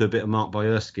listen to a bit of Mark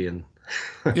Byersky and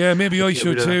yeah, maybe I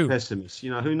should too. Pessimist,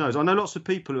 who knows? I know lots of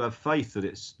people who have faith that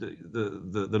it's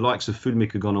the likes of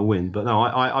Fuelmish are going to win, but no,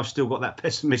 I've still got that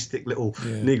pessimistic little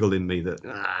niggle in me that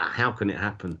how can it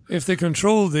happen? If they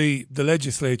control the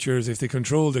legislatures, if they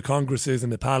control the Congresses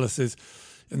and the palaces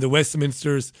and the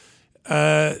Westminsters,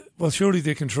 well, surely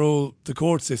they control the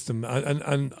court system,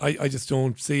 and I just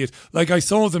don't see it. Like, I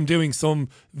saw them doing some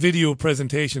video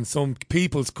presentation, some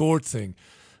people's court thing,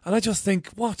 and I just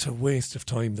think, what a waste of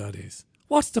time that is.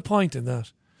 What's the point in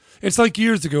that? It's like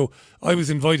years ago, I was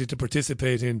invited to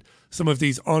participate in some of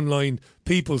these online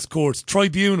people's courts,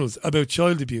 tribunals about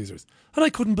child abusers. And I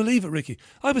couldn't believe it, Ricky.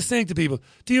 I was saying to people,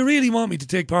 do you really want me to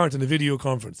take part in a video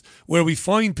conference where we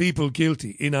find people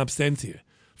guilty in absentia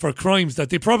for crimes that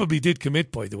they probably did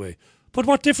commit, by the way? But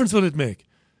what difference will it make?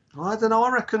 I don't know.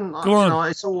 I reckon. Go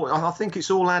on. It's all. I think it's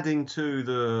all adding to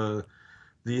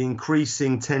the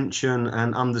increasing tension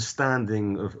and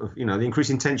understanding of the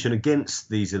increasing tension against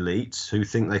these elites who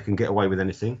think they can get away with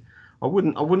anything. I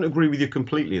wouldn't agree with you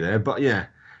completely there, but yeah,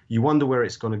 you wonder where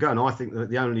it's going to go. And I think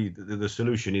that the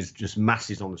solution is just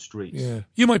masses on the streets. Yeah,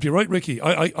 you might be right, Ricky.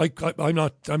 I'm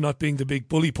not being the big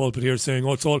bully pulpit here saying,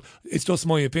 it's just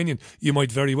my opinion. You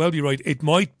might very well be right. It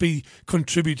might be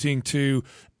contributing to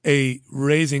a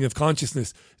raising of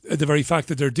consciousness, the very fact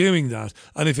that they're doing that.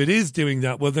 And if it is doing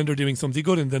that, well, then they're doing something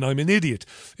good, and then I'm an idiot.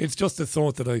 It's just a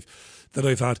thought that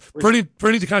I've had. Brilliant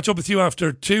to catch up with you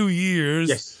after 2 years.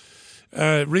 Yes.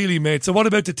 Really, mate. So what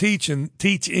about the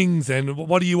teachings then?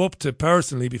 What are you up to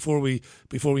personally before we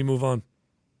move on?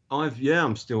 I've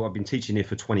been teaching here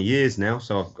for 20 years now,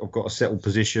 so I've got a settled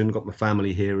position, got my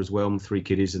family here as well, my 3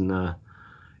 kiddies, and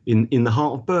in the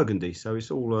heart of Burgundy, so it's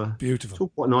all beautiful. It's all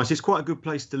quite nice. It's quite a good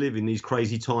place to live in these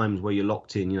crazy times where you're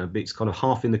locked in. It's kind of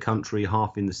half in the country,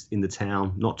 half in the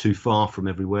town, not too far from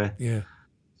everywhere. Yeah.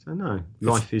 So no,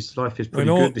 life is pretty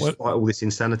good despite all this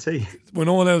insanity. When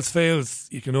all else fails,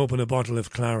 you can open a bottle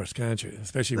of claret, can't you?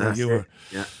 Especially where you are.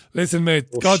 Yeah. Listen, mate.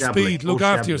 Or Godspeed. Chablis. Look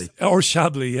after yourself. Or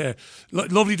Chablis, yeah.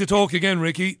 Lovely to talk again,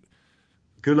 Ricky.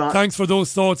 Good luck. Thanks for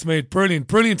those thoughts, mate.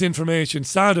 Brilliant information.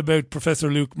 Sad about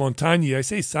Professor Luc Montagnier. I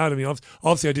say sad. I mean,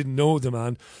 obviously I didn't know the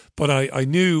man, but I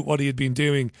knew what he had been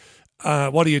doing,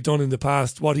 what he had done in the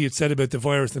past, what he had said about the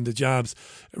virus and the jabs.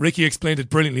 Ricky explained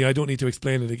it brilliantly. I don't need to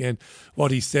explain it again,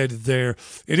 what he said there.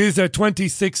 It is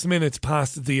 26 minutes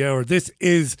past the hour. This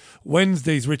is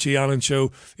Wednesday's Richie Allen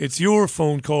Show. It's your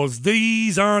phone calls.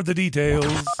 These are the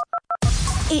details.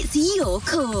 It's your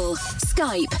call.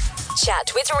 Skype.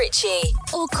 Chat with Richie.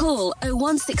 Or call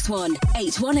 0161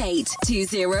 818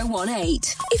 2018.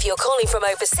 If you're calling from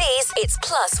overseas, it's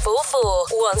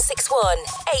 +44 161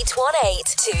 818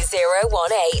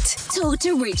 2018. Talk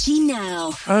to Richie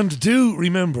now. And do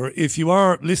remember, if you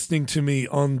are listening to me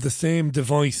on the same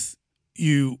device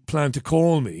you plan to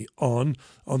call me on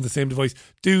the same device,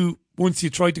 once you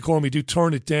try to call me, do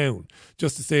turn it down,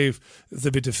 just to save us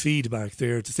a bit of feedback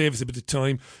there, to save us a bit of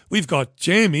time. We've got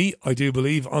Jamie, I do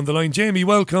believe, on the line. Jamie,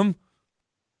 welcome.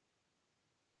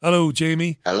 Hello,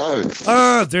 Jamie. Hello.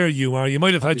 There you are. You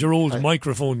might have had your old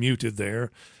microphone muted there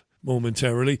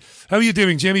momentarily. How are you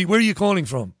doing, Jamie? Where are you calling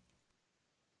from?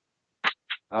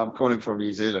 I'm calling from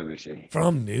New Zealand, Richie.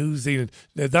 From New Zealand.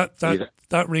 Now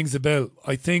that rings a bell.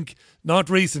 I think not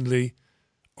recently,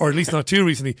 or at least not too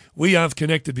recently, we have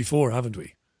connected before, haven't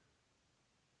we?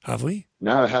 Have we?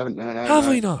 No, I haven't. No, Have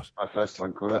we not? My first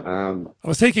time caller. I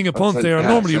was taking a punt there.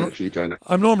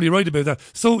 I'm normally right about that.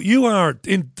 So you are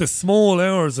in the small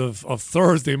hours of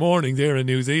Thursday morning there in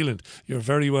New Zealand. You're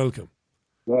very welcome.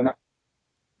 Well, no.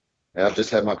 Yeah, I've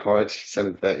just had my porridge,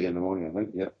 7:30 in the morning, I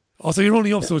think. Yeah. Oh, so you're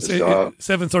only up, so it's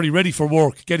 7:30, ready for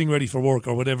work, getting ready for work,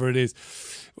 or whatever it is.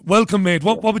 Welcome, mate.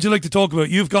 What would you like to talk about?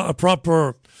 You've got a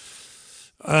proper.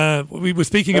 We were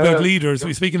speaking about leaders. We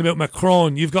were speaking about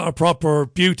Macron. You've got a proper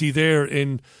beauty there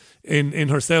in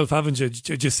herself, haven't you,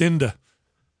 Jacinda?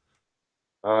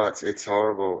 Oh, it's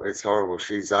horrible. It's horrible.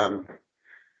 She's I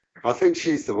think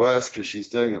she's the worst because she's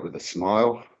doing it with a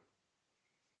smile.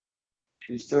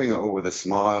 She's doing it all with a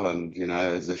smile, and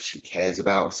as if she cares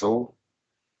about us all.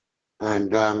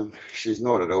 And she's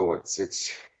not at all.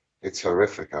 It's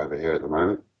horrific over here at the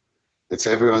moment. It's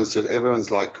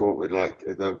everyone's like caught with like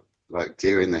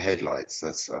deer in the headlights.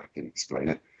 That's I can explain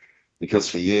it. Because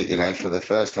for years, for the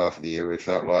first half of the year, we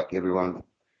felt like everyone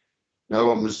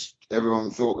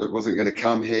thought it wasn't going to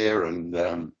come here, and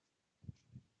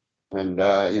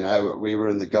we were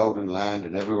in the golden land,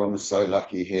 and everyone was so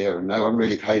lucky here, and no one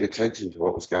really paid attention to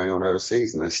what was going on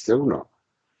overseas, and they're still not.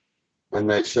 And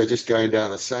they're just going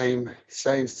down the same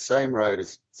road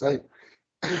as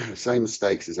same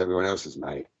mistakes as everyone else has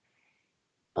made.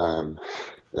 So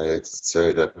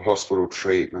the hospital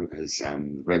treatment is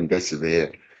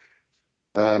remdesivir,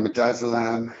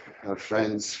 midazolam.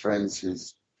 Friends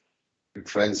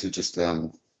who just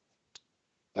had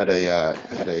a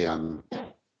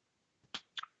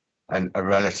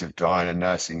relative die in a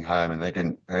nursing home, and they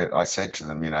didn't. I said to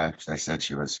them, they said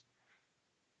she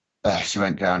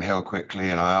went downhill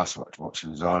quickly, and I asked what she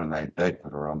was on, and they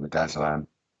put her on midazolam.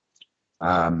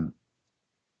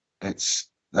 It's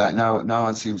that no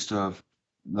one seems to have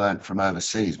learned from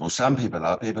overseas. Well, some people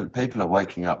are. People are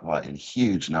waking up like in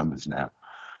huge numbers now.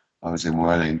 I was in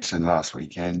Wellington last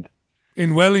weekend.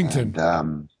 In Wellington,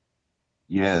 and,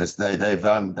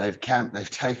 they've camped. They've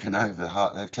taken over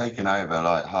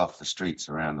like half the streets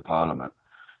around the Parliament.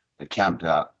 They camped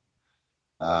up.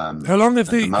 How long have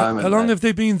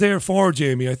they been there for,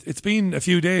 Jamie? It's been a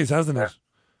few days, hasn't it?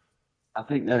 I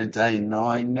think they're in day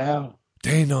 9 now.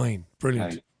 Day 9,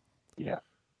 brilliant. Yeah.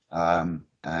 And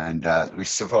we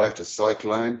survived a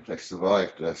cyclone. They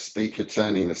survived a speaker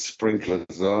turning the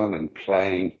sprinklers on and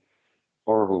playing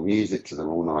horrible music to them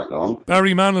all night long.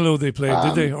 Barry Manilow they played,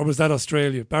 did they? Or was that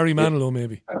Australia? Barry Manilow,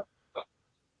 maybe.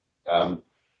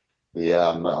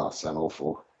 Some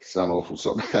awful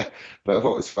song. But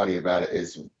what was funny about it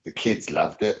is the kids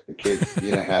loved it. The kids,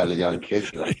 how the young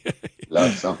kids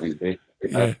love something big.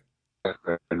 And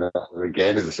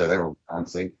again, so they're all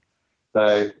dancing.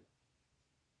 So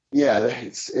yeah,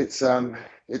 it's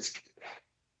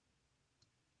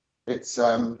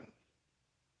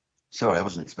sorry, I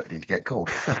wasn't expecting to get called.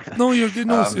 No,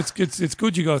 it's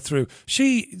good you got through.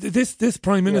 This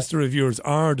Prime Minister of yours,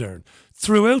 Ardern,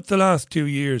 throughout the last 2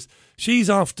 years, she's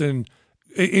often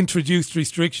introduced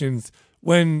restrictions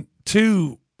when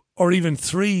 2 or even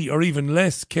 3 or even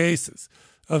less cases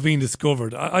have been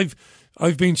discovered. I've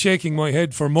been shaking my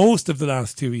head for most of the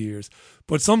last 2 years,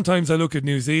 but sometimes I look at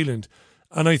New Zealand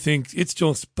and I think it's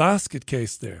just basket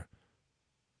case there.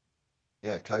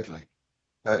 Yeah, totally,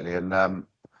 and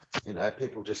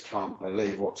people just can't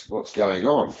believe what's going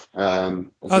on.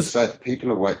 As I said, people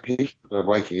are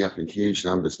waking up in huge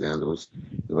numbers now. There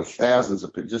were thousands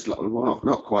of people, just like, well,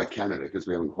 not quite Canada because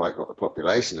we haven't quite got the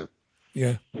population of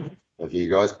you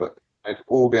guys, but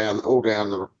all down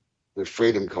the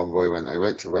Freedom Convoy when they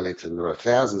went to Wellington, there were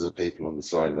thousands of people on the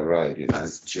side of the road,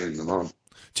 cheering them on.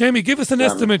 Jamie, give us an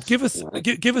estimate. Give us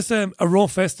a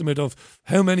rough estimate of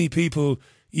how many people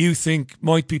you think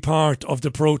might be part of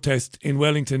the protest in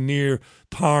Wellington near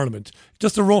Parliament.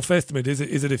 Just a rough estimate. Is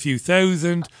it a few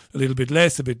thousand, a little bit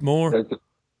less, a bit more?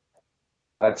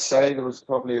 I'd say there was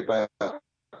probably about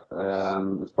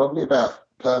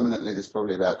permanently there's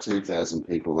probably about 2,000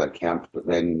 people that camped, but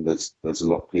then there's a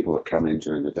lot of people that come in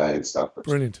during the day and stuff.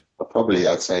 Brilliant. But probably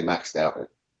I'd say maxed out at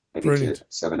maybe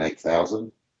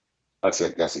 7,000-8,000. I'd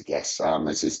say that's a guess.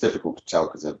 It's difficult to tell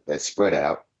because they're spread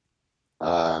out.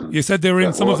 You said they were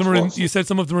in. Some of them are in. You said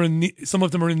some of them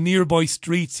are in nearby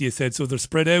streets. You said so they're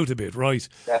spread out a bit, right?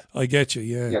 Yeah. I get you.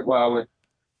 Yeah. Yeah. Well, it's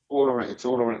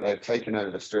all around. They've taken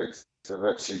over the streets. So they've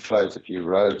actually closed a few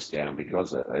roads down because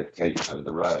they've taken over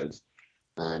the roads,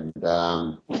 and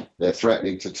they're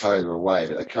threatening to tow them away,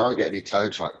 but they can't get any tow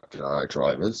truck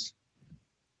drivers.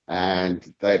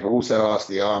 And they've also asked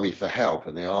the army for help,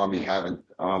 and the army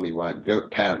won't do it.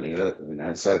 Apparently,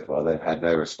 so far they've had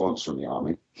no response from the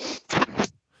army.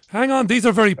 Hang on, these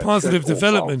are very positive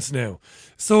developments now.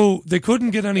 So they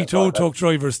couldn't get any tow truck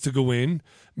drivers to go in,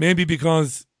 maybe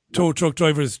because tow truck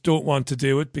drivers don't want to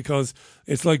do it because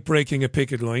it's like breaking a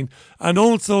picket line. And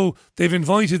also they've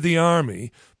invited the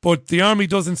army, but the army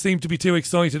doesn't seem to be too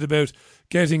excited about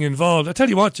getting involved. I tell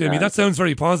you what, Jamie, that sounds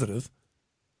very positive.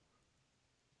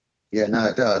 Yeah, no,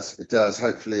 it does. It does.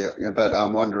 Hopefully, but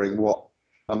I'm wondering what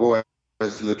I'm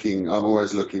always looking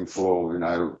for,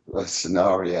 a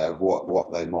scenario of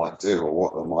what they might do or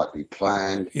what might be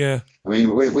planned. Yeah. I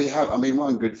mean, we have. I mean,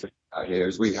 one good thing out here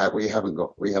is we haven't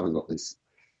got these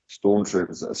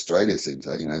stormtroopers that Australia seems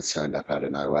to turned up out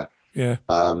of nowhere. Yeah.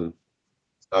 So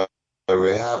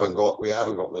we haven't got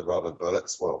the rubber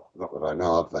bullets. Well, not that I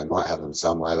know of. They might have them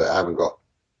somewhere. They haven't got.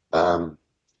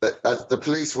 The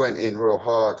police went in real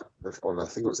hard on, I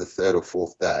think it was the third or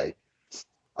fourth day.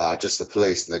 Just the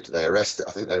police, and they arrested.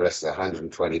 I think they arrested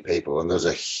 120 people, and there was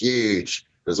a huge.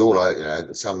 There's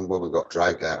some woman got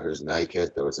dragged out who was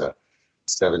naked. There was a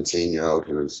 17-year-old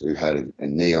who had a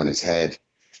knee on his head,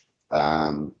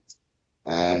 and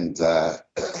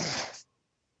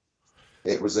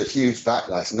it was a huge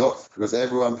backlash. Not because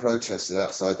everyone protested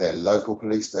outside their local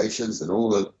police stations, and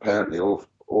apparently all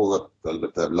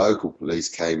the local police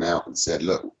came out and said,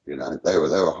 look, they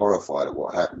were horrified at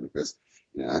what happened because,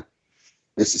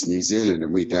 this is New Zealand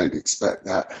and we don't expect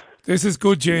that. This is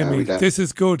good, Jamie. This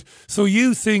is good. So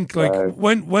you think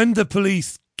when the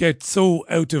police get so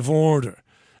out of order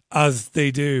as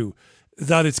they do,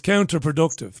 that it's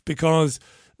counterproductive because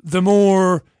the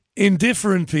more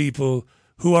indifferent people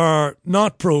who are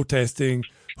not protesting,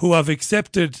 who have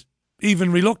accepted,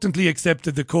 even reluctantly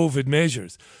accepted the COVID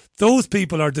measures, those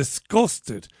people are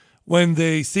disgusted when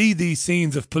they see these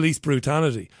scenes of police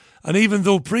brutality. And even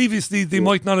though previously they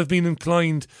might not have been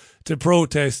inclined to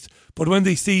protest, but when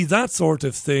they see that sort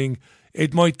of thing,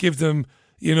 it might give them,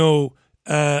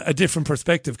 a different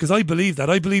perspective. Because I believe that.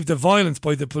 I believe the violence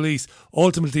by the police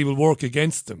ultimately will work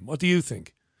against them. What do you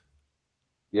think?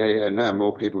 Yeah. No,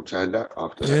 more people turned up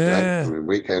after that day. I mean,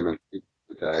 we came in the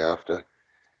day after.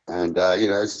 And, as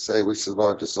I say, we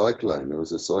survived a cyclone. There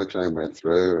was a cyclone went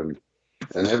through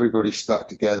and everybody stuck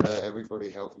together. Everybody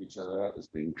helped each other out. There's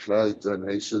been clothes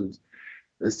donations.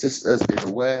 There's been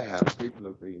a warehouse. People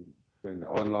have been doing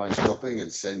online shopping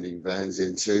and sending vans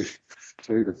into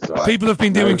the site. People have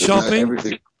been doing shopping.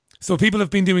 So people have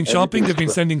been doing shopping. They've been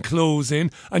sending clothes in.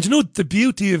 And the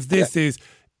beauty of this is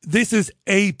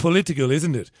apolitical,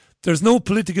 isn't it? There's no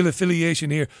political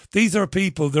affiliation here. These are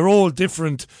people, they're all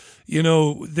different,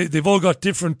 they've all got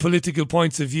different political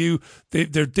points of view.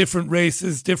 They're different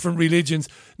races, different religions.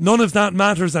 None of that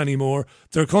matters anymore.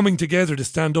 They're coming together to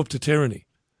stand up to tyranny.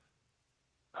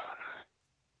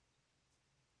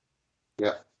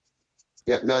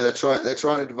 Yeah, no, they're trying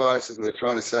to divide us, and they're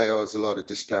trying to say, there's a lot of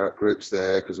disparate groups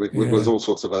there, because there's all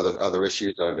sorts of other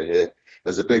issues over here.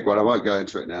 There's a big one. I won't go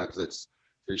into it now because it's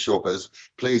too short, but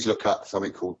please look up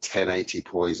something called 1080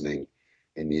 poisoning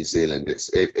in New Zealand. It's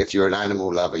if you're an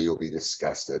animal lover, you'll be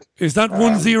disgusted. Is that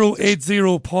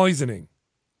 1080 poisoning?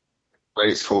 But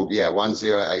it's called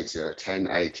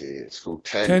 1080. It's called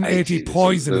 1080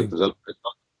 poisoning. There's a lot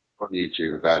on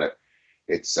YouTube about it.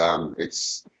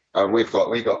 We've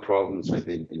got problems with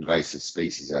invasive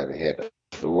species over here, but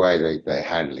the way they're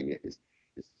handling it is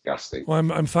disgusting.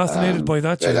 Well, I'm fascinated by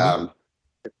that, Jamie.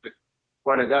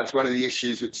 That's one of the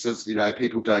issues, which says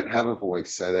people don't have a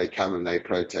voice, so they come and they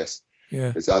protest.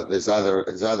 Yeah. There's other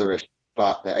issues,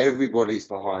 but everybody's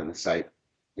behind the same.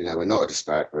 We're not a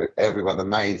disparate group. Everyone. The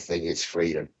main thing is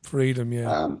freedom. Freedom,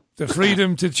 yeah. The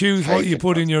freedom to choose what you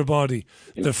put in your body.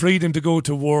 The freedom to go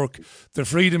to work. The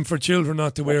freedom for children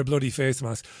not to wear bloody face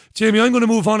masks. Jamie, I'm going to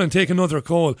move on and take another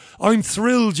call. I'm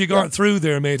thrilled you got through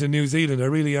there, mate, in New Zealand. I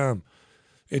really am.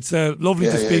 It's lovely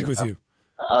to speak with you.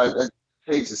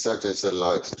 It's a subject I'd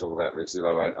like to talk about, Richie.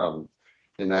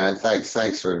 And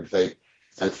thanks for everything.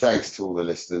 And thanks to all the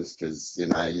listeners, because,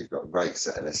 you've got a great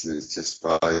set of listeners.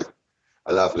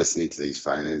 I love listening to these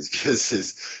phone-ins because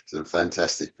there's some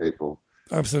fantastic people.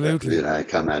 Absolutely.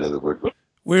 Come out of the woodwork.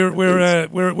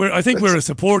 I think we're a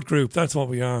support group. That's what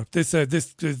we are.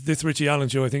 This Richie Allen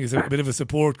show, I think, is a bit of a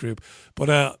support group.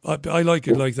 But I like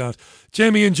it like that.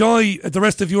 Jamie, enjoy the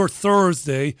rest of your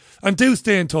Thursday, and do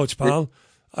stay in touch, pal.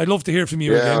 I'd love to hear from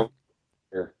you again.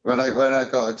 Yeah. When I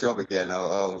got a job again,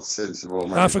 I'll send some more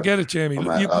money. Forget it, Jamie.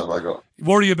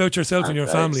 Worry about yourself and your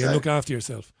family and look after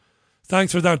yourself.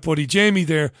 Thanks for that, buddy. Jamie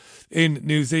there in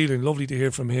New Zealand. Lovely to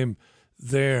hear from him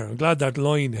there. I'm glad that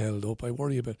line held up. I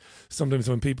worry about sometimes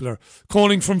when people are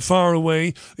calling from far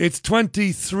away. It's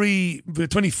 23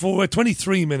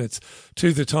 minutes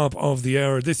to the top of the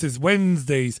hour. This is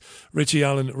Wednesday's Richie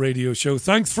Allen radio show.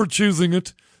 Thanks for choosing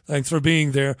it. Thanks for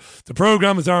being there. The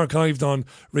programme is archived on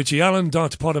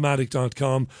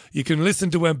richieallen.podomatic.com. You can listen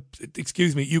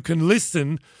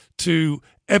to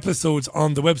episodes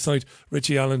on the website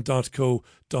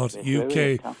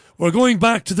richieallen.co.uk. We're going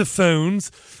back to the phones.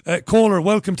 Caller,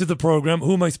 welcome to the programme.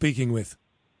 Who am I speaking with?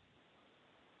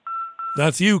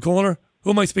 That's you, caller.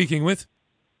 Who am I speaking with?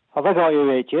 Have I got you,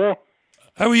 Richie?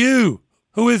 How are you?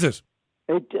 Who is it?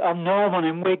 I'm Norman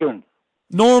in Wigan.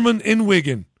 Norman in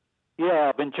Wigan. Yeah,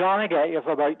 I've been trying to get you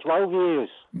for about 12 years.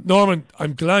 Norman,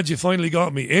 I'm glad you finally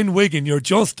got me. In Wigan, you're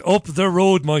just up the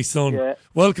road, my son. Yeah.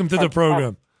 Welcome to the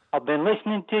programme. I've been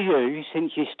listening to you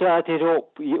since you started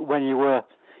up when you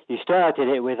started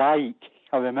it with Ike.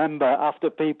 I remember, After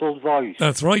People's Voice.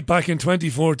 That's right, back in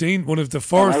 2014, one of the And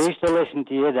first. I used to listen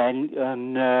to you then,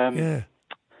 and yeah.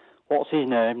 What's his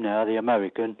name now, the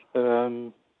American?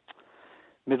 My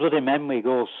bloody memory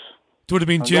goes. It would have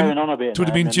been Jim. It would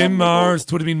have been Jim Mars.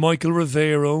 It would have been Michael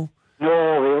Rivero.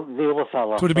 No, the other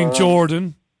fella. It would have been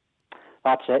Jordan.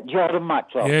 That's it, Jordan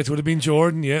Maxwell. Yeah, it would have been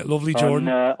Jordan. Yeah, lovely Jordan.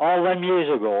 And all them years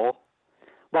ago,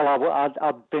 well,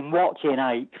 I've been watching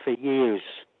Ike for years,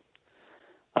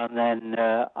 and then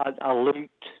I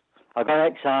looked, I got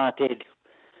excited,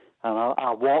 and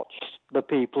I watched the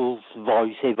People's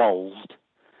Voice evolved,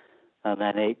 and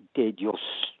then it just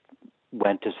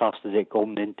went as fast as it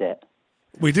come, didn't it?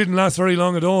 We didn't last very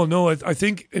long at all. No, I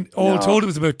think all told it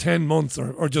was about 10 months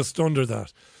or just under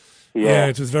that. Yeah,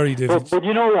 it was very difficult. But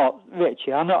you know what,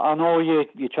 Richie? I know you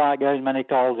try to get as many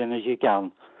calls in as you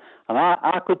can, and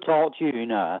I could talk to you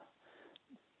now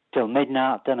till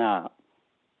midnight tonight,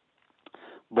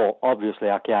 but obviously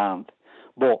I can't.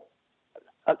 But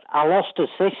I lost a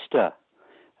sister,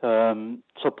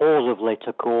 supposedly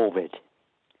to COVID,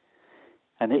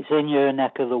 and it's in your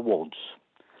neck of the woods.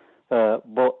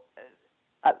 But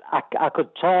I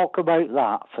could talk about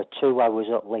that for 2 hours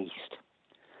at least,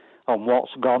 on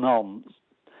what's gone on.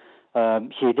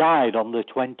 She died on the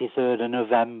 23rd of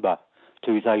November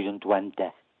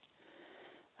 2020,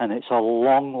 and it's a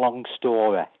long, long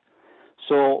story.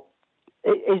 So,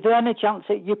 is there any chance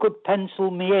that you could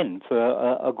pencil me in for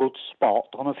a good spot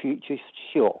on a future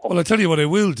show? Well, I'll tell you what I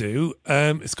will do.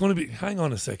 It's going to be... Hang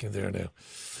on a second there now.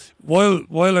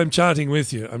 While I'm chatting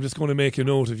with you, I'm just going to make a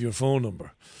note of your phone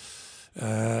number.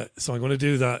 So I'm going to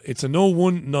do that. It's a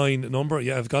 019 number.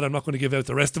 Yeah, I've got it. I'm not going to give out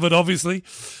the rest of it, obviously.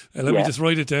 Let me just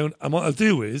write it down. And what I'll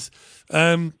do is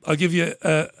I'll give you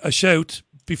a shout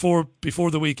before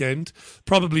the weekend,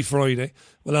 probably Friday.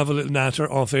 We'll have a little natter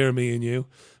off air, me and you.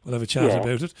 We'll have a chat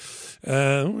about it.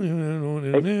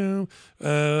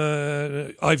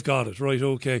 I've got it. Right,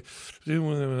 okay.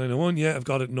 901. Yeah, I've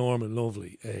got it, Norman.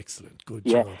 Lovely. Excellent. Good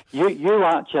job. You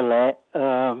actually...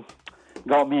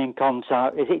 got me in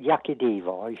contact. Is it Jackie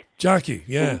Devoy? Jackie,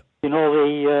 yeah. You know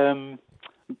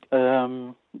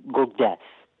the Good Death,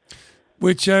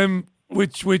 which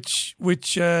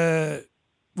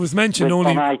was mentioned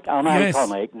only on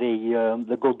Iconic,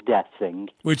 the Good Death thing,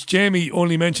 which Jamie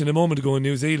only mentioned a moment ago in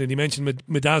New Zealand. He mentioned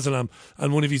Midazolam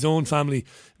and one of his own family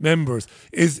members.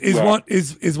 Is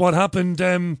what happened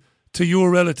to your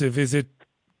relative? Is it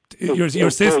your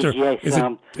sister? Yes,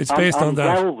 it's based on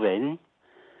that. Delvin,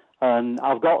 and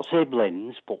I've got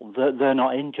siblings, but they're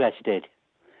not interested.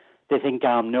 They think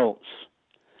I'm nuts.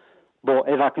 But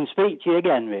if I can speak to you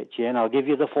again, Richie, and I'll give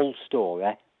you the full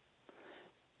story,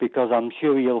 because I'm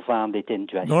sure you'll find it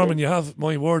interesting. Norman, you have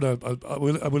my word. I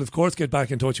will of course get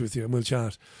back in touch with you and we'll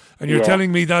chat. And you're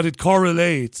telling me that it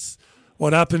correlates,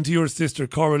 what happened to your sister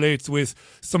correlates with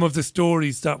some of the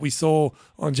stories that we saw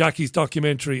on Jackie's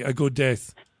documentary, A Good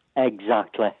Death.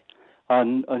 Exactly.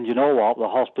 And you know what? The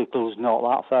hospital's not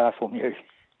that far from you.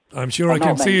 I'm sure I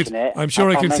can see it. I'm sure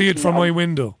I can see it from my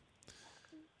window.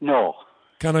 No.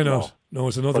 Can I not? No,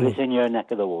 it's another one. But it's in your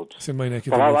neck of the woods. It's in my neck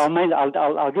of the woods.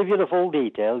 I'll give you the full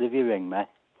details if you ring me.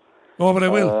 Oh, but I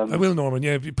will, Norman.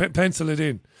 Yeah, pencil it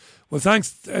in. Well,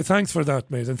 thanks for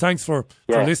that, mate, and thanks for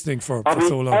listening for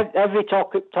so long. Every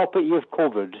topic you've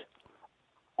covered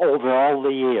over all the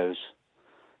years,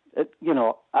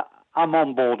 I'm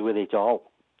on board with it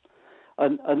all.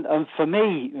 And for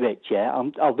me, Richie,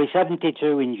 I'll be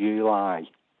 72 in July.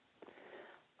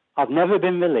 I've never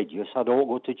been religious. I don't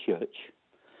go to church.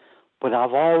 But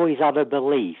I've always had a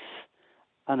belief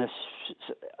and a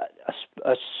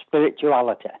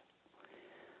spirituality.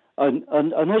 And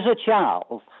as a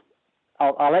child,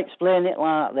 I'll explain it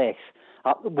like this.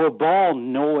 We're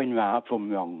born knowing right from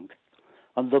wrong.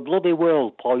 and the bloody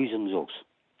world poisons us.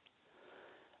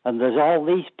 And there's all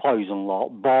these poison lot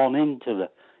born into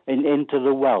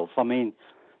the wealth. I mean,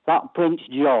 that Prince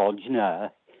George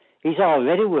now, he's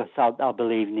already worth, I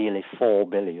believe, nearly 4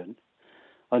 billion.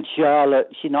 And Charlotte,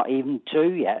 she's not even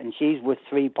 2 yet, and she's worth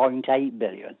 3.8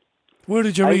 billion. Where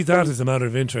did you read that as a matter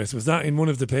of interest? Was that in one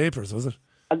of the papers, was it?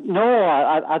 No,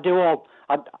 I do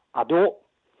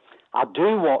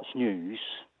watch news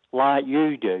like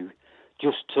you do,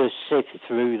 just to sift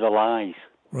through the lies.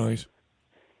 Right.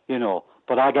 You know,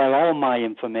 but I get all my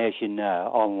information now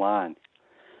online.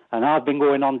 And I've been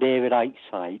going on David Icke's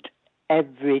site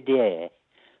every day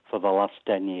for the last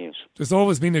 10 years. There's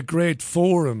always been a great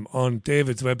forum on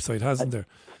David's website, hasn't there?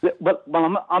 Well,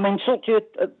 I'm in such a...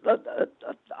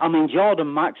 I mean,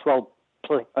 Jordan Maxwell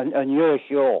and your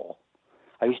show,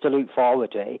 I used to look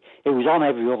forward to it. It was on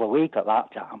every other week at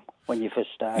that time when you first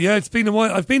started. Yeah, it's been a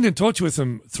while. I've been in touch with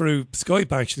him through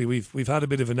Skype, actually. We've had a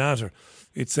bit of a natter.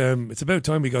 It's about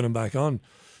time we got him back on.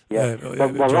 Yeah,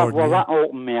 that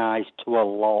opened my eyes to a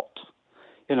lot.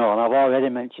 You know, and I've already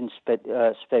mentioned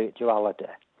spirituality.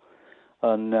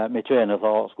 And my train of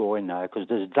thought's going now, because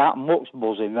there's that much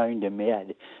buzzing round in my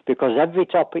head. Because every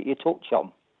topic you touch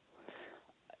on,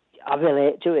 I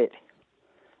relate to it.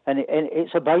 And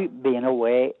it's about being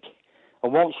awake.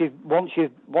 And once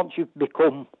you've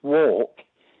become woke,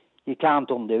 you can't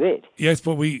undo it. Yes,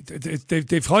 but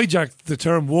they've hijacked the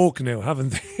term woke now,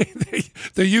 haven't they?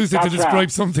 They use it to describe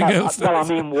something else. Well, I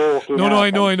mean woke. No, I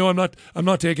know. I'm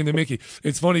not taking the mickey.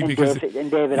 It's funny because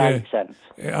in David Icke's sense.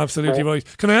 Absolutely right.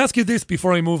 Can I ask you this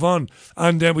before I move on?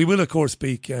 And we will, of course,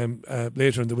 speak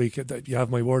later in the week. You have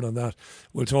my word on that.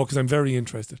 We'll talk because I'm very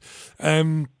interested.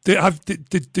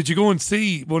 Did you go and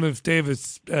see one of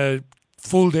David's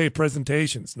full day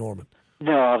presentations, Norman?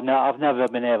 No, I've never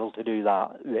been able to do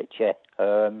that, Richie.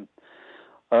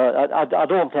 I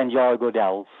don't enjoy good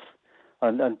health,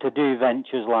 and to do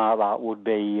ventures like that would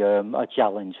be a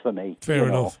challenge for me. Fair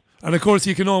enough. And of course,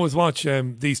 you can always watch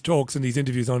these talks and these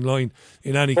interviews online.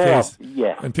 In any case,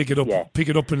 and pick it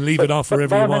up and leave it off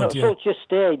wherever you want. I'm at such a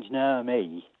stage now,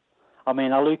 me. I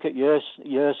mean, I look at your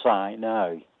site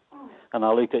now, and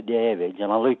I look at David's,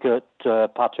 and I look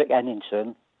at Patrick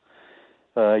Henningson,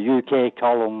 UK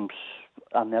columns.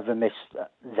 I never miss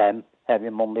them every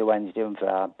Monday, Wednesday and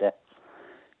Friday.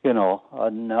 You know,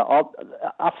 and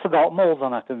I forgot more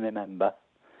than I can remember.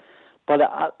 But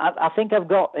I think I've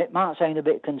got, it might sound a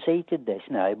bit conceited this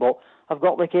now, but I've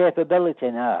got the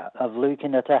capability now of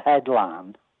looking at a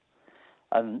headline,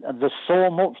 and there's so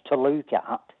much to look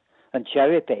at and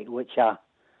cherry pick, which I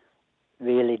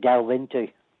really delve into.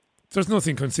 There's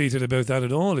nothing conceited about that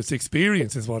at all. It's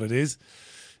experience is what it is.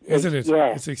 Isn't it?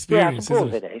 Yeah. It's experience, yeah, I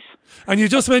suppose isn't it is. And you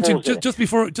just mentioned, just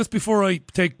before I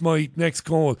take my next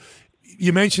call,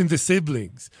 you mentioned the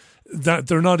siblings, that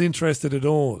they're not interested at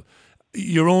all.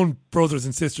 Your own brothers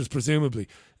and sisters, presumably.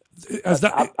 I've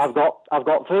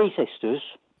got 3 sisters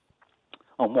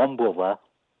and 1 brother.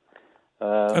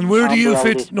 And where do you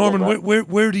fit, Norman?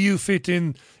 Where do you fit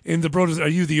in the brothers? Are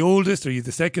you the oldest? Are you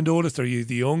the second oldest? Are you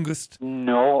the youngest?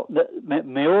 No,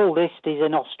 my oldest is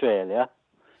in Australia.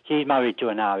 She's married to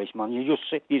an Irishman.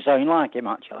 You sound like him,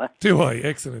 actually. Do I?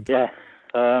 Excellent. Yeah.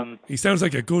 He sounds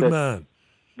like a good man.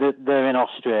 They're in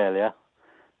Australia,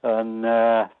 and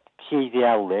she's the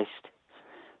eldest.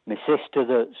 My sister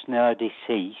that's now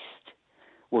deceased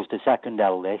was the second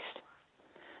eldest.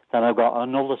 Then I've got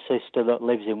another sister that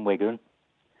lives in Wigan.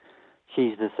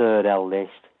 She's the third eldest.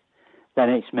 Then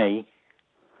it's me.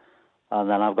 And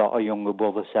then I've got a younger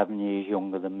brother, 7 years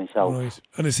younger than myself. Right.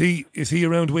 And is he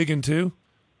around Wigan too?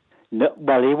 No,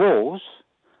 well, he was,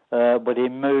 but he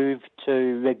moved to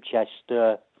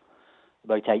Ribchester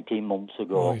about 18 months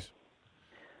ago. Right.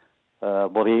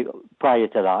 But prior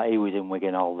to that, he was in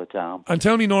Wigan all the time. And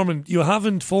tell me, Norman, you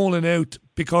haven't fallen out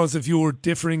because of your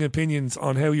differing opinions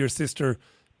on how your sister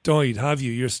died, have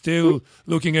you? You're still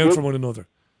looking out for one another.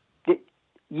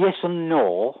 Yes and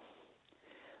no.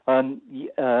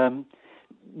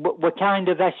 We're kind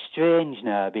of estranged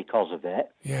now because of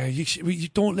it. Yeah, you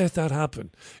don't let that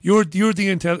happen. You're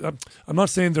the I'm not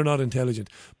saying they're not intelligent,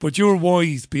 but you're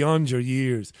wise beyond your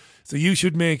years. So you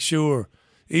should make sure,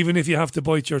 even if you have to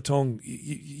bite your tongue,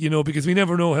 you know, because we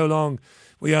never know how long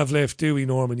we have left, do we,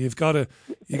 Norman? You got to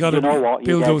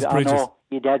build those bridges. I know,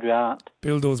 you're dead right.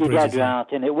 Build those bridges. You're dead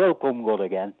right, and it will come good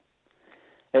again.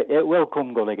 It will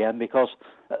come good again, because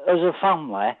as a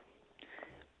family,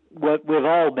 we've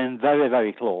all been very,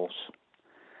 very close.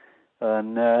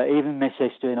 And even my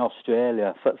sister in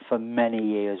Australia, for many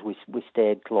years, we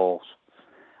stayed close.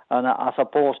 And I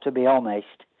suppose, to be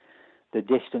honest, the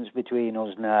distance between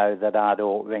us now, that I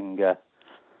don't ring her,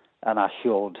 and I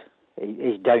should,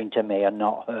 is down to me and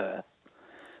not her.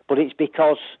 But it's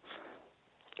because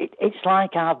it's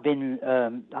like I've been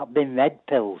red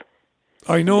pilled.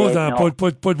 I know They're that,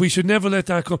 not. but we should never let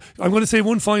that come. I'm going to say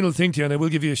one final thing to you, and I will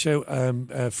give you a shout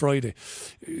Friday,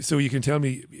 so you can tell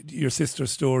me your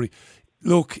sister's story.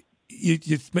 Look,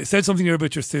 you said something here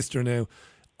about your sister now.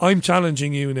 I'm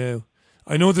challenging you now.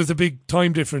 I know there's a big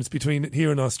time difference between here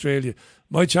and Australia.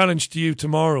 My challenge to you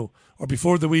tomorrow, or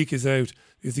before the week is out,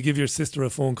 is to give your sister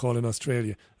a phone call in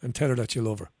Australia and tell her that you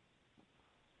love her.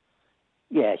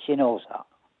 Yeah, she knows that.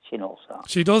 She knows that.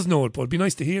 She does know it, but it'd be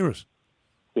nice to hear it.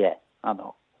 Yeah, I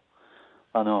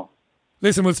know.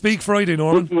 Listen, we'll speak Friday,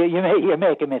 Norman. You're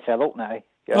making me fill up now.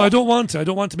 Yeah. No, I don't want to. I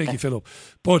don't want to make you fill up.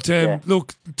 But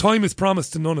look, time is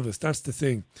promised to none of us. That's the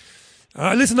thing.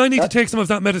 Listen, I need to take some of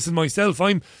that medicine myself.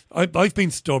 I've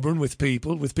been stubborn with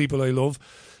people I love,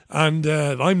 and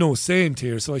I'm no saint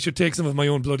here, so I should take some of my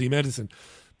own bloody medicine.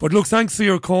 But look, thanks for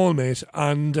your call, mate,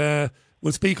 and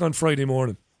we'll speak on Friday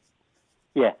morning.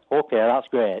 Yeah, okay, that's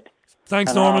great.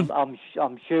 Thanks, and Norman.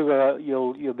 I'm sure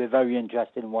you'll be very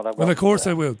interested in what I've got. Well, of course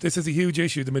I will. This is a huge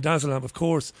issue, the midazolam. Of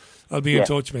course, I'll be in Yeah.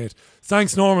 touch, mate.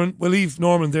 Thanks, Norman. We'll leave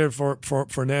Norman there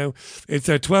for now. It's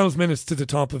 12 minutes to the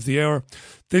top of the hour.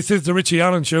 This is the Richie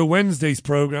Allen Show, Wednesday's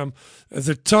programme. As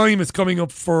the time is coming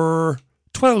up for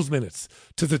 12 minutes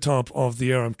to the top of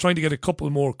the hour. I'm trying to get a couple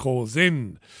more calls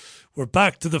in. We're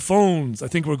back to the phones. I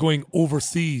think we're going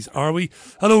overseas, are we?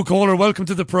 Hello, caller. Welcome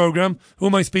to the programme. Who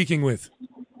am I speaking with?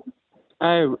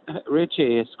 Hi,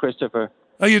 Richie. It's Christopher.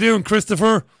 How you doing,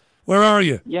 Christopher? Where are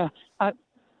you? Yeah,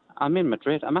 I'm in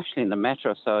Madrid. I'm actually in the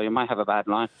metro, so you might have a bad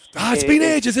line. It's been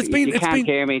ages. If you can't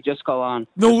hear me, just go on.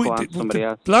 No, Just go on, somebody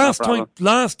else.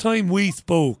 Last time we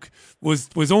spoke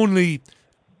was only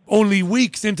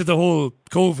weeks into the whole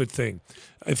COVID thing,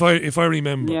 if I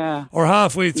remember. Yeah. Or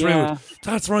halfway through Yeah. it.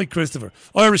 That's right, Christopher.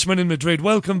 Irishman in Madrid.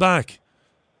 Welcome back.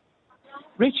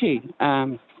 Richie,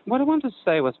 what I wanted to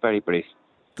say was very brief.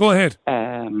 Go ahead.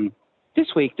 This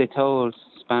week they told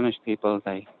Spanish people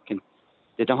they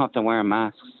don't have to wear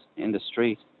masks in the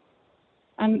street.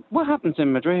 And what happens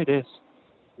in Madrid is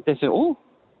they say, oh,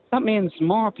 that means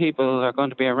more people are going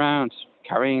to be around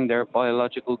carrying their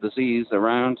biological disease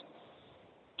around.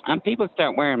 And people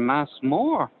start wearing masks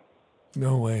more.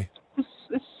 No way.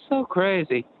 It's so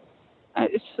crazy.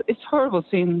 It's horrible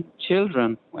seeing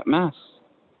children with masks.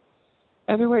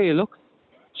 Everywhere you look,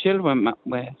 children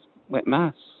with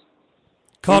masks.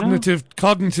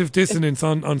 Cognitive dissonance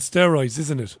on steroids,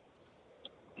 isn't it?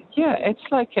 Yeah, it's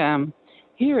like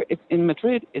here in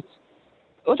Madrid. It's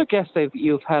other guests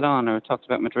you've had on or talked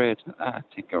about Madrid. I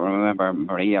think I remember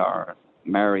Maria or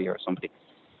Mary or somebody.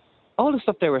 All the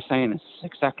stuff they were saying is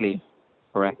exactly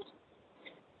correct,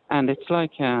 and it's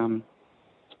like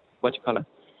what you call it?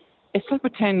 It's like we're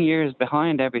 10 years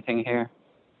behind everything here.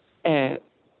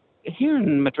 Here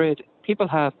in Madrid, people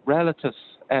have relative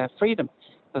freedom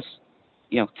because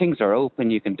things are open.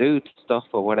 You can do stuff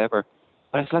or whatever.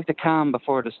 But it's like the calm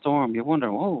before the storm. You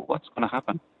wonder, what's going to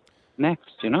happen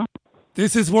next,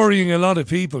 This is worrying a lot of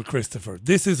people, Christopher.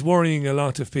 This is worrying a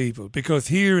lot of people because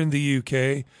here in the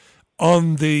UK,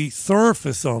 on the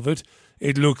surface of it,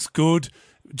 it looks good.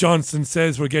 Johnson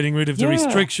says we're getting rid of the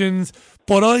restrictions.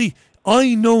 But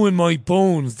I know in my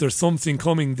bones there's something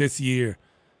coming this year.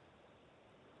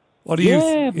 What do you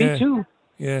think? Me too.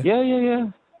 Yeah.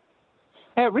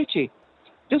 Richie,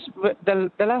 just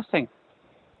the last thing.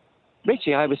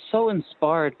 Richie, I was so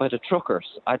inspired by the truckers.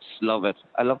 I just love it.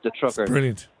 I love the truckers. It's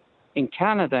brilliant. In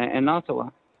Canada, in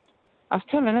Ottawa. I was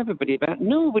telling everybody about it.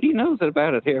 Nobody knows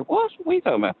about it here. What are we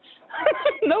talking about?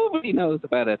 Nobody knows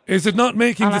about it. Is it not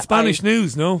making the Spanish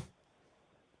news, no?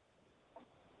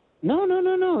 No.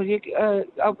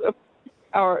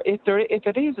 Or if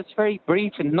it is, it's very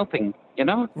brief and nothing,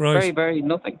 Right. Very, very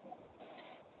nothing.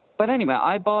 But anyway,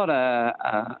 I bought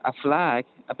a flag,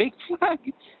 a big flag,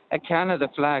 a Canada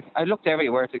flag. I looked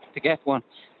everywhere to get one,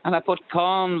 and I put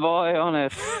convoy on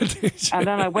it. And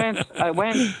then I went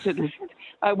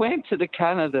to the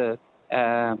Canada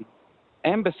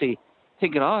embassy,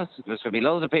 thinking, there's going to be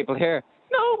loads of people here.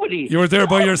 Nobody. You were there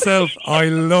by yourself. I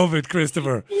love it,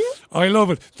 Christopher. I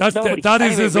love it. That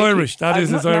is as Irish. That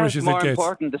is as Irish as it more gets.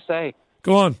 Important to say.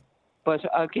 Go on. But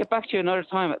I'll get back to you another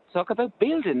time. Talk about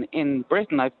building in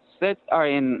Britain. I've said, or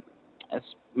in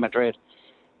Madrid.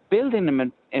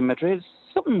 Building in Madrid,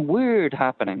 something weird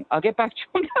happening. I'll get back to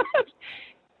you on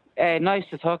that. Nice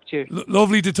to talk to you.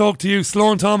 Lovely to talk to you.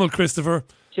 Sloan Tommel, Christopher.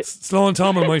 Sloan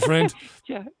Tommel, my friend.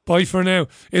 Yeah. Bye for now.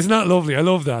 Isn't that lovely? I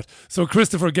love that. So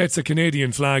Christopher gets a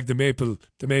Canadian flag, the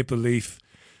maple leaf,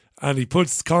 and he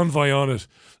puts convoy on it.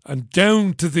 And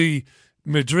down to the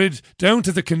Madrid, down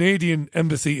to the Canadian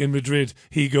embassy in Madrid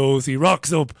he goes. He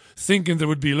rocks up thinking there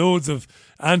would be loads of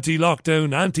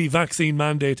anti-lockdown, anti-vaccine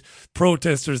mandate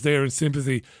protesters there in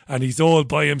sympathy, and he's all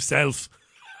by himself.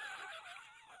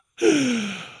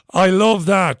 I love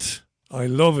that. I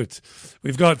love it.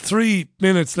 We've got 3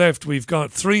 minutes left. We've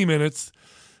got 3 minutes.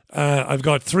 I've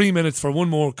got 3 minutes for one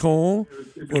more call.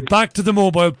 We're back to the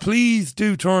mobile. Please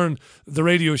do turn the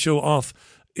radio show off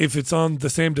if it's on the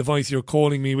same device you're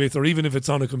calling me with, or even if it's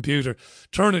on a computer.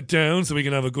 Turn it down so we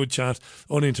can have a good chat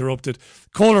uninterrupted.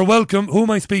 Caller, welcome. Who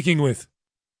am I speaking with?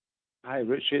 Hi,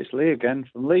 Richie. It's Lee again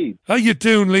from Leeds. How you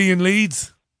doing, Lee in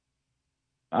Leeds?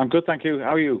 I'm good, thank you.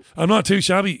 How are you? I'm not too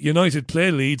shabby. United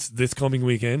play Leeds this coming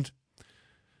weekend.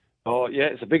 Oh yeah,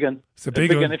 it's a big one. It's a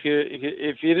big one. If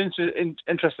you're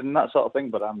interested in that sort of thing,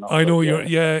 but I'm not. I know you're.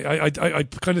 Yeah, I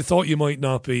kind of thought you might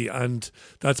not be, and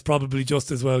that's probably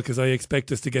just as well because I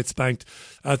expect us to get spanked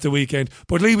at the weekend.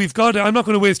 But Lee, I'm not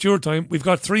going to waste your time. We've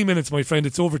got 3 minutes, my friend.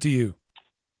 It's over to you.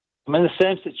 I'm in the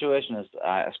same situation as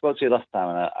I spoke to you last time,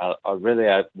 and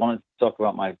I wanted to talk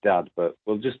about my dad, but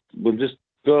we'll just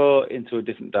go into a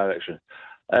different direction.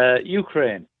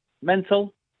 Ukraine,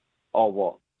 mental or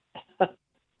what?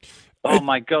 Oh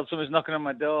my God! Somebody's knocking on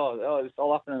my door. Oh, it's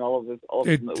all happening all over.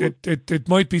 It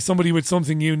might be somebody with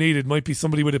something you need. It might be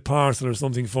somebody with a parcel or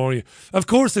something for you. Of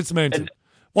course, it's mental.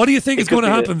 What do you think is going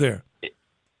to happen there?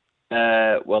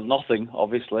 Well, nothing,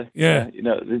 obviously. Yeah.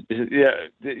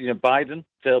 Biden,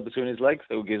 tail between his legs.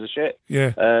 Who gives a shit?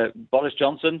 Yeah. Boris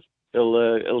Johnson,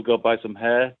 he'll go buy some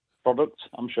hair products,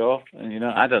 I'm sure. And,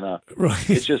 I don't know. Right.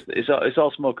 It's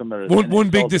all smoke and mirrors.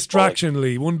 One big distraction,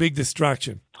 Lee. One big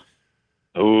distraction.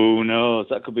 Oh no,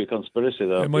 that could be a conspiracy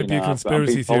though. It might be a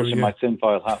conspiracy theory. I've been polishing my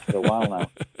tinfoil hat for a while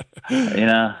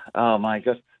now. Oh my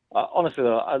God. Honestly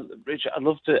though, Richard, I'd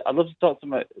love to talk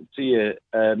to you.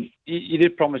 You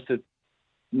did promise to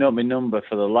note my number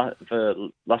for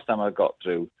last time I got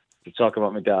through to talk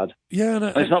about my dad. Yeah, and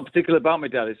it's not particularly about my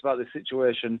dad. It's about the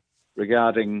situation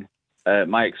regarding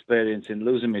my experience in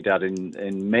losing my dad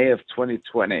in May of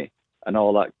 2020 and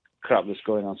all that crap that's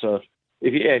going on. So.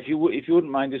 If you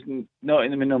wouldn't mind just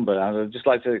noting my number, I'd just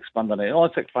like to expand on it. It'll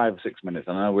only take 5 or 6 minutes.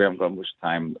 I know we haven't got much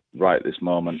time right at this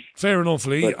moment. Fair enough,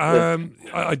 Lee. I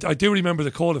do remember the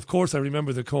call. Of course, I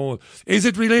remember the call. Is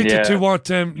it related to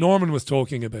what Norman was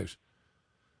talking about?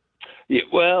 Yeah,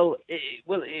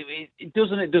 it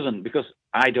doesn't. It doesn't because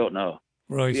I don't know.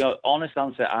 Right. Honest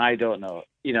answer, I don't know.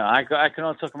 I can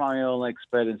only talk about my own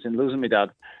experience in losing my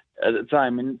dad at the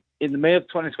time in the May of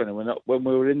 2020 when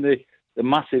we were in the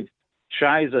massive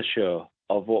Shizer show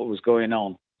of what was going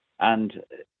on, and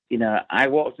I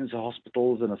walked into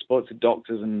hospitals and I spoke to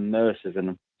doctors and nurses,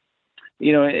 and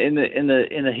in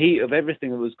the heat of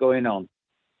everything that was going on,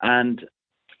 and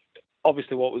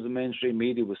obviously what was the mainstream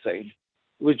media was saying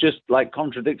was just like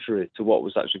contradictory to what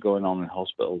was actually going on in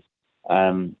hospitals.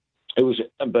 It was,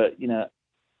 but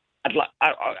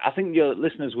I think your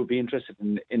listeners would be interested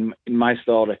in my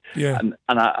story, and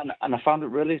I found it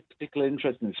really particularly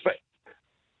interesting.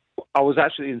 I was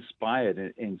actually inspired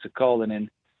into calling in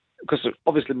because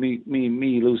obviously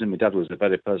me losing my dad was a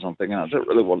very personal thing, and I don't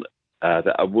really want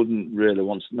that. I wouldn't really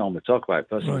want to normally talk about it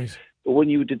personally. Right. But when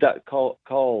you did that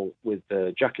call with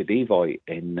Jackie Devoy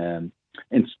in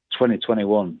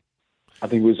 2021, I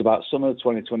think it was about summer of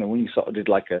 2021. You sort of did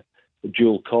like a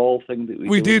dual call thing that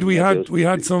we did. We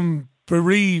had some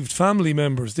bereaved family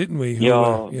members, didn't we?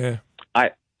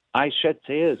 I shed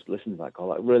tears listening to that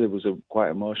call. It really was quite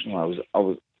emotional.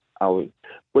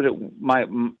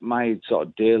 My sort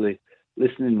of daily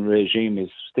listening regime is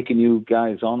sticking you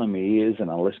guys on in my ears, and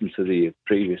I listen to the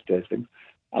previous tasting.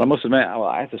 And I must admit,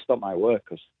 I had to stop my work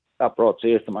because that brought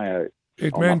tears to my eyes.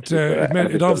 It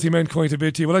obviously meant quite a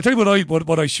bit to you. Well, I tell you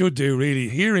what I should do, really.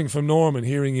 Hearing from Norman,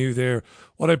 hearing you there,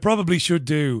 what I probably should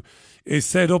do is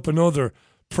set up another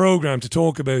program to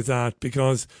talk about that,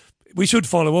 because we should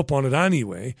follow up on it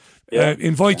anyway.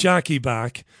 Invite Jackie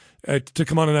back to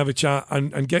come on and have a chat,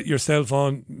 and get yourself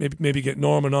on, maybe get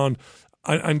Norman on,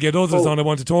 and get others on. I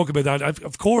want to talk about that.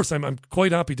 Of course, I'm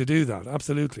quite happy to do that.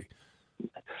 Absolutely.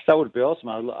 That would be awesome.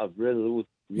 I really would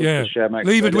love to share my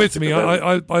leave it with me.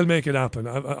 I'll make it happen.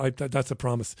 That's a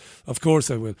promise. Of course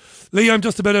I will. Lee, I'm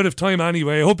just about out of time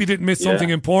anyway. I hope you didn't miss something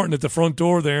important at the front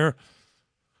door there.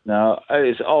 No,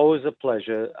 it's always a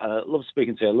pleasure. I love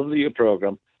speaking to you. I love your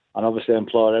program, and obviously I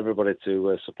implore everybody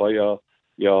to support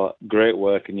your great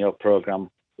work and your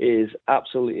program. It is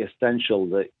absolutely essential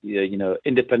that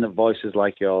independent voices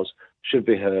like yours should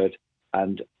be heard,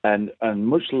 and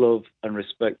much love and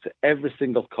respect to every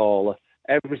single caller,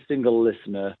 every single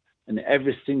listener, and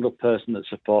every single person that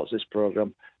supports this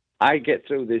program. I get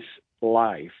through this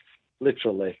life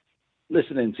literally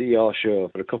listening to your show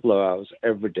for a couple of hours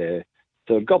every day.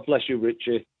 So God bless you,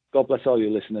 Richie. God bless all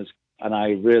your listeners. And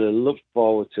I really look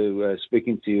forward to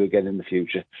speaking to you again in the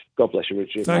future. God bless you,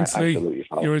 Richie. Thanks, I Lee. salute you,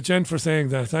 pal. You're a gent for saying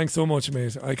that. Thanks so much,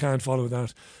 mate. I can't follow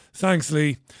that. Thanks,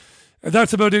 Lee.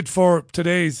 That's about it for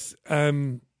today's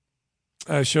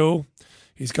show.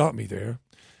 He's got me there.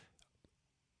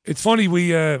 It's funny,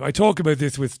 I talk about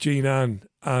this with Jean Ann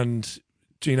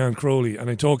Crowley, and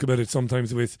I talk about it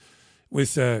sometimes with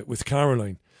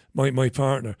Caroline, my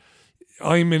partner.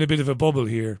 I'm in a bit of a bubble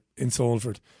here in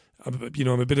Salford. I'm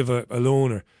a bit of a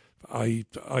loner.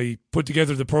 I put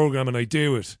together the programme and I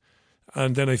do it,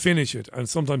 and then I finish it, and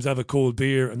sometimes I have a cold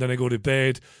beer, and then I go to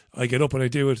bed. I get up and I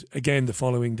do it again the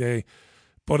following day.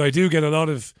 But I do get a lot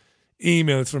of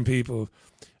emails from people.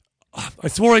 I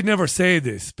swore I'd never say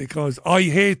this because I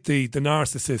hate the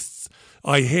narcissists.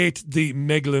 I hate the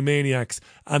megalomaniacs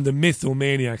and the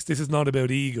mythomaniacs. This is not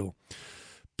about ego.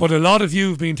 But a lot of you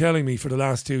have been telling me for the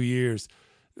last 2 years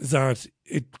that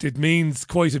it means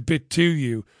quite a bit to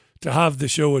you to have the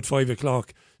show at 5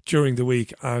 o'clock during the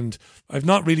week. And I've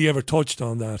not really ever touched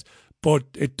on that. But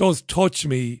it does touch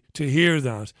me to hear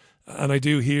that. And I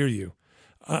do hear you.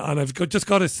 And I've just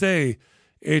got to say,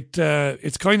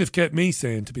 it's kind of kept me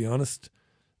sane, to be honest.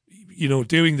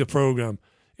 Doing the programme.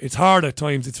 It's hard at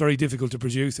times. It's very difficult to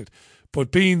produce it.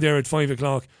 But being there at 5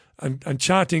 o'clock and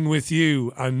chatting with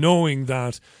you and knowing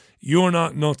that you're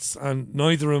not nuts and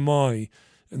neither am I,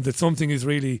 and that something is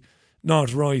really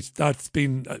not right, that's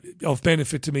been of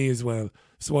benefit to me as well.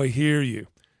 So I hear you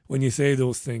when you say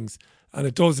those things. And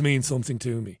it does mean something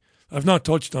to me. I've not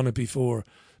touched on it before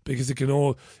because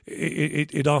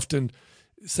it often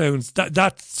sounds,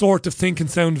 that sort of thing can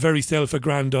sound very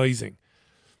self-aggrandising,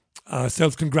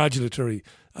 self-congratulatory.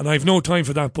 And I've no time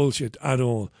for that bullshit at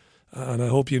all. And I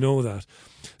hope you know that.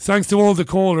 Thanks to all the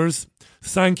callers.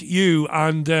 Thank you.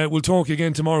 And we'll talk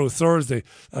again tomorrow, Thursday,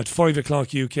 at 5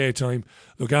 o'clock UK time.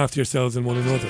 Look after yourselves and one another.